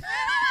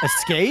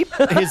 Escape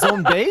his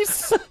own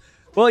base?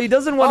 Well, he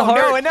doesn't want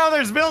Heartt. No, and now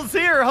there's Bills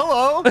here.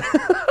 Hello.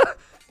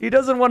 He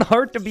doesn't want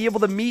Heartt to be able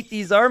to meet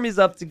these armies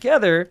up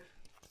together.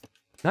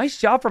 Nice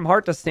job from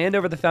Heartt to stand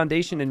over the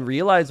foundation and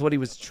realize what he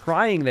was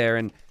trying there.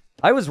 And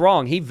I was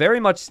wrong. He very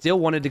much still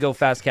wanted to go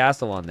fast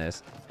castle on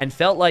this and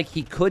felt like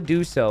he could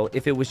do so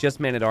if it was just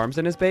man-at-arms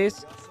in his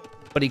base.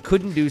 But he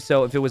couldn't do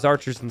so if it was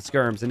archers and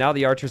skirms. And now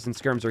the archers and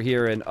skirms are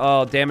here, and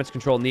oh, damage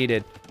control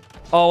needed.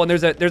 Oh, and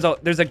there's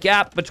a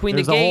gap between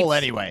the gates. There's a hole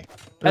anyway.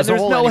 There's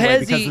no hesi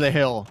because of the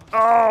hill.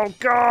 Oh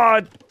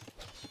god,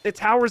 the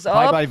tower's up.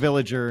 Bye bye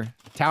villager.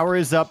 Tower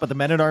is up, but the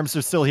men-at-arms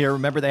are still here.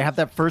 Remember, they have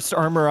that first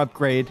armor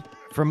upgrade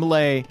from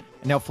Malay.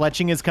 And now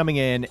fletching is coming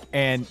in,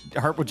 and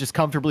Heartt will just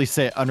comfortably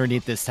sit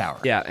underneath this tower.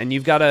 Yeah, and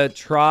you've got to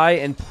try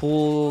and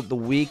pull the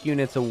weak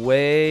units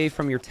away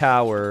from your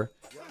tower.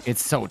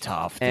 It's so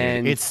tough, dude.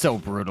 And it's so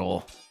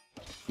brutal.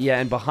 Yeah,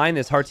 and behind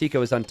this,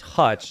 Hearttt is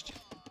untouched.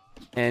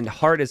 And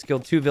Heartt has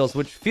killed 2 vills,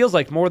 which feels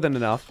like more than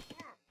enough.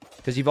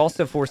 Because you've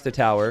also forced a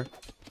tower.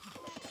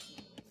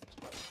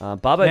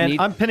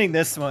 I'm pinning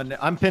this one.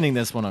 I'm pinning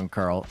this one on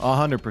Carl.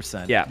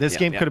 100%. Yeah. This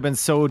game could have been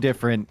so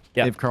different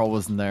if Carl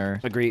wasn't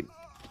there. Agreed.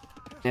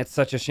 It's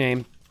such a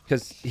shame.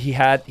 Because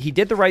he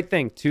did the right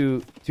thing.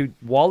 To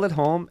wall it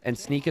home and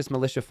sneak his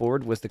militia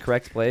forward was the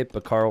correct play,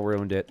 but Carl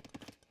ruined it.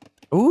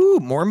 Ooh,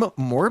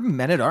 more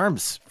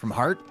men-at-arms from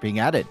Heartt being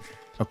added.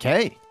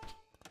 Okay.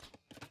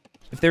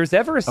 If there was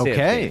ever a civ,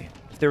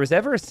 if there was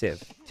ever a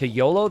civ to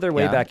YOLO their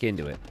way back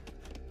into it,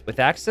 with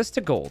access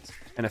to gold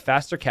and a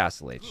faster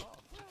castle age,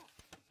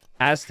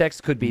 Aztecs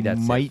could be that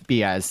civ. Might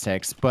be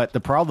Aztecs, but the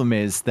problem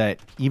is that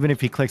even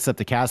if he clicks up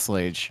the castle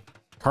age,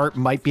 Heartt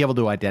might be able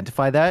to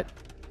identify that,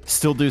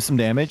 still do some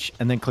damage,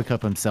 and then click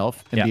up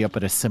himself and be up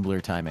at a similar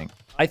timing.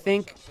 I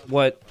think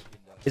what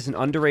is an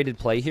underrated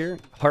play here,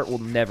 Heartt will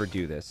never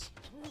do this.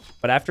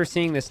 But after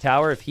seeing this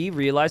tower, if he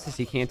realizes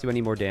he can't do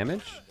any more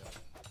damage,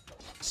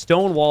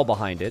 stone wall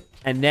behind it,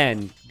 and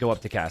then go up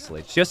to castle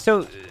age. Just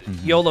so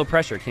YOLO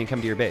pressure can't come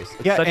to your base.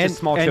 It's such a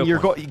small choke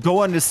point. You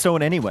go on to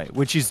stone anyway,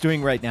 which he's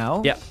doing right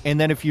now. Yeah. And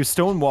then if you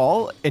stone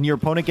wall and your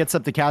opponent gets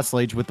up to castle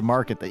age with the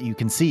market that you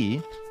can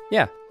see,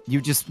 you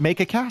just make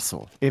a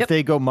castle. If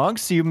they go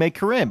monks, you make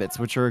karambits,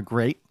 which are a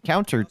great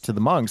counter to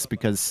the monks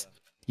because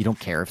you don't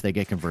care if they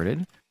get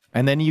converted.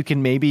 And then you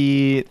can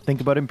maybe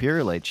think about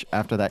Imperial Age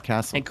after that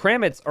castle. And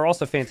karambits are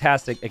also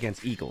fantastic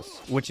against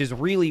eagles, which is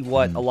really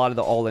what a lot of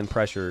the all-in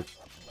pressure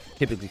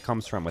typically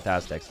comes from with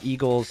Aztecs.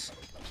 Eagles,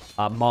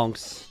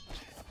 monks,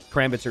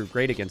 karambits are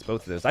great against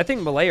both of those. I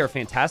think Malay are a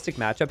fantastic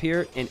matchup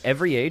here in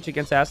every age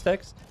against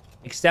Aztecs,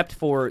 except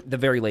for the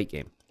very late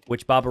game,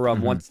 which Babaorum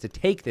wants to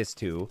take this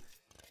to,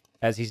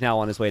 as he's now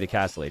on his way to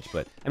castle age.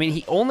 But, I mean,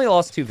 he only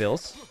lost 2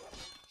 vills.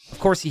 Of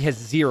course, he has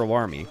 0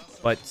 army,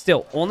 but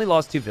still, only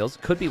lost 2 vills.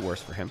 Could be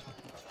worse for him.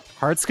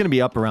 Heartt's going to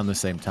be up around the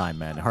same time,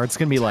 man. Heartt's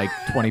going to be like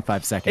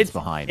 25 seconds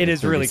behind. It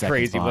is really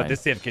crazy what the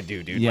Civ can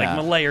do, dude. Like,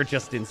 Malay are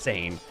just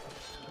insane.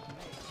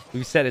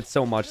 We've said it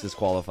so much this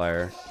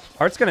qualifier.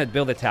 Heartt's going to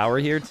build a tower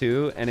here,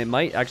 too, and it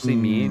might actually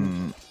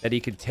mean that he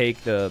could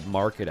take the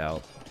market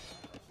out.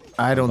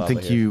 I don't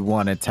think you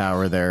want a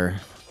tower there.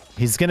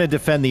 He's going to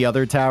defend the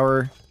other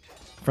tower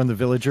from the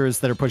villagers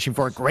that are pushing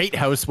for a great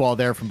house wall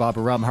there from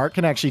Babaorum. Heartt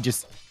can actually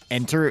just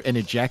enter and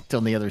eject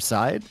on the other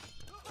side.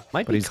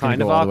 Might be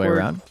kind of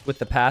awkward with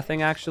the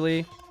pathing,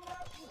 actually.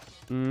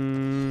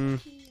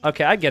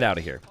 Okay, I'd get out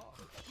of here.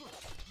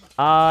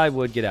 I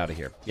would get out of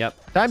here.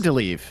 Yep. Time to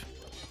leave.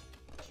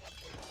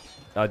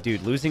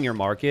 Dude, losing your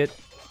market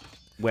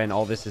when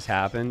all this has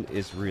happened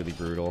is really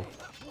brutal.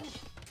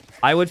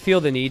 I would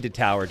feel the need to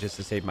tower just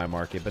to save my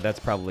market, but that's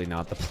probably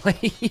not the play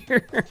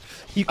here.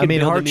 I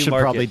mean, Heartt should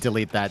probably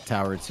delete that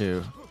tower,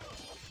 too.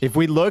 If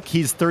we look,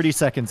 he's 30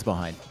 seconds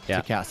behind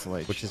to castle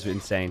age. Which is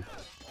insane.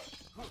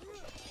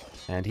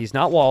 And he's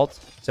not walled,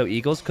 so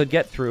Eagles could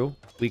get through.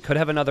 We could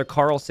have another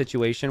Carl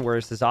situation where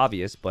this is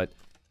obvious, but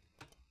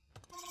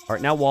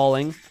Heartt now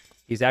walling.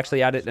 He's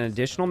actually added an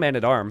additional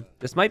man-at-arm.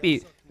 This might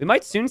be... We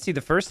might soon see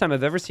the first time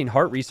I've ever seen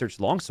Heartt research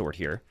longsword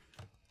here.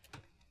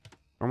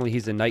 Normally,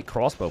 he's a knight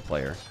crossbow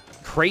player.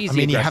 Crazy I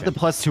mean, aggression. you have the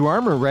 +2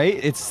 armor, right?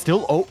 It's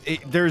still... Oh,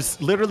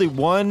 there's literally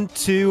 1,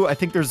 2... I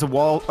think there's a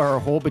wall or a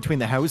hole between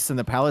the house and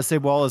the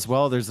palisade wall as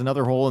well. There's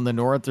another hole in the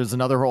north. There's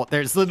another hole.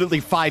 There's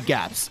literally 5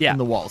 gaps in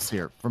the walls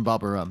here from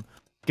Babaorum.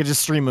 You can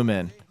just stream them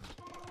in.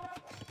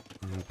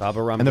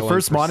 Babaorum and the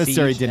first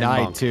monastery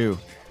denied, too.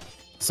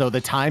 So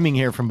the timing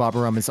here from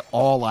Babaorum is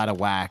all out of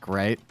whack,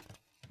 right?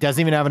 Doesn't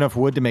even have enough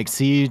wood to make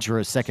siege or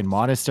a second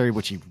monastery,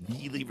 which he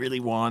really, really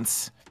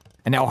wants.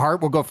 And now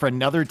Heartt will go for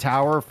another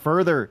tower,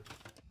 further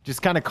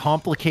just kind of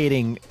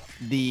complicating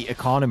the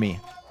economy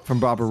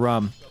from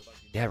Babaorum.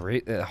 Yeah,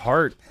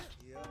 Heartt.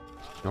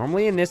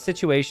 Normally in this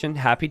situation,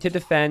 happy to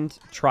defend,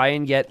 try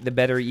and get the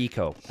better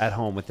eco at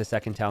home with the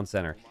second town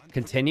center.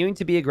 Continuing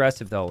to be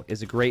aggressive, though,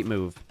 is a great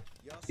move.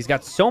 He's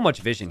got so much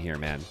vision here,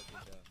 man.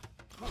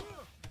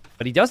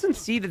 But he doesn't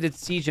see that it's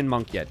siege and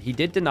monk yet. He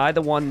did deny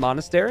the 1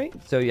 monastery,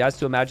 so he has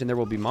to imagine there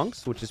will be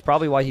monks, which is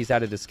probably why he's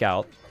added a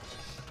scout.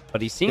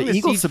 But he's seeing the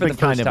Eagles siege have for been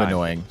the first kind of time.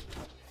 annoying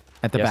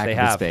at the back of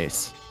his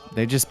base.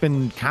 They've just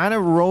been kind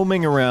of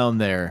roaming around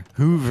there,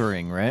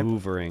 hoovering, right?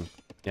 Hoovering.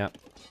 Yep.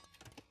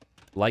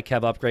 Light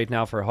cab upgrade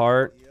now for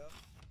Heartt.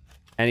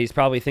 And he's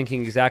probably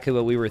thinking exactly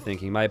what we were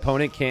thinking. My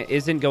opponent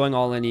isn't going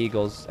all in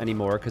Eagles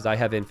anymore because I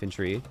have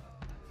infantry.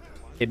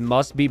 It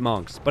must be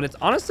monks. But it's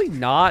honestly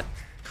not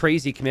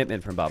crazy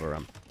commitment from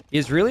Babaorum. He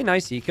has really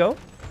nice eco.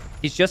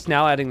 He's just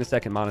now adding the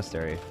second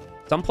monastery.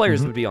 Some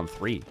players would be on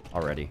 3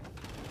 already.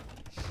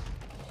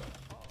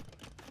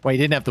 Well, he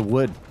didn't have the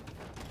wood.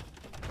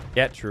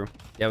 Yeah, true.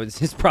 Yeah,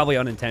 it's probably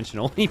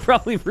unintentional. He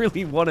probably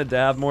really wanted to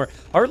have more.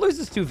 Heartt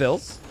loses 2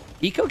 vills.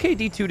 Eco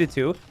KD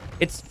 2-2.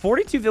 It's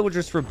 42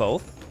 villagers for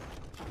both.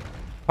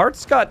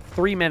 Heartt's got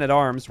 3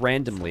 men-at-arms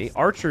randomly.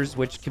 Archers,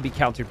 which can be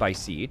countered by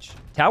siege.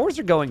 Towers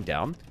are going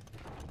down.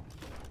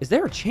 Is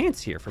there a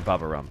chance here for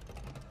Babaorum?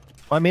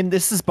 I mean,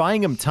 this is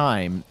buying him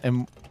time,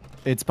 and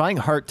it's buying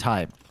Heartt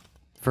time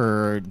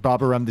for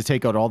Babaorum to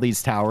take out all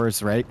these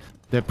towers, right?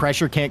 The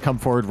pressure can't come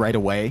forward right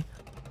away,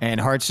 and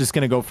Heartt's just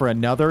going to go for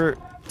another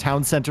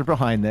town center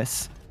behind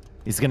this.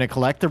 He's going to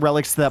collect the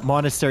relics to that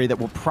monastery that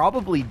will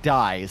probably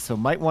die, so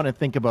might want to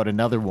think about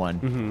another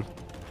one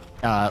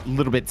a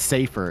little bit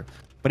safer.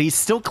 But he's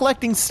still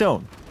collecting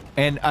stone,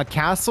 and a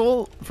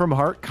castle from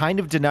Heartt kind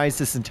of denies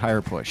this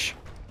entire push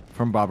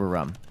from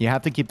Babaorum. You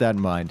have to keep that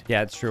in mind.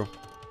 Yeah, it's true.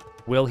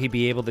 Will he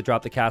be able to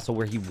drop the castle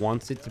where he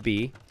wants it to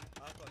be?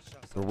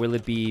 Or will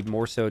it be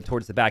more so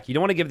towards the back? You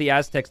don't want to give the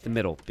Aztecs the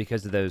middle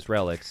because of those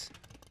relics.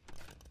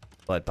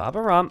 But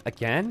Babaorum,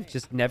 again,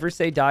 just never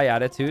say die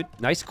attitude.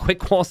 Nice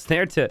quick walls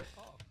there to...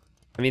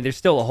 I mean, there's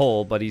still a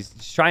hole, but he's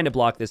trying to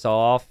block this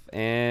off.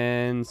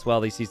 And,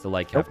 well, he sees the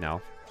light cap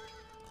now.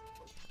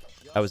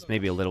 That was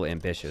maybe a little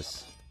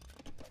ambitious.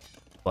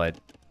 But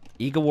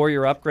Eagle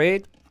Warrior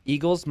upgrade.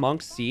 Eagles,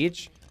 Monks,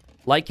 Siege.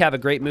 Light Cav, a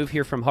great move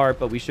here from Heartt,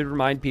 but we should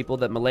remind people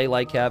that Malay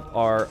Light Cav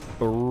are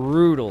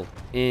brutal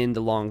in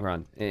the long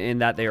run, in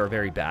that they are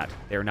very bad.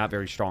 They are not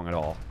very strong at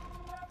all.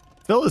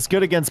 Still as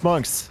good against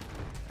monks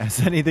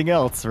as anything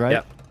else, right?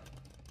 Yep.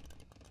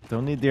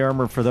 Don't need the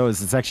armor for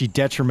those. It's actually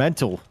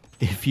detrimental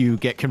if you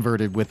get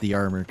converted with the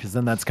armor, because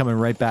then that's coming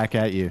right back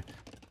at you.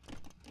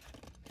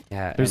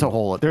 Yeah, There's a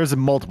hole. There's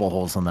multiple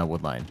holes on that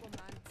wood line.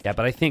 Yeah,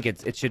 but I think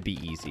it should be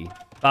easy.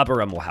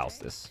 Babaorum will house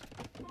this.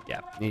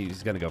 Yeah,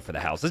 he's going to go for the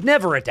house. There's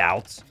never a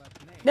doubt.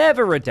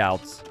 Never a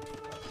doubt.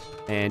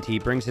 And he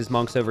brings his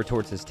monks over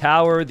towards his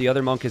tower. The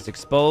other monk is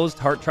exposed.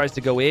 Heartt tries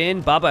to go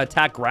in. Baba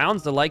attack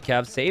grounds the light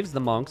cav, saves the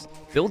monks,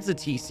 builds a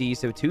TC,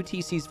 so 2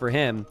 TCs for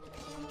him.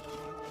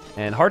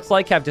 And Heartt's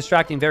light cav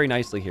distracting very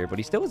nicely here, but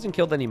he still hasn't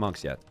killed any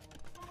monks yet.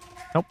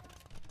 Nope.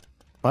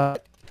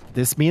 But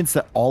this means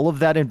that all of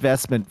that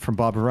investment from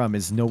Babaorum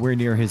is nowhere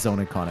near his own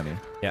economy.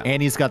 Yeah.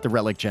 And he's got the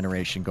relic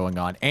generation going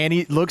on. And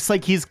he looks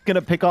like he's going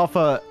to pick off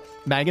a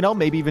Mangonel,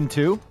 maybe even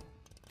 2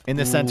 in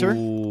the center.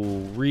 Ooh,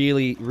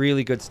 really,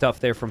 really good stuff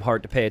there from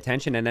Heartt to pay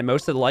attention. And then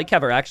most of the light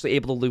cav are actually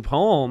able to loop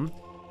home.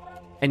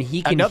 And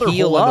he can Another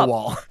heal hole up. in the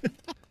wall.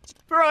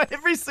 Bro,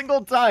 every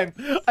single time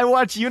I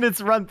watch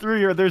units run through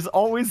here, there's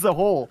always a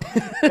hole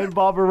in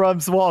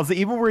Babaorum's walls,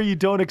 even where you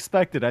don't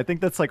expect it. I think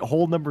that's like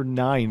hole number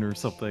 9 or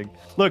something.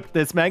 Look,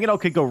 this Mangonel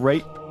could go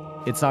right.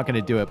 It's not going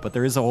to do it, but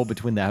there is a hole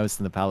between the house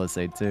and the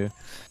palisade, too.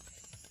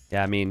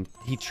 Yeah, I mean,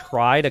 he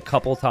tried a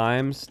couple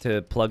times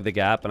to plug the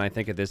gap, and I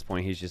think at this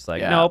point he's just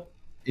like, nope.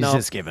 He's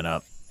just giving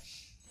up.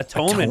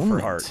 Atonement for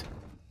Heartt.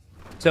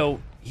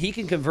 So he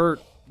can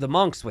convert the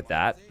monks with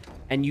that,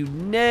 and you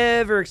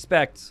never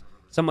expect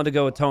someone to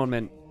go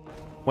atonement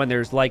when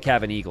there's light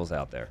cav and eagles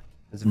out there.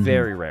 It's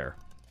very rare.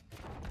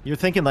 You're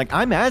thinking like,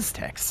 I'm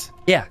Aztecs.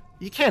 Yeah.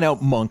 You can't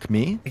out-monk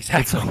me.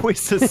 Exactly. It's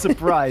always a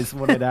surprise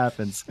when it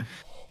happens.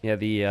 Yeah,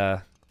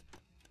 the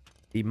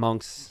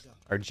monks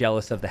are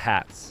jealous of the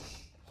hats.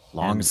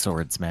 Long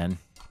swords, man.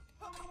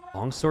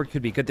 Longsword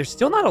could be good. There's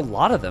still not a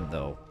lot of them,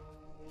 though.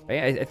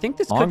 I think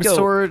this could go...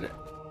 Longsword,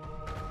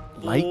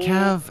 light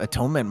cav,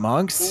 atonement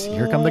monks.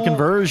 Here come the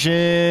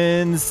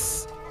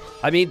conversions.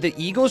 I mean, the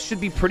Eagles should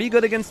be pretty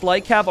good against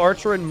light cav,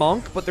 archer, and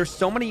monk, but there's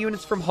so many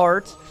units from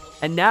Heartt,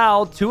 and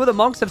now 2 of the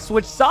monks have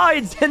switched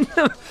sides, and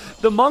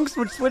the monks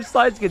which switch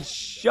sides get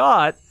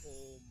shot.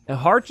 And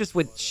Heartt just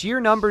with sheer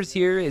numbers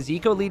here. His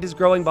eco lead is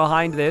growing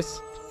behind this.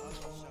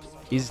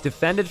 He's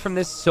defended from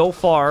this so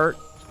far.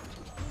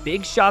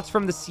 Big shots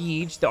from the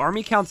siege. The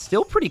army count's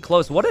still pretty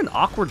close. What an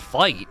awkward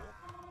fight.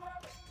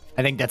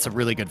 I think that's a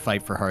really good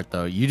fight for Heartt,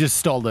 though. You just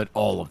stalled out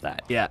all of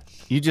that. Yeah.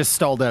 You just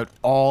stalled out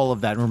all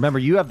of that. And remember,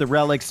 you have the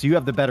relics. You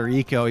have the better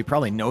eco. He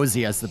probably knows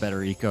he has the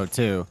better eco,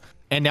 too.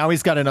 And now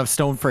he's got enough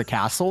stone for a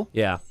castle.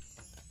 Yeah.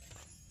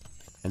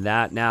 And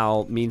that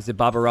now means that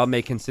Babaorum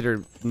may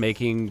consider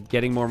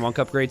getting more monk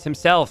upgrades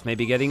himself.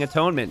 Maybe getting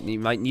atonement. He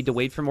might need to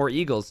wait for more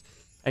eagles.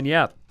 And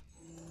yeah,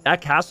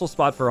 that castle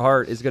spot for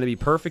Heartt is going to be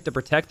perfect to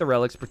protect the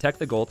relics, protect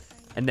the gold.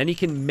 And then he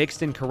can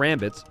mix in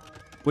karambits,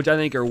 which I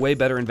think are way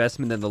better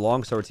investment than the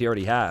longswords he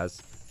already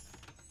has.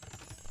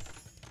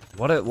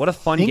 What a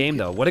fun game,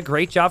 though. What a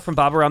great job from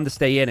Babaorum to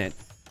stay in it.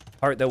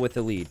 Heartt, though, with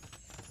the lead.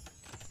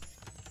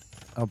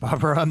 Oh,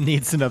 Babaorum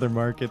needs another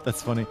market.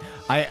 That's funny.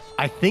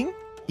 I think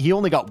he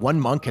only got 1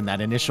 monk in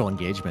that initial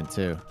engagement,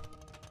 too.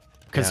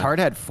 because Yeah. Hearttt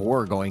had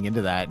 4 going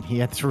into that, and he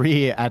had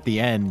 3 at the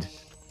end.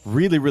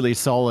 Really, really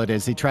solid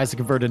as he tries to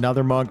convert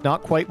another monk,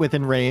 not quite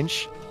within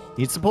range.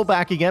 Needs to pull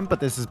back again, but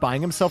this is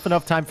buying himself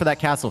enough time for that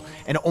castle,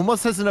 and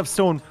almost has enough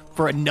stone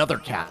for another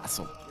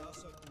castle.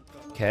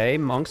 Okay,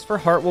 monks for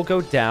Hearttt will go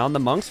down. The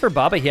monks for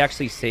Baba, he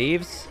actually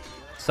saves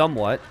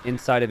somewhat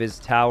inside of his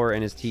tower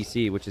and his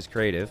TC, which is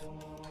creative.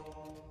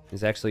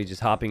 He's actually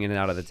just hopping in and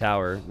out of the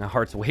tower. Now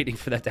Heartt's waiting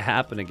for that to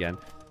happen again.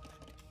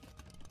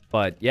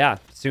 But yeah,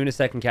 soon a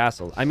second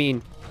castle. I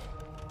mean,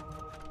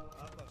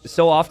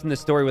 so often the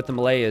story with the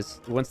Malay is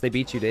once they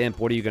beat you to Imp,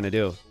 what are you going to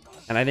do?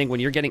 And I think when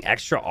you're getting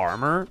extra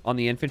armor on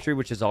the infantry,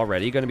 which is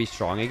already going to be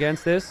strong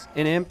against this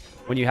in Imp,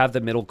 when you have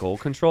the middle goal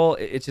control,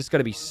 it's just going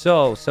to be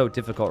so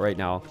difficult right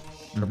now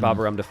for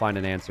Babaorum to find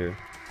an answer.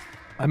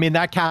 I mean,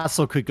 that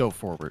castle could go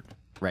forward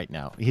right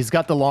now. He's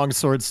got the long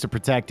swords to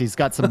protect. He's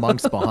got some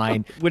monks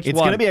behind. Which it's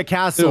one? going to be a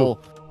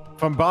castle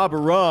from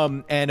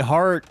Babaorum, and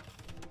Hearttt,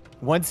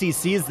 once he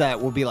sees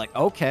that, will be like,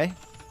 okay,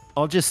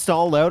 I'll just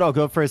stall out. I'll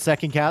go for a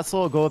second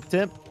castle. I'll go up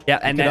Timp. Yeah,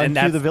 and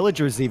that's the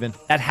villagers even.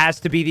 That has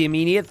to be the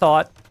immediate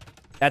thought.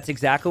 That's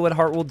exactly what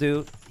Hearttt will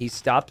do. He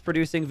stopped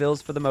producing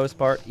vills for the most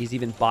part. He's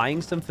even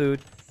buying some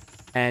food.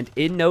 And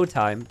in no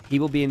time, he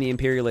will be in the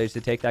Imperial Age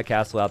to take that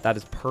castle out. That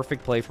is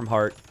perfect play from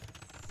Hearttt.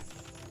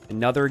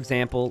 Another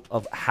example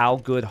of how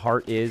good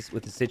Hearttt is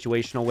with the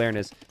situational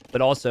awareness,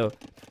 but also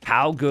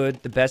how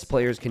good the best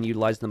players can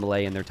utilize the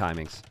melee in their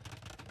timings.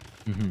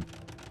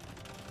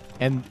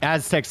 And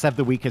Aztecs have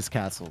the weakest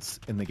castles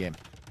in the game.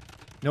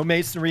 No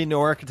masonry, no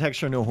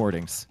architecture, no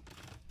hoardings.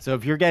 So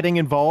if you're getting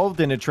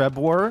involved in a Treb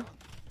war,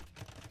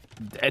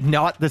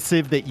 not the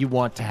civ that you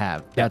want to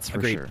have. That's for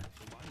agreed. sure.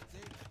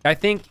 I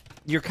think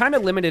you're kind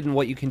of limited in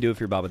what you can do if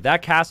you're Baba.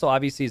 That castle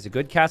obviously is a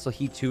good castle.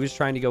 He too is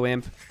trying to go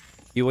Imp.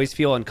 You always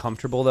feel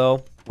uncomfortable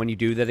though when you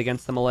do that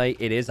against the melee.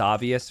 It is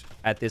obvious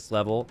at this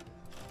level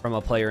from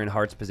a player in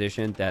Heartt's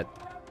position that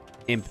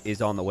Imp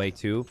is on the way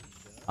too.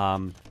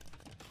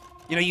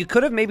 You know, you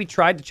could have maybe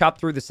tried to chop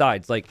through the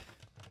sides. Like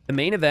the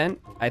main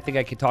event, I think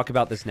I could talk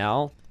about this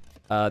now.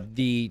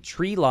 The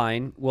tree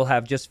line will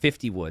have just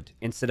 50 wood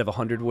instead of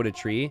 100 wood a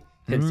tree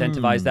to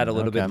incentivize that a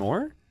little bit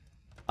more.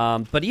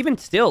 But even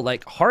still,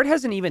 like Hearttt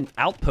hasn't even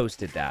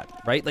outposted that,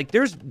 right? Like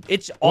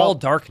it's all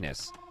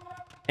darkness.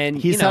 And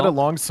he's had a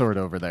longsword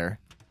over there,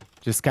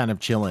 just kind of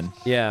chilling.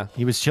 Yeah.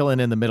 He was chilling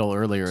in the middle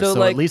earlier. So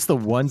like, at least the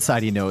one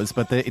side he knows,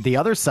 but the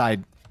other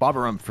side,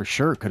 Babaorum for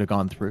sure could have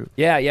gone through.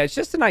 Yeah, it's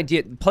just an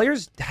idea.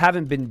 Players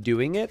haven't been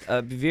doing it.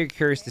 I'd be very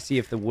curious to see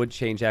if the wood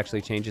change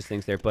actually changes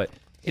things there. But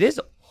it is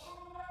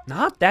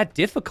not that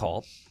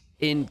difficult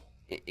in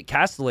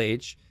Castle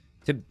Age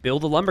to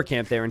build a lumber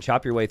camp there and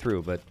chop your way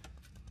through. But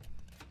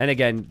and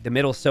again, the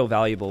middle's so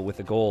valuable with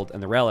the gold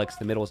and the relics.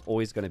 The middle is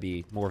always going to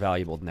be more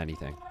valuable than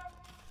anything.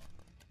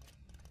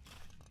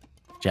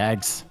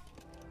 Jags.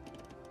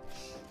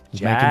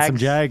 He's making some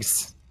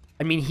Jags.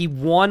 I mean, he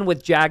won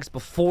with Jags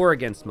before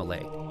against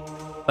Malay.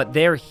 But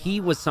there,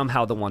 he was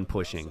somehow the one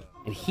pushing.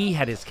 And he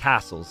had his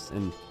castles.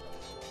 And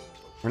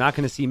we're not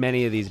going to see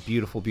many of these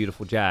beautiful,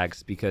 beautiful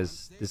Jags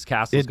because this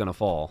castle is going to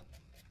fall.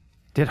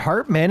 Did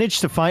Hearttt manage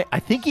to find... I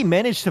think he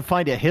managed to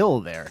find a hill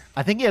there.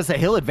 I think he has a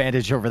hill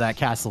advantage over that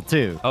castle,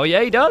 too. Oh,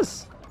 yeah, he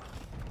does.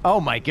 Oh,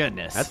 my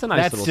goodness. That's a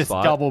nice little spot. That's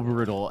just double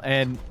brutal.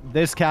 And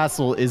this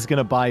castle is going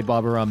to buy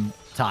Babaorum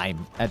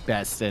time at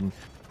best. And,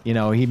 you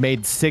know, he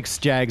made 6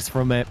 Jags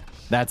from it.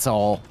 That's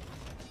all.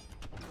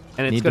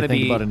 And it's going to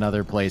think about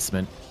another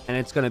placement. And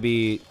it's going to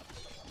be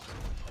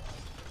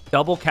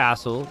double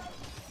castle,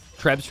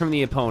 Trebs from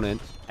the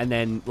opponent, and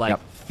then, like,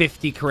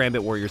 50 Karambit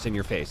warriors in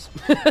your face.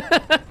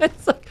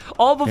 It's like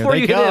all before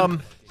you hit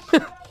him.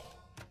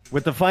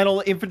 With the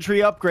final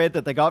infantry upgrade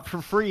that they got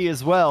for free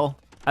as well.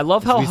 I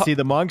love how we see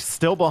the monks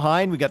still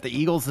behind. We got the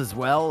eagles as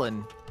well,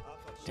 and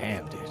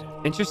damn, dude.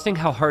 Interesting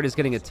how Hearttt is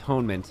getting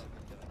atonement.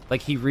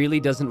 Like he really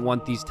doesn't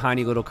want these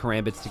tiny little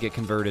Karambits to get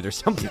converted or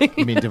something.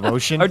 You mean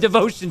devotion? Or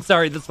devotion,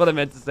 sorry, that's what I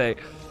meant to say.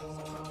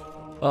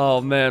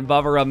 Oh man,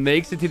 Babaorum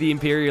makes it to the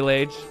Imperial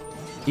Age.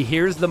 He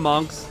hears the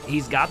monks.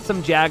 He's got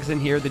some Jags in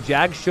here. The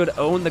Jags should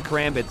own the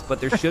Karambits, but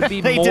there should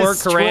be they more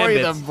destroy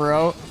Karambits. Them,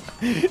 bro.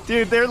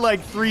 Dude, they're like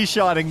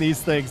 3-shotting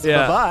these things.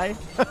 Yeah.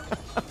 Bye-bye.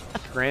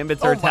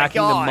 Karambits are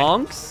attacking the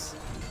monks.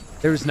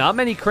 There's not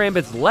many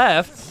Karambits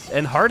left,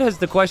 and Hearttt has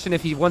the question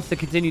if he wants to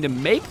continue to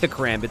make the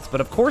Karambits,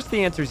 but of course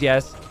the answer is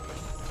yes,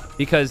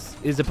 because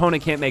his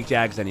opponent can't make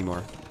Jags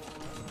anymore.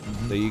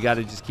 So you got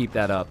to just keep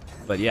that up.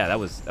 But yeah, that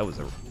was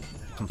a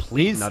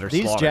complete and utter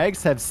slaughter. These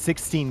Jags have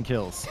 16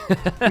 kills.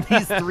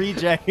 These 3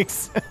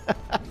 Jags.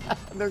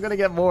 They're going to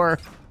get more.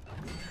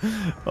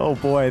 Oh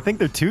boy, I think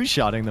they're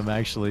 2-shotting them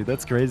actually.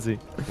 That's crazy.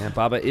 Yeah,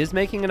 Baba is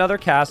making another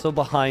castle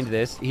behind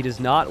this. He does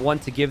not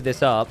want to give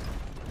this up.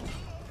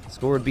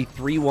 Score would be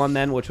 3-1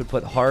 then, which would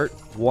put Hearttt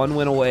 1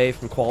 win away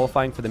from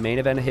qualifying for the main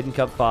event of Hidden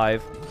Cup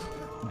 5.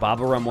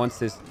 Babaorum wants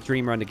this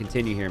dream run to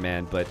continue here,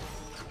 man. But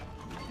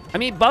I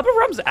mean,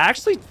 Babaorum's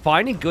actually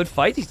finding good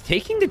fights. He's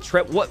taking the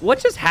Treb. What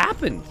just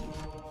happened?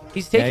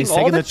 He's taking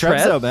all the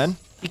Trebs. Man.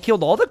 He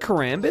killed all the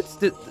Karambits.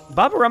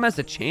 Babaorum has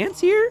a chance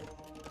here?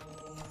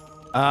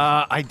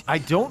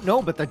 I don't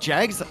know, but the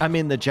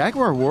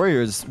Jaguar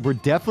Warriors were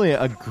definitely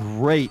a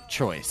great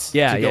choice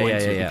to go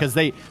into because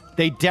they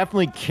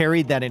definitely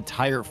carried that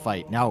entire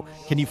fight. Now,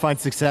 can you find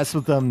success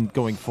with them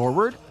going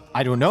forward?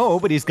 I don't know,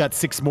 but he's got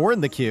 6 more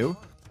in the queue.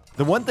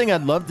 The one thing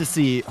I'd love to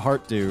see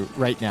Hearttt do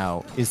right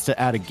now is to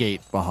add a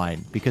gate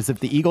behind, because if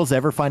the Eagles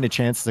ever find a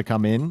chance to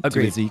come in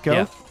to his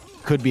eco,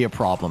 could be a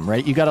problem,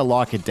 right? You got to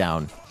lock it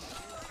down.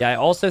 Yeah, I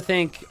also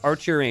think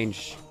archer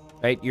range,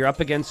 right? You're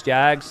up against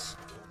Jags,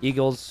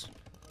 Eagles.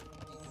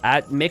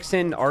 Mix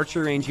in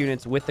archer range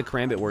units with the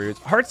Karambit Warriors.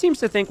 Hearttt seems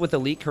to think with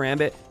Elite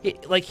Karambit,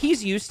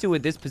 he's used to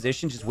with this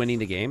position just winning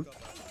the game.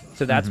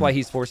 So that's why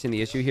he's forcing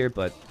the issue here,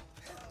 but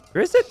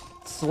there is a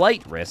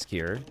slight risk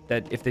here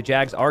that if the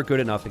Jags are good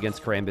enough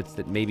against Karambits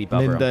that maybe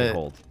Babaorum can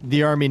hold.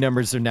 The army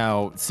numbers are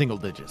now single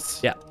digits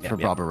for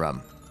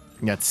Babaorum.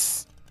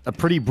 That's a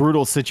pretty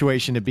brutal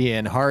situation to be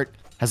in. Hearttt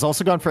has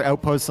also gone for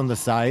outposts on the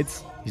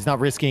sides. He's not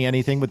risking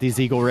anything with these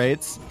Eagle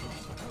raids.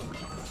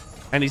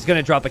 And he's going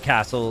to drop a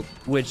castle,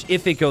 which,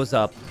 if it goes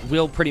up,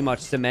 will pretty much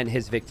cement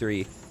his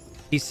victory.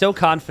 He's so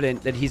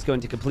confident that he's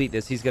going to complete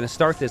this. He's going to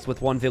start this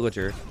with 1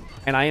 villager.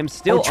 And I am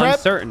still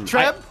uncertain.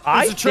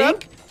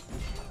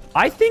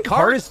 I think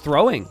Hearttt is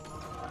throwing.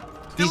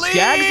 These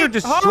Jags are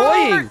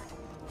destroying.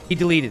 He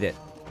deleted it.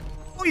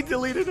 Oh, he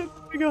deleted it.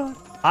 Oh my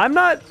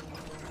god.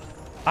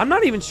 I'm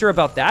not even sure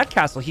about that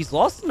castle. He's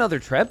lost another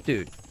Treb,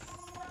 dude.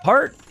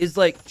 Hearttt is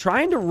like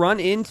trying to run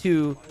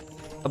into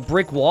a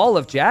brick wall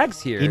of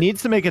Jags here. He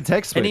needs to make a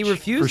tech switch. And he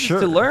refuses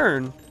to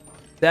learn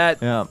that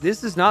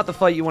this is not the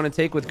fight you want to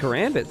take with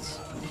Karambits.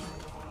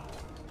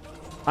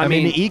 I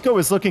mean, the eco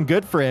is looking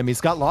good for him.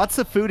 He's got lots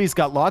of food. He's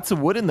got lots of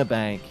wood in the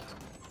bank.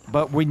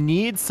 But we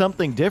need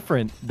something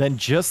different than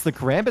just the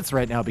Karambits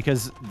right now,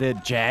 because the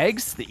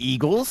Jags, the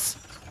Eagles,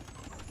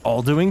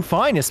 all doing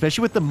fine,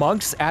 especially with the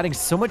monks adding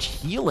so much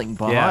healing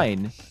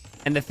behind. Yeah.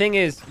 And the thing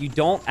is, you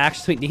don't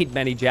actually need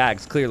many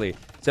Jags, clearly.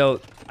 So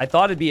I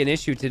thought it'd be an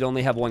issue to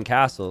only have 1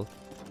 castle,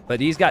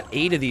 but he's got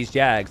 8 of these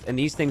Jags, and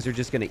these things are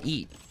just going to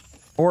eat.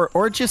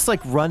 Or just like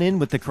run in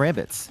with the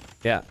Karambits.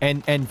 Yeah.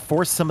 And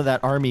force some of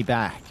that army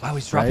back. Wow,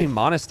 he's dropping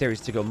monasteries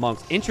to go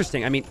monks.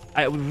 Interesting. I mean,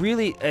 I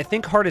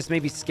think Hearttt is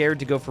maybe scared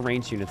to go for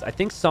ranged units. I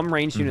think some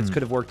ranged units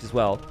could have worked as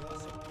well.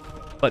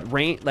 But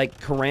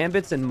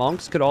Karambits and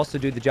monks could also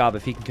do the job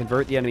if he can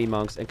convert the enemy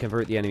monks and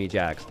convert the enemy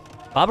Jags.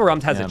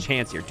 Babaorum has a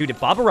chance here. Dude, if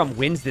Babaorum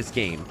wins this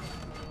game,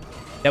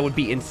 that would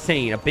be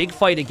insane. A big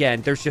fight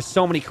again. There's just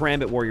so many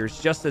Karambit warriors,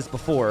 just as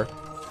before.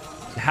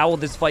 How will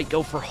this fight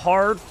go for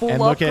hard, full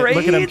upgrades?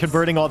 Look at him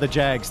converting all the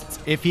Jags.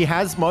 If he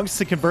has monks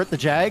to convert the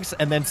Jags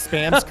and then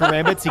spams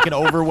Karambits, he can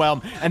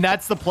overwhelm. And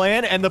that's the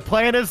plan, and the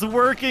plan is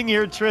working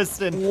here,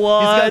 Tristan.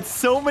 What? He's got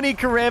so many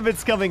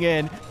Karambits coming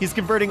in. He's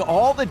converting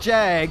all the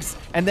Jags,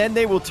 and then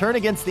they will turn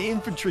against the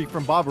infantry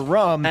from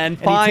Babaorum. And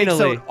finally,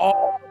 he takes out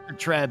all the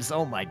Trebs.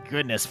 Oh my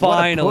goodness,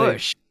 finally. What a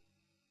push.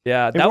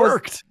 Yeah, that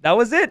worked. That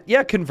was it.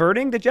 Yeah,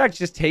 converting the Jags,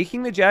 just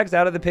taking the Jags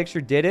out of the picture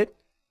did it.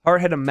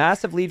 Hearttt had a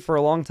massive lead for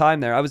a long time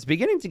there. I was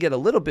beginning to get a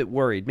little bit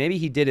worried. Maybe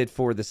he did it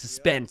for the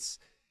suspense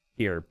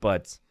here,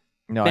 but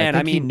no, man,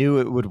 I mean, he knew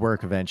it would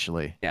work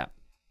eventually. Yeah.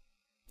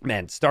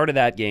 Man, start of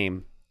that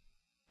game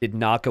did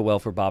not go well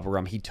for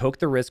Babaorum. He took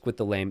the risk with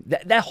the lame.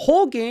 That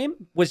whole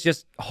game was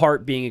just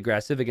Hearttt being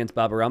aggressive against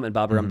Babaorum and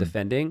Babaorum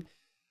defending.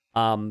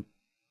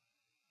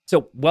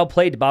 So well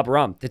played to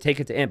Babaorum to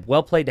take it to Imp.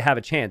 Well played to have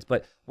a chance,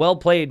 but well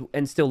played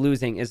and still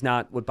losing is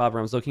not what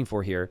Babaorum's looking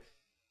for here.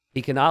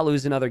 He cannot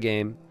lose another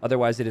game.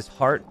 Otherwise, it is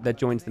Hearttt that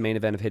joins the main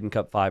event of Hidden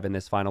Cup 5 in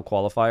this final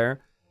qualifier.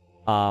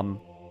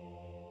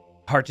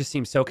 Hearttt just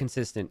seems so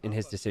consistent in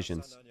his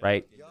decisions,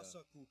 right?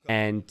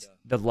 And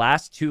the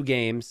last 2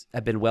 games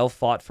have been well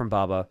fought from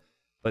Baba,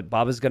 but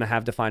Baba's going to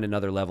have to find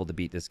another level to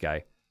beat this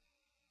guy.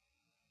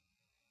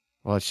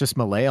 Well, it's just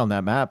Malay on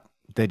that map.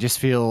 They just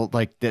feel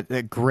like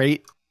that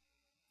great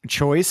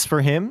choice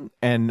for him.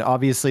 And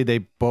obviously, they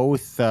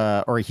both,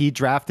 or he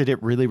drafted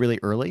it really, really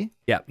early.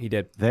 Yeah, he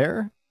did.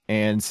 There.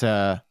 And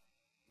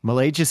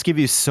Malay just give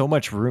you so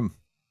much room.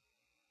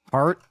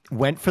 Hearttt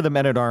went for the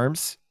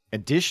men-at-arms,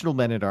 additional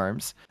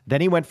men-at-arms.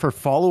 Then he went for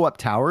follow-up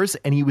towers,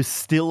 and he was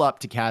still up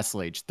to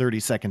Castle Age,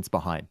 30 seconds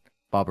behind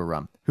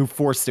Babaorum, who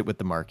forced it with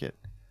the market.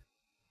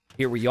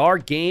 Here we are,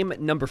 game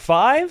number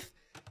 5.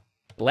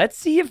 Let's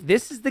see if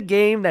this is the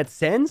game that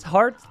sends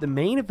Hearttt to the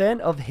main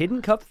event of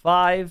Hidden Cup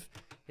 5.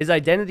 His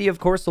identity, of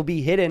course, will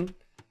be hidden,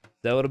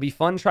 so it'll be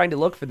fun trying to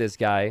look for this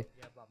guy.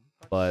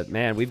 But,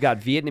 man, we've got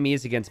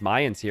Vietnamese against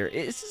Mayans here.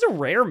 This is a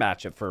rare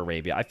matchup for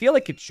Arabia. I feel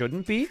like it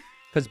shouldn't be,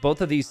 because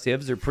both of these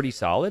civs are pretty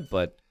solid,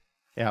 but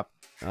yeah,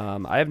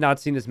 I have not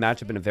seen this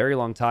matchup in a very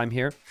long time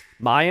here.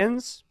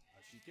 Mayans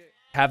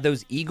have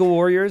those Eagle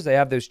Warriors. They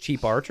have those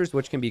cheap archers,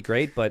 which can be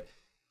great, but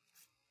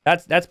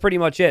that's pretty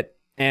much it.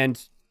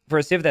 And for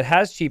a civ that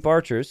has cheap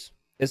archers,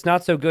 it's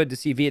not so good to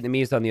see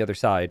Vietnamese on the other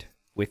side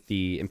with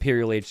the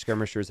Imperial Age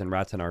skirmishers and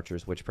Rattan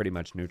archers, which pretty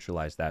much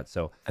neutralize that.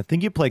 So I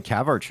think you play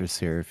Cav archers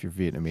here if you're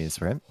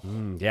Vietnamese, right?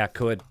 Yeah,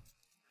 could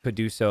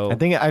do so. I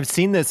think I've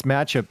seen this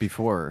matchup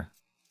before,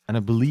 and I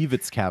believe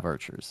it's Cav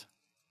archers.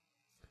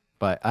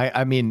 But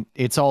I mean,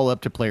 it's all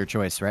up to player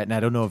choice, right? And I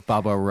don't know if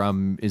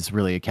Babaorum is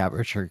really a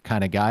Cavarcher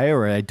kind of guy,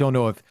 or I don't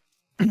know if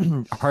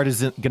Hearttt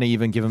isn't going to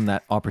even give him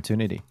that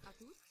opportunity.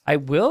 I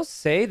will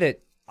say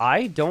that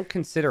I don't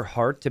consider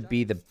Hearttt to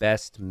be the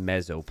best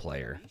Mezzo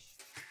player.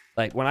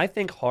 Like, when I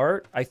think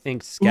Hearttt, I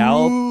think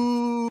Scalp.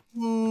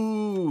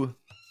 Ooh.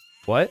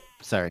 What?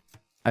 Sorry.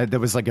 There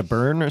was like a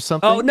burn or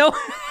something? Oh, no.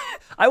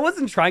 I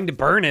wasn't trying to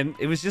burn him.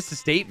 It was just a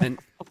statement.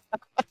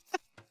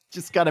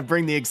 Just got to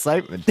bring the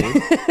excitement,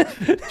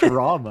 dude.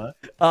 Drama.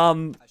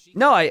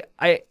 No,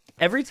 I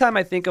every time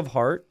I think of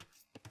Hearttt,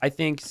 I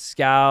think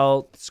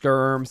Scout,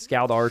 Skirm,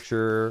 Scout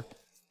Archer,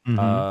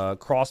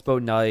 Crossbow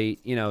Knight,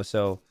 you know,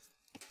 so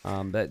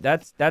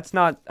that's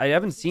not, I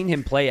haven't seen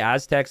him play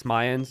Aztecs,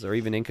 Mayans, or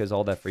even Incas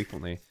all that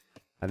frequently.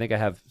 I think I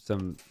have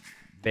some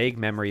vague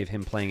memory of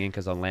him playing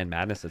Incas on Land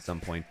Madness at some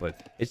point,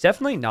 but it's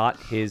definitely not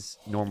his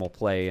normal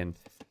play. And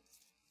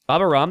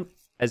Babaorum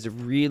has a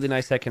really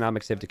nice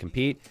economic civ to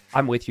compete.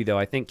 I'm with you, though.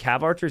 I think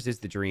Cav Archers is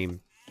the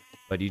dream,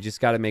 but you just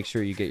got to make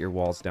sure you get your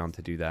walls down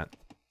to do that.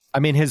 I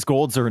mean, his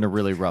golds are in a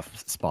really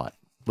rough spot.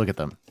 Look at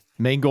them.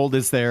 Main gold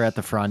is there at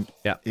the front.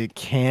 Yeah. It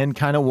can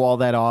kind of wall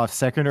that off.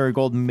 Secondary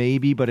gold,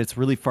 maybe, but it's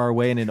really far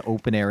away in an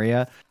open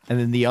area. And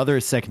then the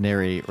other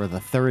secondary or the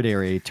third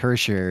area,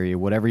 tertiary,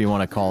 whatever you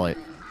want to call it,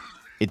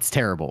 it's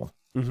terrible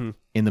in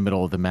the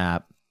middle of the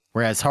map.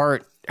 Whereas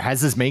Hearttt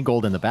has his main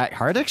gold in the back.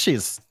 Hearttt actually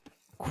is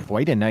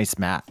quite a nice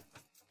map.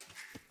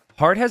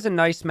 Hearttt has a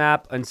nice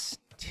map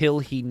until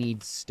he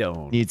needs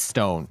stone. Needs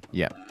stone,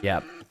 yeah. Yeah,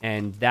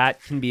 and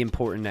that can be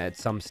important at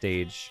some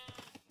stage.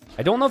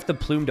 I don't know if the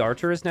Plumed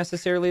Archer is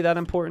necessarily that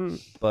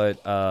important,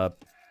 but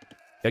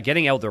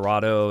getting El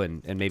Dorado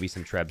and maybe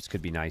some Trebs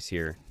could be nice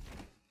here.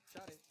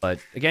 But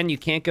again, you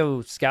can't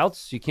go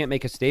Scouts. You can't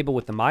make a stable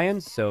with the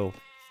Mayans, so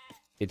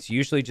it's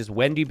usually just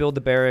when do you build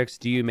the barracks?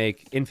 Do you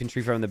make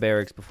infantry from the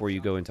barracks before you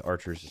go into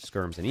Archers,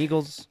 Skirms, and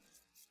Eagles?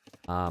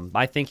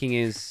 My thinking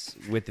is,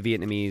 with the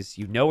Vietnamese,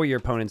 you know where your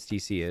opponent's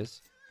TC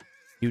is.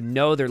 You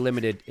know they're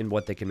limited in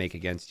what they can make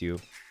against you.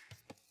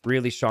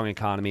 Really strong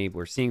economy.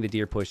 We're seeing the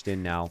deer pushed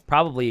in now.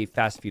 Probably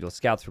fast feudal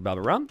scouts for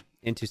Babaorum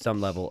into some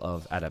level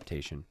of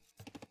adaptation.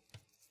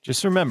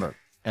 Just remember,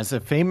 as a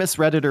famous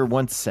Redditor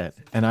once said,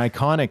 an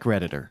iconic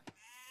Redditor,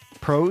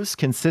 pros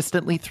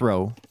consistently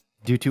throw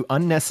due to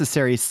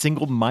unnecessary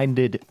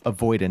single-minded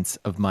avoidance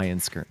of Mayan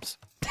skirms.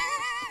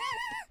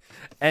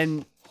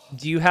 And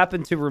do you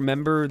happen to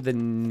remember the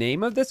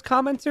name of this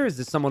commenter? Is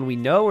this someone we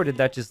know, or did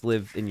that just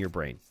live in your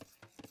brain?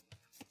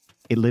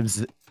 It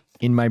lives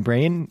in my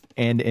brain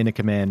and in a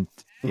command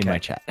in my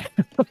chat.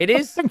 It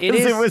is.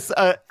 It was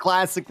a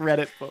classic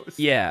Reddit post.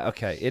 Yeah.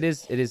 Okay. It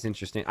is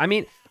interesting. I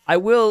mean, I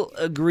will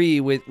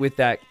agree with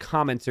that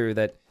commenter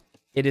that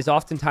it is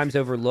oftentimes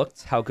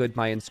overlooked how good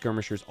Mayan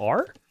skirmishers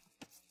are.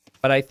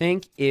 But I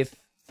think if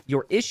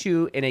your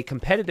issue in a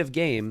competitive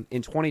game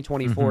in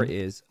 2024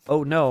 is,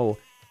 oh no,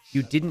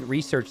 you didn't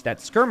research that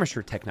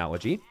skirmisher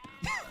technology,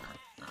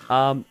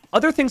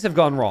 other things have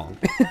gone wrong.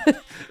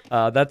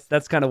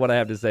 That's kind of what I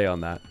have to say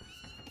on that.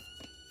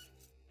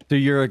 So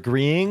you're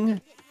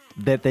agreeing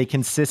that they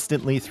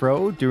consistently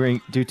throw due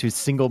to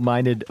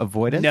single-minded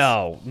avoidance?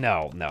 No.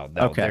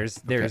 Okay.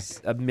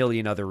 There's a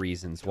million other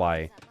reasons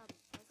why.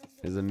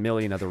 There's a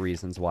million other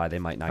reasons why they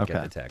might not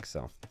get the tech.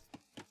 So,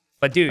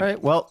 but dude, all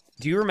right, well,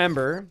 do you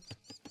remember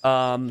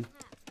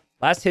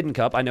last Hidden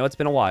Cup? I know it's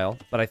been a while,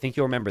 but I think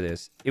you'll remember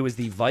this. It was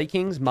the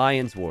Vikings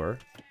Mayans War,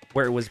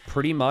 where it was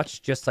pretty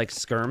much just like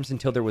skirms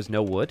until there was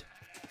no wood.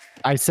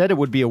 I said it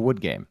would be a wood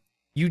game.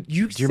 You Do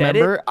you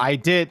remember? it? I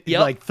did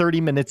like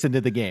 30 minutes into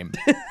the game.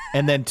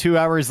 And then 2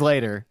 hours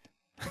later,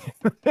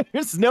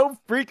 there's no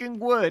freaking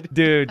wood.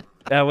 Dude,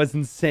 that was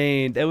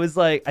insane. It was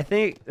like, I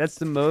think that's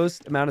the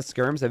most amount of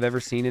skirms I've ever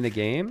seen in a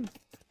game.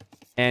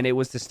 And it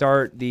was to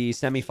start the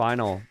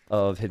semifinal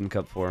of Hidden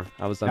Cup 4.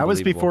 That was unbelievable. That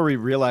was before we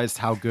realized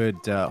how good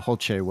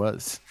Hearttt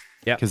was.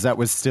 Yeah. Because that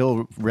was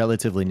still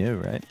relatively new,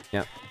 right?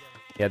 Yeah.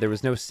 Yeah, there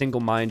was no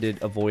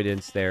single-minded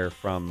avoidance there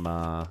from,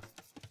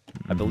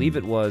 I believe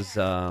it was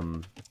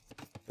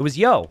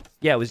Yo.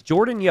 Yeah, it was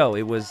Jordan Yo.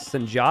 It was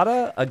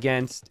Sanjata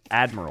against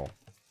Admiral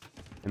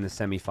in the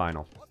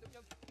semifinal.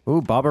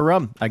 Ooh,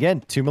 Babaorum.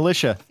 Again, 2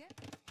 militia.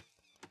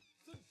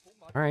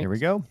 All right. Here we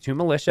go. 2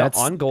 militia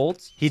on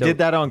golds. He did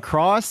that on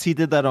Cross. He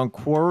did that on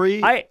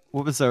Quarry.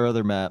 What was our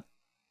other map?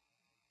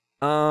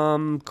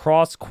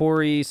 Cross,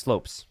 Quarry,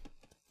 Slopes.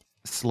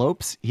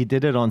 Slopes? He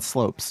did it on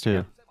Slopes, too.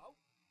 Yeah.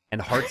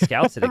 And Hearttt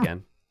scouts it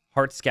again.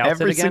 Hearttt scouts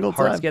every it again. Single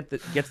time.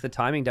 Hearttt gets the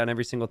timing down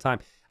every single time.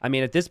 I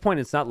mean, at this point,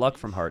 it's not luck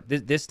from Hearttt.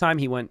 This time,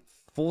 he went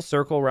full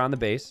circle around the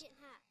base,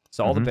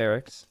 saw the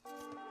barracks,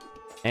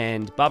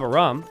 and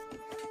Babaorum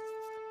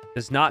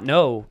does not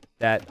know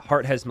that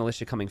Hearttt has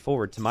militia coming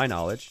forward, to my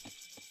knowledge,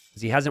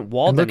 because he hasn't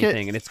walled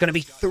anything, and it's going to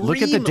be 3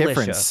 Look at the militia.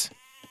 difference.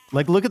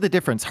 Like, look at the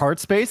difference. Hearttt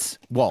space,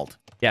 walled.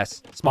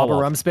 Yes, small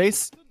Babaorum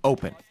space,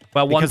 open.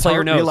 Well, one because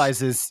player Hearttt knows.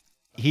 Realizes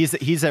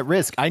he's at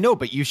risk. I know,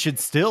 but you should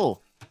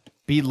still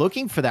be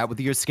looking for that with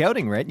your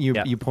scouting, right?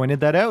 You pointed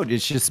that out.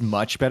 It's just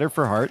much better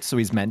for Hearttt, so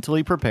he's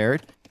mentally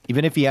prepared.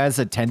 Even if he has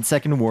a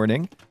 10-second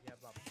warning,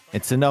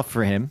 it's enough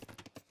for him.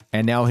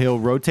 And now he'll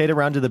rotate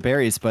around to the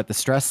berries, but the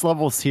stress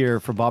levels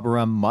here for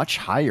Babaorum much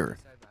higher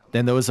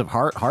than those of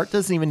Hearttt. Hearttt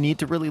doesn't even need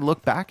to really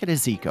look back at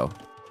his eco.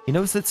 He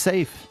knows it's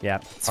safe. Yeah,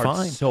 it's Heartt's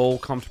fine. So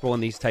comfortable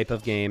in these type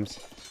of games.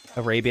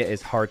 Arabia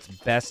is Heartt's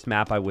best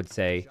map, I would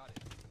say.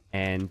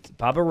 And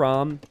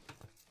Babaorum,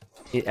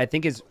 I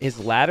think his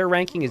ladder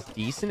ranking is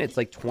decent. It's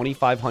like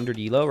 2,500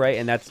 elo, right?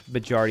 And that's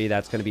majority.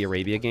 That's going to be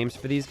Arabia games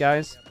for these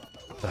guys.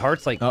 But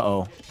Heartt's like,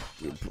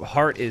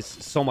 Hearttt is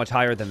so much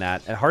higher than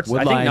that. And Heartt's,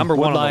 I think, number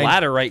one on the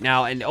ladder right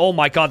now. And oh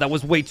my god, that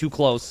was way too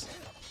close.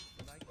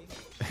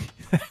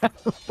 That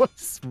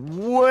was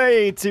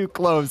way too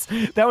close.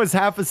 That was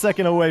half a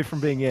second away from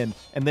being in,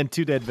 and then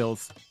 2 dead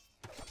bills.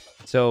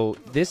 So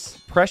this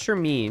pressure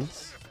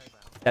means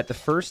that the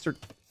first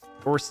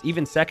or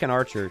even second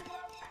archer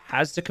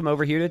has to come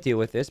over here to deal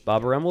with this.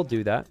 Babaorum will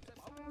do that.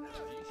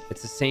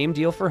 It's the same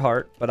deal for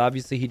Hearttt, but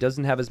obviously he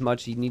doesn't have as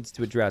much he needs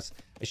to address.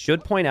 I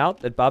should point out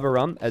that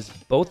Babaorum has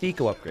both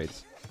eco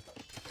upgrades.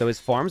 So his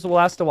farms will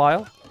last a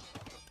while,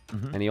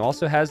 and he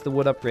also has the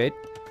wood upgrade,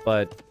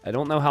 but I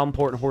don't know how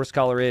important Horse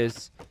Collar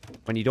is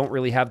when you don't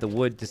really have the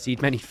wood to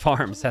seed many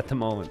farms at the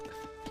moment.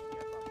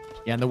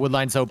 Yeah, and the wood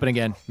line's open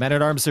again.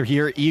 Men-at-Arms are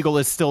here. Eagle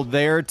is still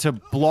there to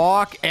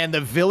block, and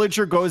the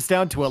Villager goes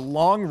down to a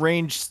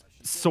long-range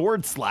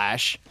sword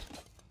slash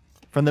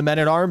from the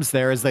Men-at-Arms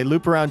there as they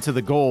loop around to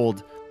the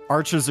gold.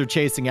 Archers are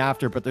chasing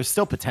after, but there's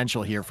still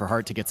potential here for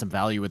Hearttt to get some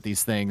value with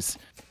these things.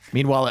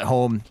 Meanwhile, at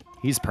home,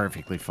 he's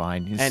perfectly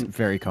fine. He's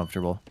very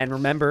comfortable. And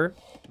remember,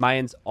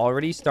 Mayans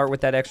already start with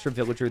that extra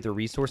villager. Their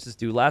resources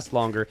do last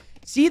longer.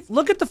 See,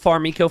 look at the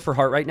farm eco for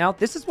Hearttt right now.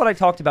 This is what I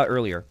talked about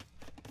earlier.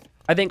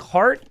 I think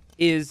Hearttt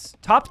is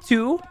top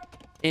 2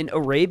 in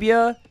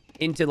Arabia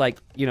into, like,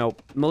 you know,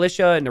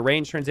 militia in the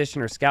range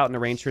transition or scout in the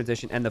range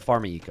transition and the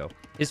farm eco.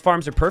 His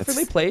farms are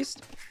perfectly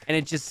placed, and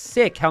it's just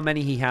sick how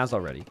many he has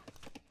already.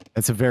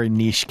 That's a very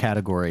niche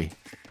category.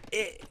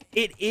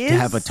 It is. To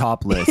have a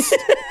top list.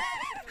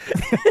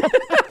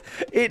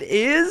 It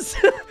is,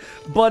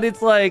 but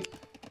it's like,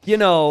 you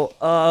know,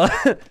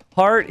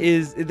 Hearttt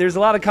is, there's a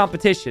lot of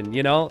competition,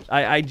 you know?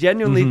 I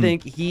genuinely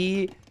think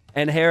he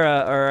and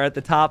Hera are at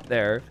the top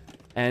there.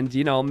 And,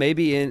 you know,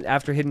 maybe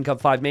after Hidden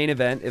Cup 5 main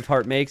event, if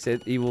Hearttt makes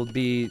it, he will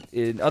be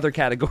in other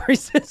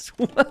categories as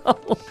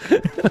well.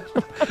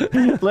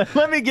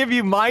 Let me give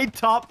you my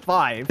top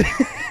 5.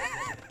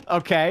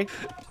 Okay,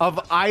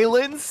 of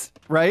islands,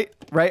 right?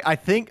 I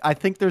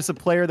think there's a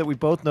player that we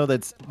both know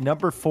that's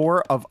number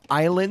 4 of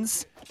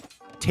islands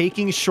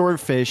taking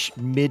Shorefish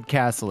mid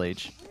Castle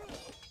Age.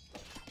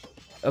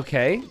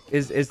 Okay,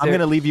 is there... I'm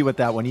gonna leave you with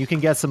that one. You can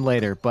guess him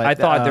later, but I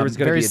thought there was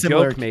gonna be a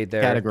joke made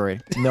there.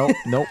 Category.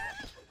 Nope.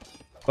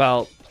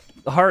 Well,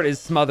 Hearttt is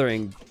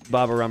smothering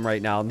Babaorum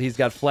right now. He's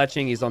got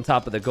fletching. He's on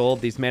top of the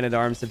gold. These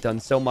Man-at-Arms have done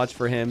so much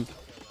for him,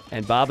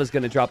 and Baba's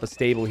gonna drop a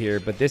stable here.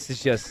 But this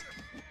is just.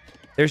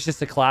 There's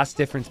just a class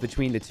difference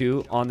between the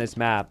two on this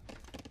map.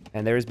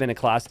 And there's been a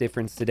class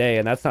difference today.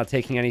 And that's not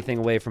taking anything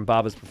away from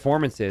Baba's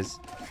performances.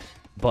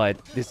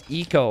 But this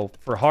eco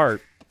for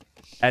Hearttt,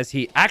 as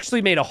he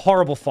actually made a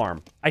horrible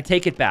farm. I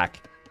take it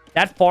back.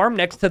 That farm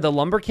next to the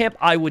lumber camp,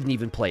 I wouldn't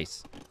even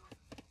place.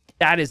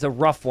 That is a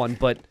rough one.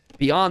 But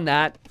beyond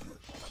that,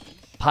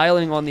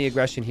 piling on the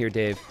aggression here,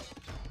 Dave.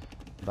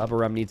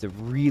 Babaorum needs a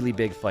really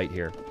big fight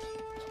here.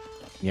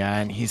 Yeah,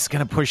 and he's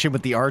going to push in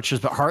with the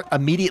archers, but Hearttt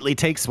immediately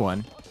takes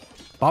one.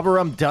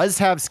 Babaorum does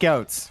have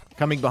scouts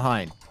coming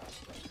behind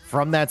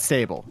from that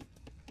stable.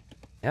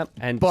 Yep.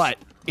 But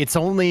it's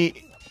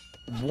only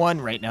one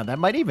right now. That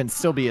might even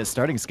still be a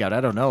starting scout. I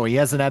don't know. He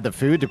hasn't had the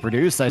food to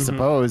produce, I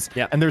suppose.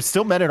 Yeah. And there's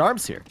still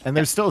Men-at-Arms here. And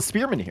there's still a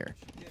spearman here.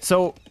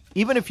 So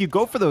even if you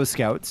go for those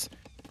scouts,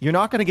 you're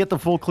not going to get the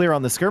full clear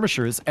on the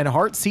skirmishers. And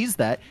Hearttt sees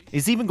that.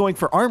 He's even going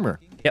for armor.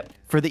 Yep.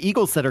 For the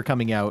eagles that are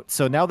coming out.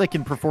 So now they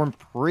can perform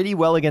pretty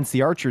well against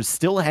the archers,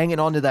 still hanging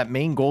on to that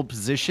main gold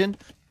position.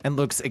 And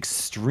looks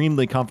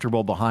extremely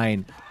comfortable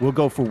behind. We'll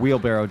go for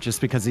Wheelbarrow just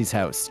because he's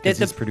housed.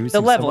 He's producing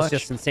the level's so much.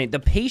 just insane. The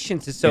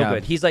patience is so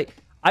good. He's like,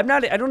 I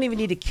don't even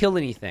need to kill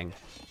anything.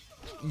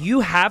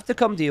 You have to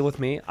come deal with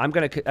me. I'm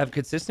going to have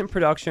consistent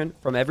production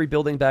from every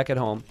building back at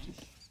home.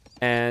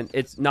 And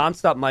it's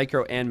nonstop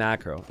micro and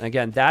macro. And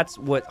again, that's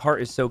what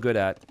Hearttt is so good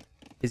at.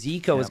 His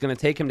eco is going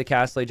to take him to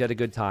Castle Age at a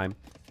good time.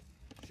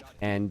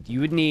 And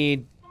you would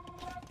need...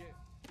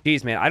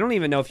 Jeez, man, I don't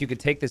even know if you could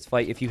take this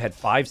fight if you had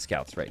 5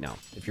 scouts right now.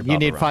 If you're You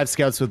need 5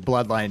 scouts with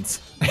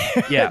bloodlines.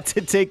 Yeah.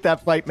 To take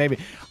that fight, maybe.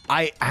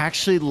 I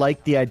actually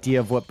like the idea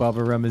of what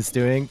Babaorum is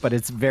doing, but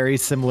it's very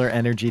similar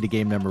energy to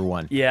game number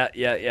 1. Yeah.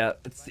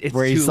 It's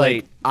where he's too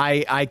late.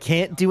 Like, I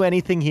can't do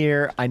anything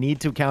here. I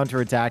need to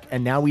counterattack.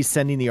 And now he's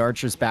sending the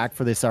archers back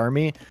for this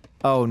army.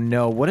 Oh,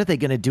 no. What are they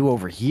going to do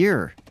over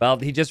here? Well,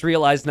 he just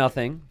realized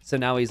nothing, so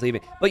now he's leaving.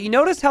 But you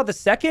notice how the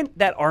second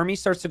that army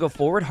starts to go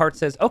forward, Hearttt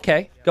says,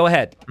 okay, go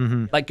ahead.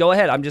 Like, go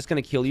ahead. I'm just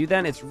going to kill you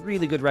then. It's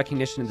really good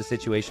recognition of the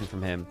situation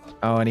from him.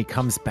 Oh, and he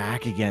comes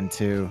back again,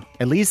 too.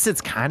 At least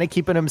it's kind of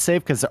keeping him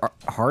safe because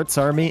Heartt's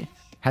army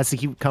has to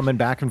keep coming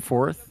back and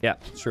forth. Yeah,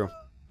 it's true.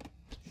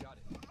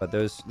 But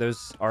those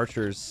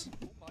archers,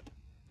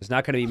 There's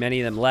not going to be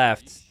many of them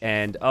left.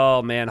 And,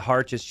 oh, man,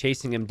 Hearttt just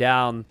chasing him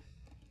down.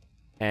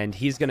 And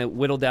he's going to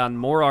whittle down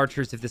more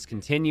archers if this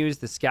continues.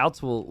 The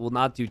scouts will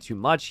not do too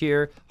much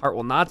here. Hearttt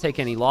will not take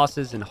any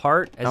losses. And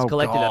Hearttt has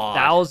collected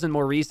 1,000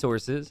 more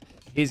resources.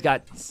 He's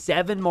got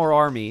 7 more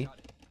army.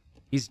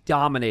 He's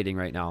dominating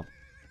right now.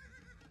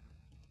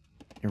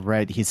 You're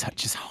right. He's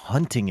just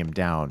hunting him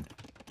down.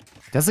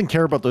 Doesn't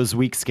care about those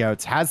weak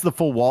scouts. Has the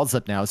full walls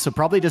up now, so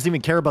probably doesn't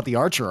even care about the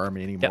archer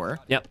army anymore.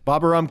 Yep.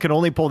 Babaorum can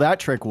only pull that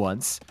trick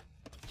once.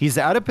 He's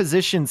out of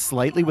position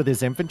slightly with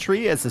his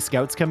infantry as the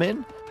scouts come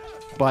in,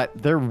 but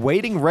they're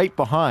waiting right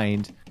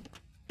behind.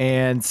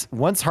 And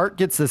once Hearttt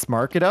gets this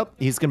market up,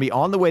 he's going to be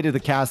on the way to the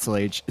Castle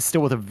Age,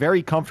 still with a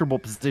very comfortable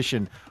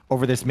position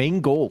over this main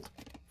gold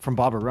from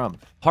Babaorum.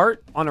 Hearttt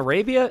on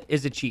Arabia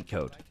is a cheat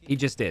code. He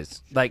just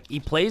is. Like,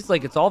 he plays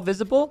like it's all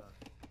visible.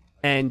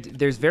 And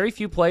there's very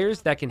few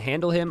players that can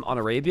handle him on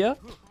Arabia.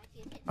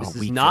 This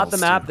is not the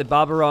map that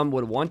Babaorum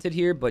would have wanted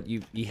here, but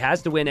he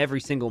has to win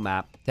every single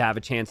map to have a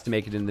chance to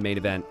make it in the main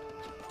event.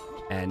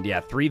 And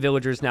yeah, 3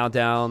 villagers now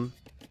down.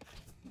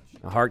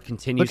 Hearttt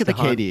continues to hunt.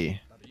 Look at the KD.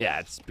 Yeah,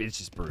 it's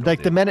just brutal.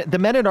 Like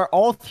dude.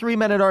 All 3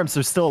 men at arms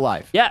are still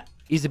alive. Yeah,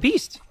 he's a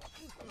beast.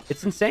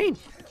 It's insane.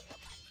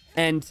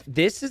 And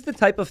this is the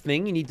type of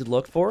thing you need to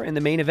look for in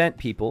the main event,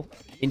 people,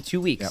 in 2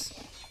 weeks.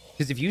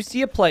 Because if you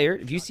see a player,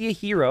 if you see a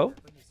hero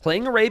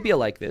playing Arabia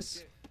like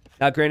this,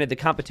 now granted the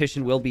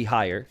competition will be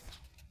higher,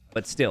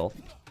 but still,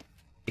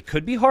 it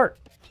could be Hearttt.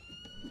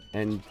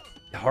 And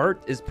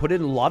Hearttt has put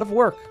in a lot of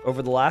work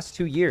over the last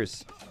 2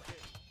 years.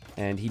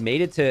 And he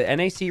made it to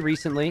NAC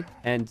recently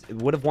and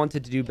would have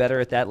wanted to do better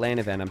at that LAN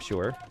event, I'm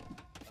sure.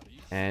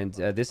 And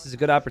this is a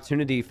good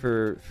opportunity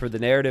for the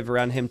narrative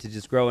around him to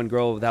just grow and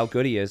grow with how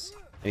good he is.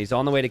 And he's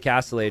on the way to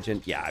Castle Age.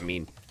 And yeah, I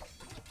mean,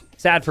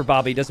 sad for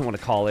Bobby. He doesn't want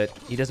to call it.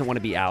 He doesn't want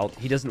to be out.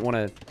 He doesn't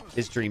want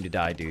his dream to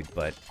die, dude.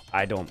 But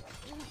I don't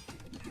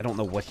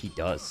know what he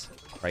does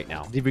right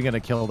now. He's even going to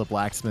kill the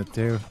blacksmith,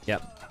 too.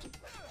 Yep.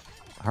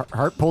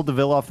 Hearttt pulled the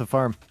Villa off the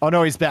farm. Oh,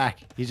 no, he's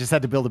back. He just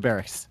had to build a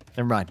barracks.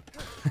 Never mind.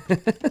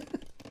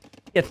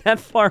 Yeah,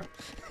 that farm.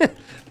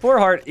 Poor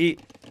Hearttt.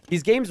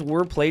 These games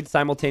were played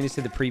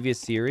simultaneously to the previous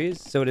series,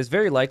 so it is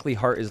very likely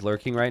Hearttt is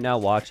lurking right now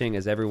watching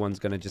as everyone's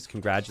going to just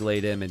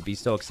congratulate him and be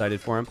so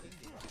excited for him.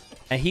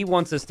 And he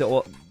wants us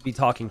to be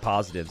talking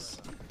positives.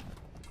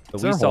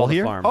 But we saw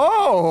the farm.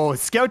 Oh,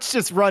 scouts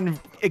just run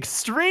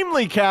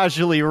extremely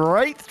casually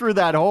right through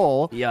that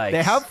hole. Yikes.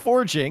 They have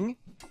forging.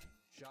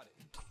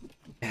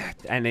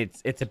 And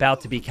it's about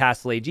to be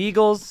Castle Age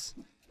Eagles.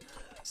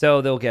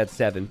 So they'll get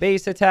 7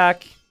 base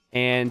attack.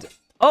 And,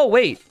 oh,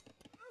 wait.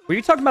 Were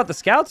you talking about the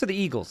scouts or the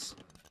Eagles?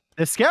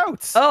 The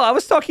scouts. Oh, I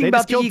was talking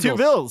about the Eagles. They just killed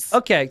 2 vills.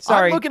 Okay,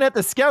 sorry. I'm looking at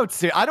the scouts,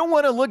 dude. I don't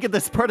want to look at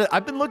this part of...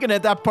 I've been looking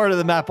at that part of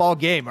the map all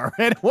game, all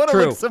right? I want to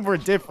look somewhere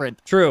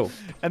different. True.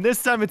 And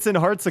this time it's in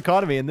Heartt's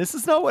economy, and this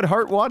is not what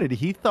Hearttt wanted.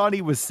 He thought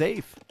he was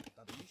safe.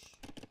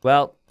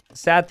 Well,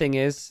 sad thing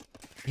is,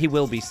 he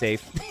will be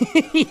safe.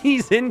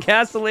 He's in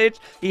Castle Age.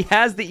 He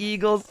has the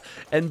Eagles,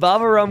 and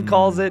Babaorum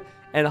calls it.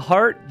 And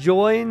Hearttt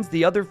joins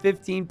the other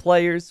 15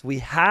 players. We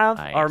have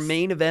our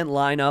main event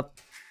lineup.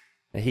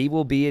 He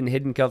will be in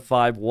Hidden Cup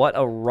 5. What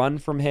a run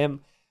from him.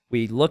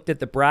 We looked at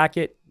the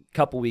bracket a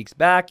couple weeks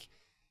back,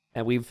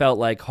 and we felt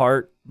like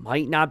Hearttt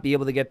might not be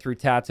able to get through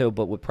Tato,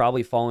 but would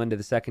probably fall into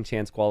the second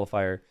chance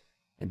qualifier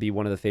and be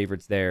one of the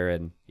favorites there.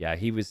 And yeah,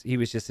 he was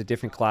just a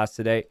different class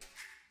today.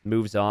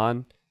 Moves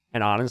on.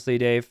 And honestly,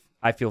 Dave,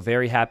 I feel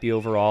very happy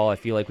overall. I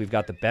feel like we've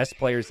got the best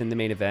players in the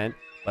main event,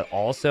 but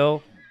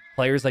also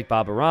players like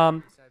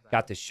Babaorum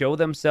got to show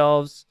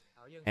themselves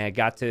and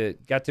got to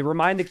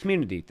remind the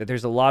community that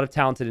there's a lot of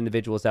talented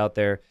individuals out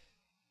there.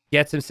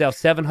 Gets himself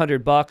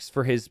 $700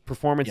 for his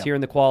performance here in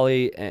the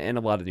quali and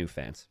a lot of new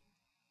fans.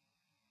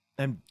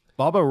 And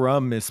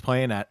Babaorum is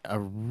playing at a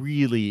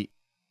really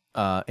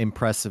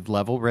impressive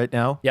level right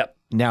now. Yep.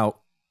 Now,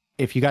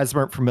 if you guys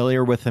weren't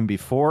familiar with him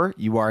before,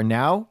 you are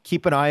now.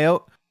 Keep an eye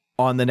out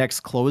on the next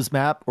close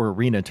map or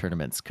arena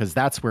tournaments, because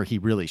that's where he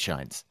really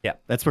shines. Yeah.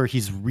 That's where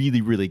he's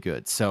really, really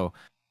good. So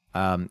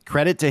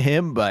credit to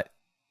him, but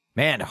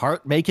man,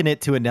 Hearttt making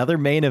it to another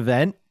main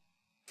event.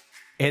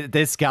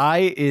 This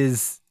guy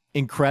is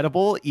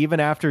incredible, even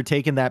after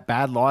taking that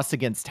bad loss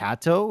against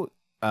Tato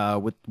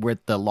with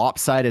the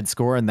lopsided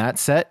score in that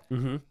set.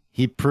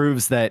 He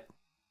proves that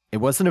it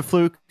wasn't a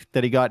fluke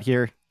that he got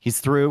here. He's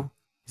through.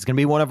 He's going to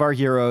be one of our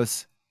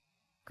heroes.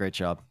 Great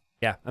job.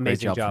 Yeah,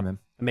 amazing job. From him.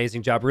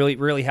 Amazing job. Really,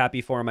 really happy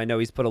for him. I know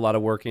he's put a lot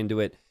of work into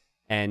it.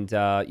 And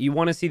you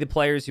want to see the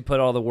players who put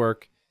all the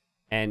work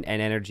and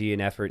energy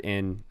and effort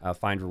in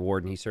find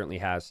reward, and he certainly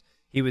has.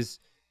 He was,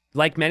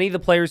 like many of the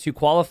players who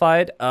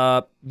qualified,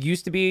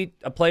 used to be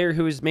a player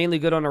who was mainly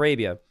good on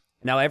Arabia.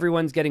 Now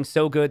everyone's getting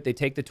so good, they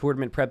take the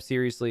tournament prep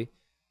seriously,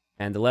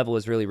 and the level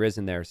has really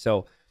risen there.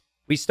 So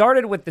we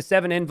started with the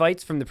 7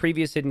 invites from the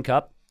previous Hidden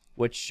Cup,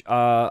 which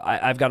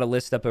I've got a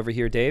list up over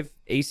here, Dave.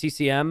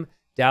 ACCM,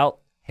 Doubt,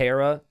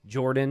 Hera,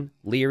 Jordan,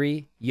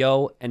 Leary,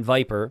 Yo, and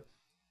Viper.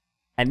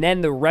 And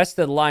then the rest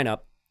of the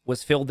lineup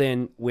was filled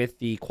in with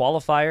the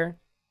Qualifier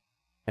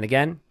And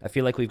again, I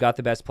feel like we've got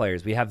the best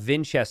players. We have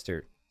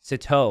Vinchester,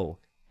 Sito,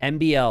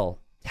 MBL,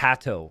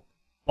 Tato,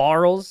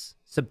 Barles,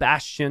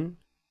 Sebastian,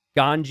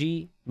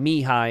 Ganji,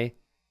 Mihai,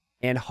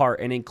 and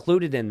Hearttt. And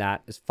included in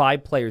that is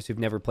 5 players who've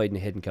never played in a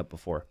Hidden Cup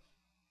before,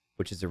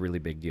 which is a really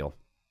big deal.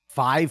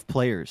 5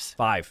 players.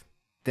 5.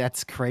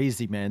 That's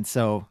crazy, man.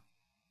 So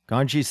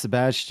Ganji,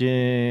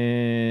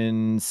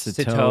 Sebastian,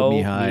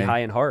 Sito,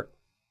 Mihai, and Hearttt.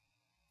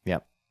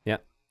 Yep.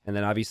 Yep. And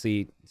then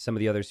obviously some of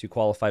the others who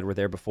qualified were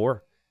there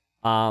before.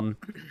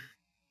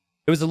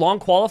 It was a long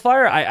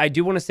qualifier. I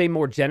do want to say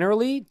more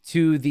generally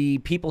to the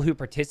people who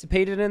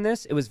participated in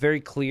this, it was very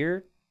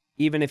clear,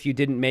 even if you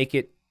didn't make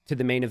it to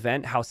the main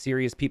event, how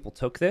serious people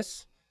took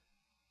this.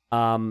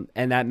 And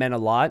that meant a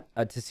lot.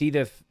 To see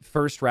the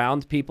first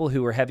round people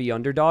who were heavy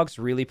underdogs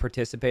really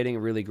participating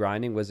and really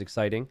grinding was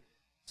exciting.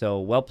 So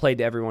well played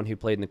to everyone who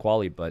played in the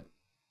quali, but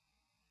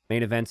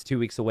main event's 2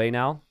 weeks away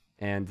now,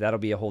 and that'll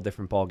be a whole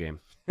different ballgame.